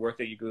fun and worth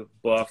it. You go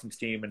blow off some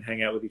steam and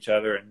hang out with each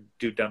other and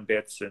do dumb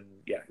bits, and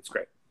it's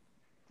great.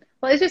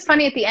 Well, it's just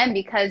funny at the end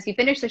because you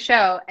finish the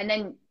show and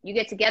then you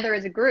get together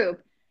as a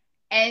group,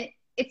 and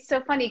it's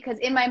so funny because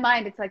in my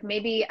mind it's like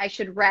maybe I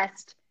should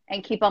rest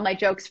and keep all my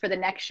jokes for the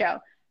next show.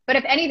 But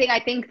if anything, I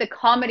think the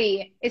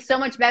comedy is so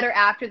much better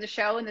after the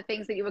show and the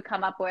things that you would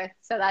come up with.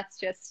 So that's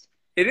just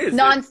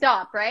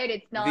nonstop, right?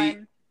 It's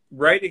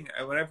writing.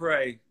 Whenever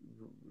I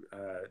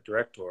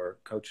direct or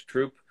coach a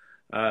troupe,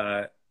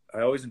 I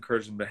always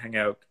encourage them to hang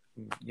out.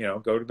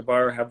 Go to the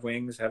bar, have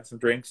wings, have some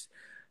drinks,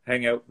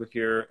 hang out with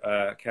your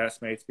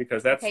castmates,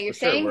 because that's okay. You're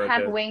saying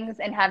have wings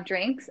and have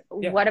drinks.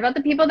 Yeah. What about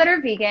the people that are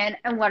vegan,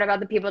 and what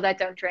about the people that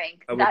don't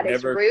drink? That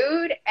is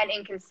rude and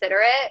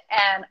inconsiderate,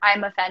 and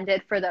I'm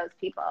offended for those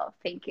people.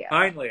 Thank you.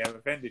 Finally, I've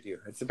offended you.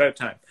 It's about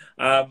time.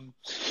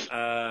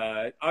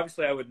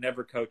 Obviously, I would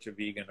never coach a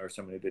vegan or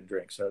someone who didn't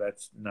drink, so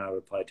that's not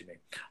applied to me.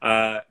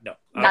 No.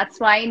 That's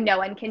why no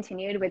one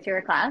continued with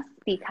your class,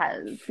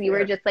 because you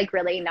were just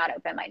really not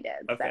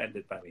open-minded.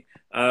 Offended by me.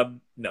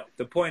 No,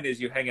 the point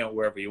is you hang out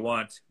wherever you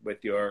want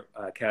with your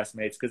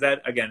castmates, because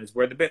that, again, is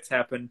where the bits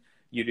happen.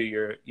 You do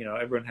your,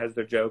 everyone has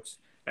their jokes,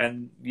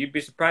 and you'd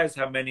be surprised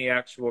how many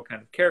actual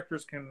kind of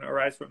characters can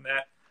arise from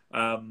that,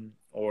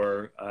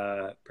 or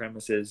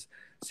premises.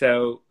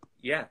 So,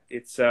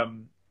 it's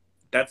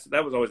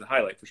that was always a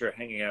highlight for sure,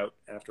 hanging out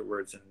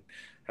afterwards and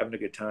having a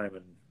good time,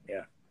 and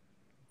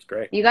it's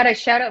great. You got a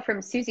shout out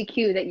from Susie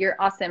Q that you're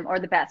awesome or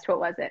the best. What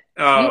was it?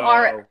 You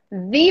are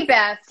the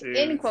best, Susie.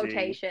 In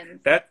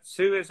quotations. That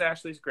Sue is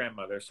Ashley's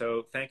grandmother.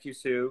 So thank you,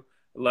 Sue.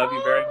 Love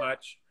you very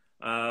much.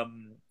 I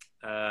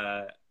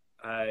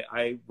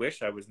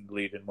wish I was in the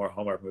lead in more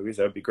Hallmark movies.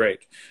 That would be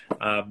great.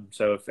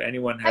 So if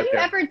anyone have you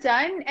ever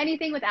done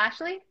anything with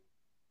Ashley?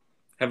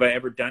 Have I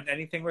ever done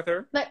anything with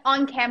her? Like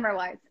on camera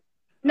wise?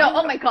 No,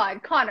 oh my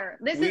God, Connor,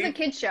 this is a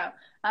kid's show.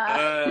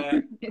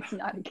 It's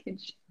not a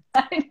kid's show.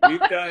 We've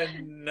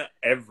done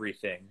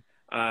everything.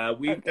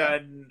 We've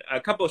done a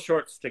couple of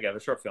shorts together,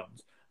 short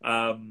films.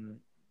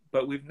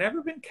 But we've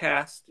never been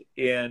cast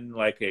in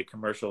like a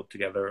commercial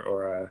together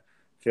or a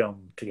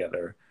film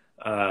together.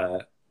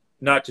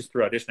 Not just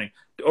through auditioning.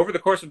 Over the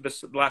course of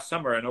this last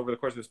summer and over the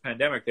course of this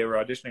pandemic, they were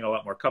auditioning a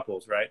lot more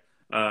couples, right?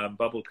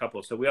 Bubble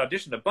couples. So we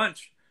auditioned a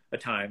bunch of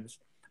times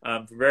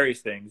for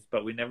various things,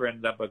 but we never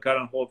ended up, but got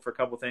on hold for a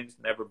couple things,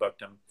 never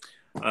booked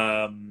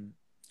them.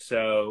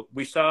 So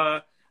we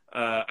saw,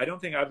 I don't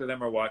think either of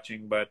them are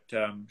watching, but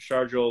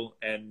Sharjul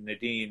and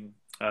Nadine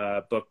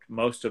booked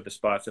most of the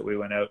spots that we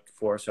went out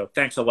for. So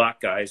thanks a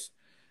lot, guys.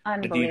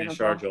 Nadine and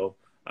Sharjul.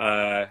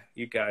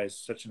 You guys,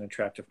 such an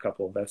attractive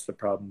couple. That's the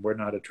problem. We're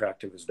not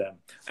attractive as them.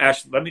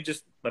 Ash, let me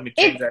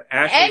change that.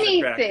 Ash is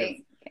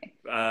attractive.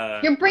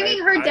 Okay. You're bringing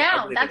her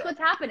down. That's what's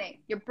happening.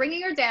 You're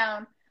bringing her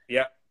down.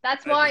 Yeah.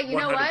 That's why, you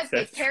know what?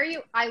 They pair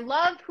you. I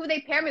love who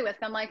they pair me with.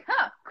 I'm like,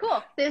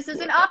 cool. This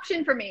is an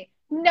option for me.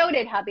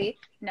 Noted, hubby.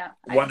 No.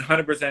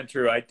 100%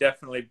 true. I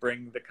definitely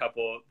bring the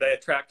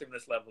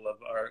attractiveness level of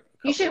our couple.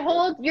 You should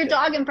hold your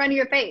dog in front of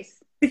your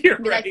face. You're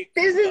be right. Like,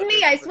 this is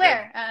me, I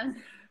swear.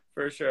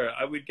 For sure.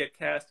 I would get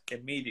cast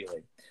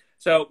immediately.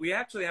 So we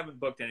actually haven't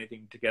booked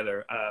anything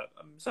together.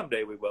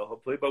 Someday we will,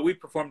 hopefully. But we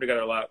perform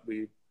together a lot.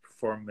 We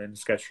perform in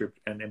sketch troupe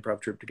and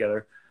improv troupe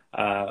together.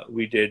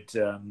 We did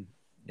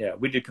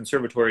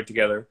conservatory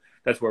together.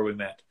 That's where we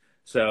met.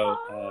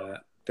 So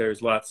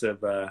there's lots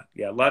of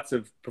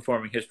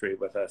performing history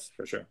with us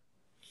for sure.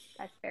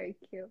 That's very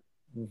cute.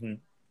 Mm-hmm. It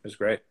was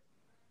great.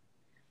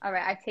 All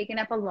right, I've taken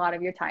up a lot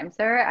of your time,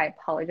 sir. I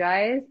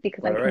apologize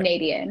because I'm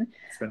Canadian.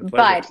 It's been a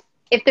pleasure. But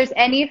if there's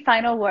any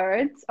final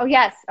words,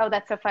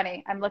 that's so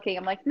funny. I'm looking.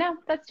 I'm like, no,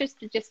 that's just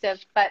the gist of.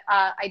 But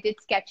I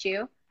did sketch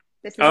you.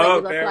 This is what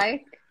you look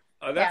like.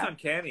 Oh, that's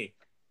uncanny.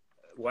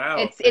 Wow.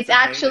 It's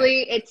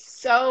actually,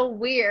 it's so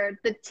weird.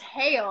 The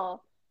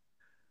tail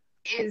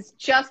is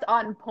just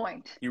on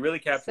point. You really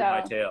captured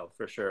my tail,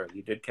 for sure.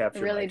 You did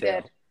capture my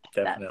tail. Did.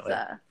 Definitely.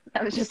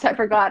 That was just, I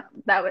forgot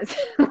that was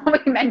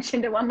when we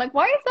mentioned it. I'm like,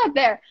 why is that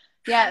there?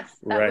 Yes,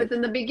 that was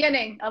in the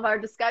beginning of our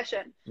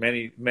discussion.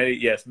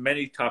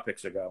 Many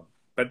topics ago.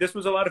 But this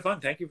was a lot of fun.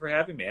 Thank you for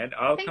having me. And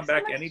I'll come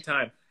back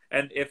anytime.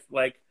 And if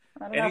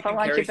anything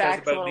Carrie says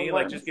about me,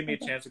 just give me a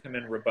chance to come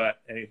in and rebut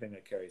anything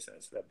that Carrie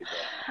says. That'd be great.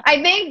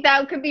 I think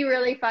that could be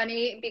really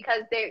funny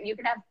because you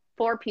can have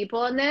 4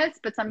 people in this,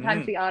 but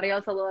sometimes the audio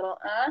is a little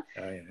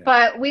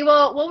But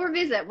we'll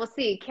revisit. We'll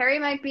see. Carrie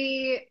might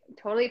be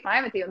totally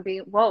fine with you and be,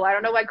 whoa, I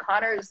don't know why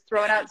Connor's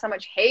throwing out so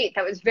much hate.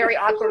 That was very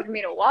awkward for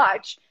me to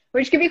watch,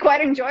 which could be quite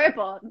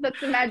enjoyable.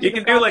 That's the magic. You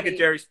can do like a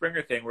Jerry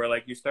Springer thing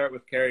where you start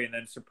with Carrie and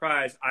then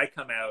surprise, I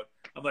come out.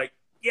 I'm like,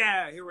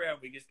 yeah, here we are.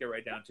 We just get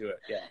right down to it.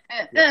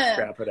 Yeah.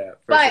 Scrap it out.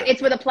 But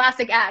it's with a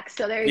plastic axe,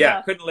 so there you go.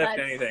 Yeah, couldn't lift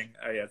anything.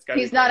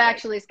 He's not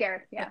actually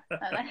scared. Yeah.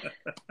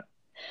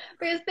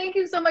 Chris, thank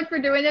you so much for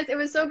doing this. It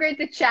was so great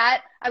to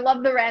chat. I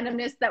love the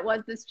randomness that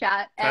was this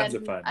chat. Tons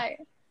of fun.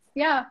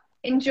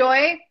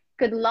 Enjoy.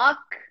 Good luck.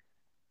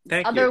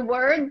 Thank you. Other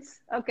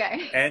words?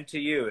 Okay. And to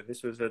you.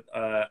 This was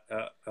a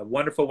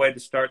wonderful way to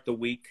start the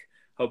week.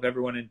 Hope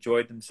everyone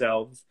enjoyed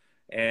themselves.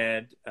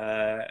 And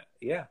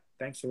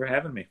thanks for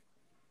having me.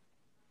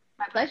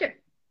 My pleasure.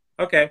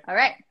 Okay. All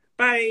right.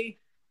 Bye.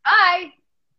 Bye.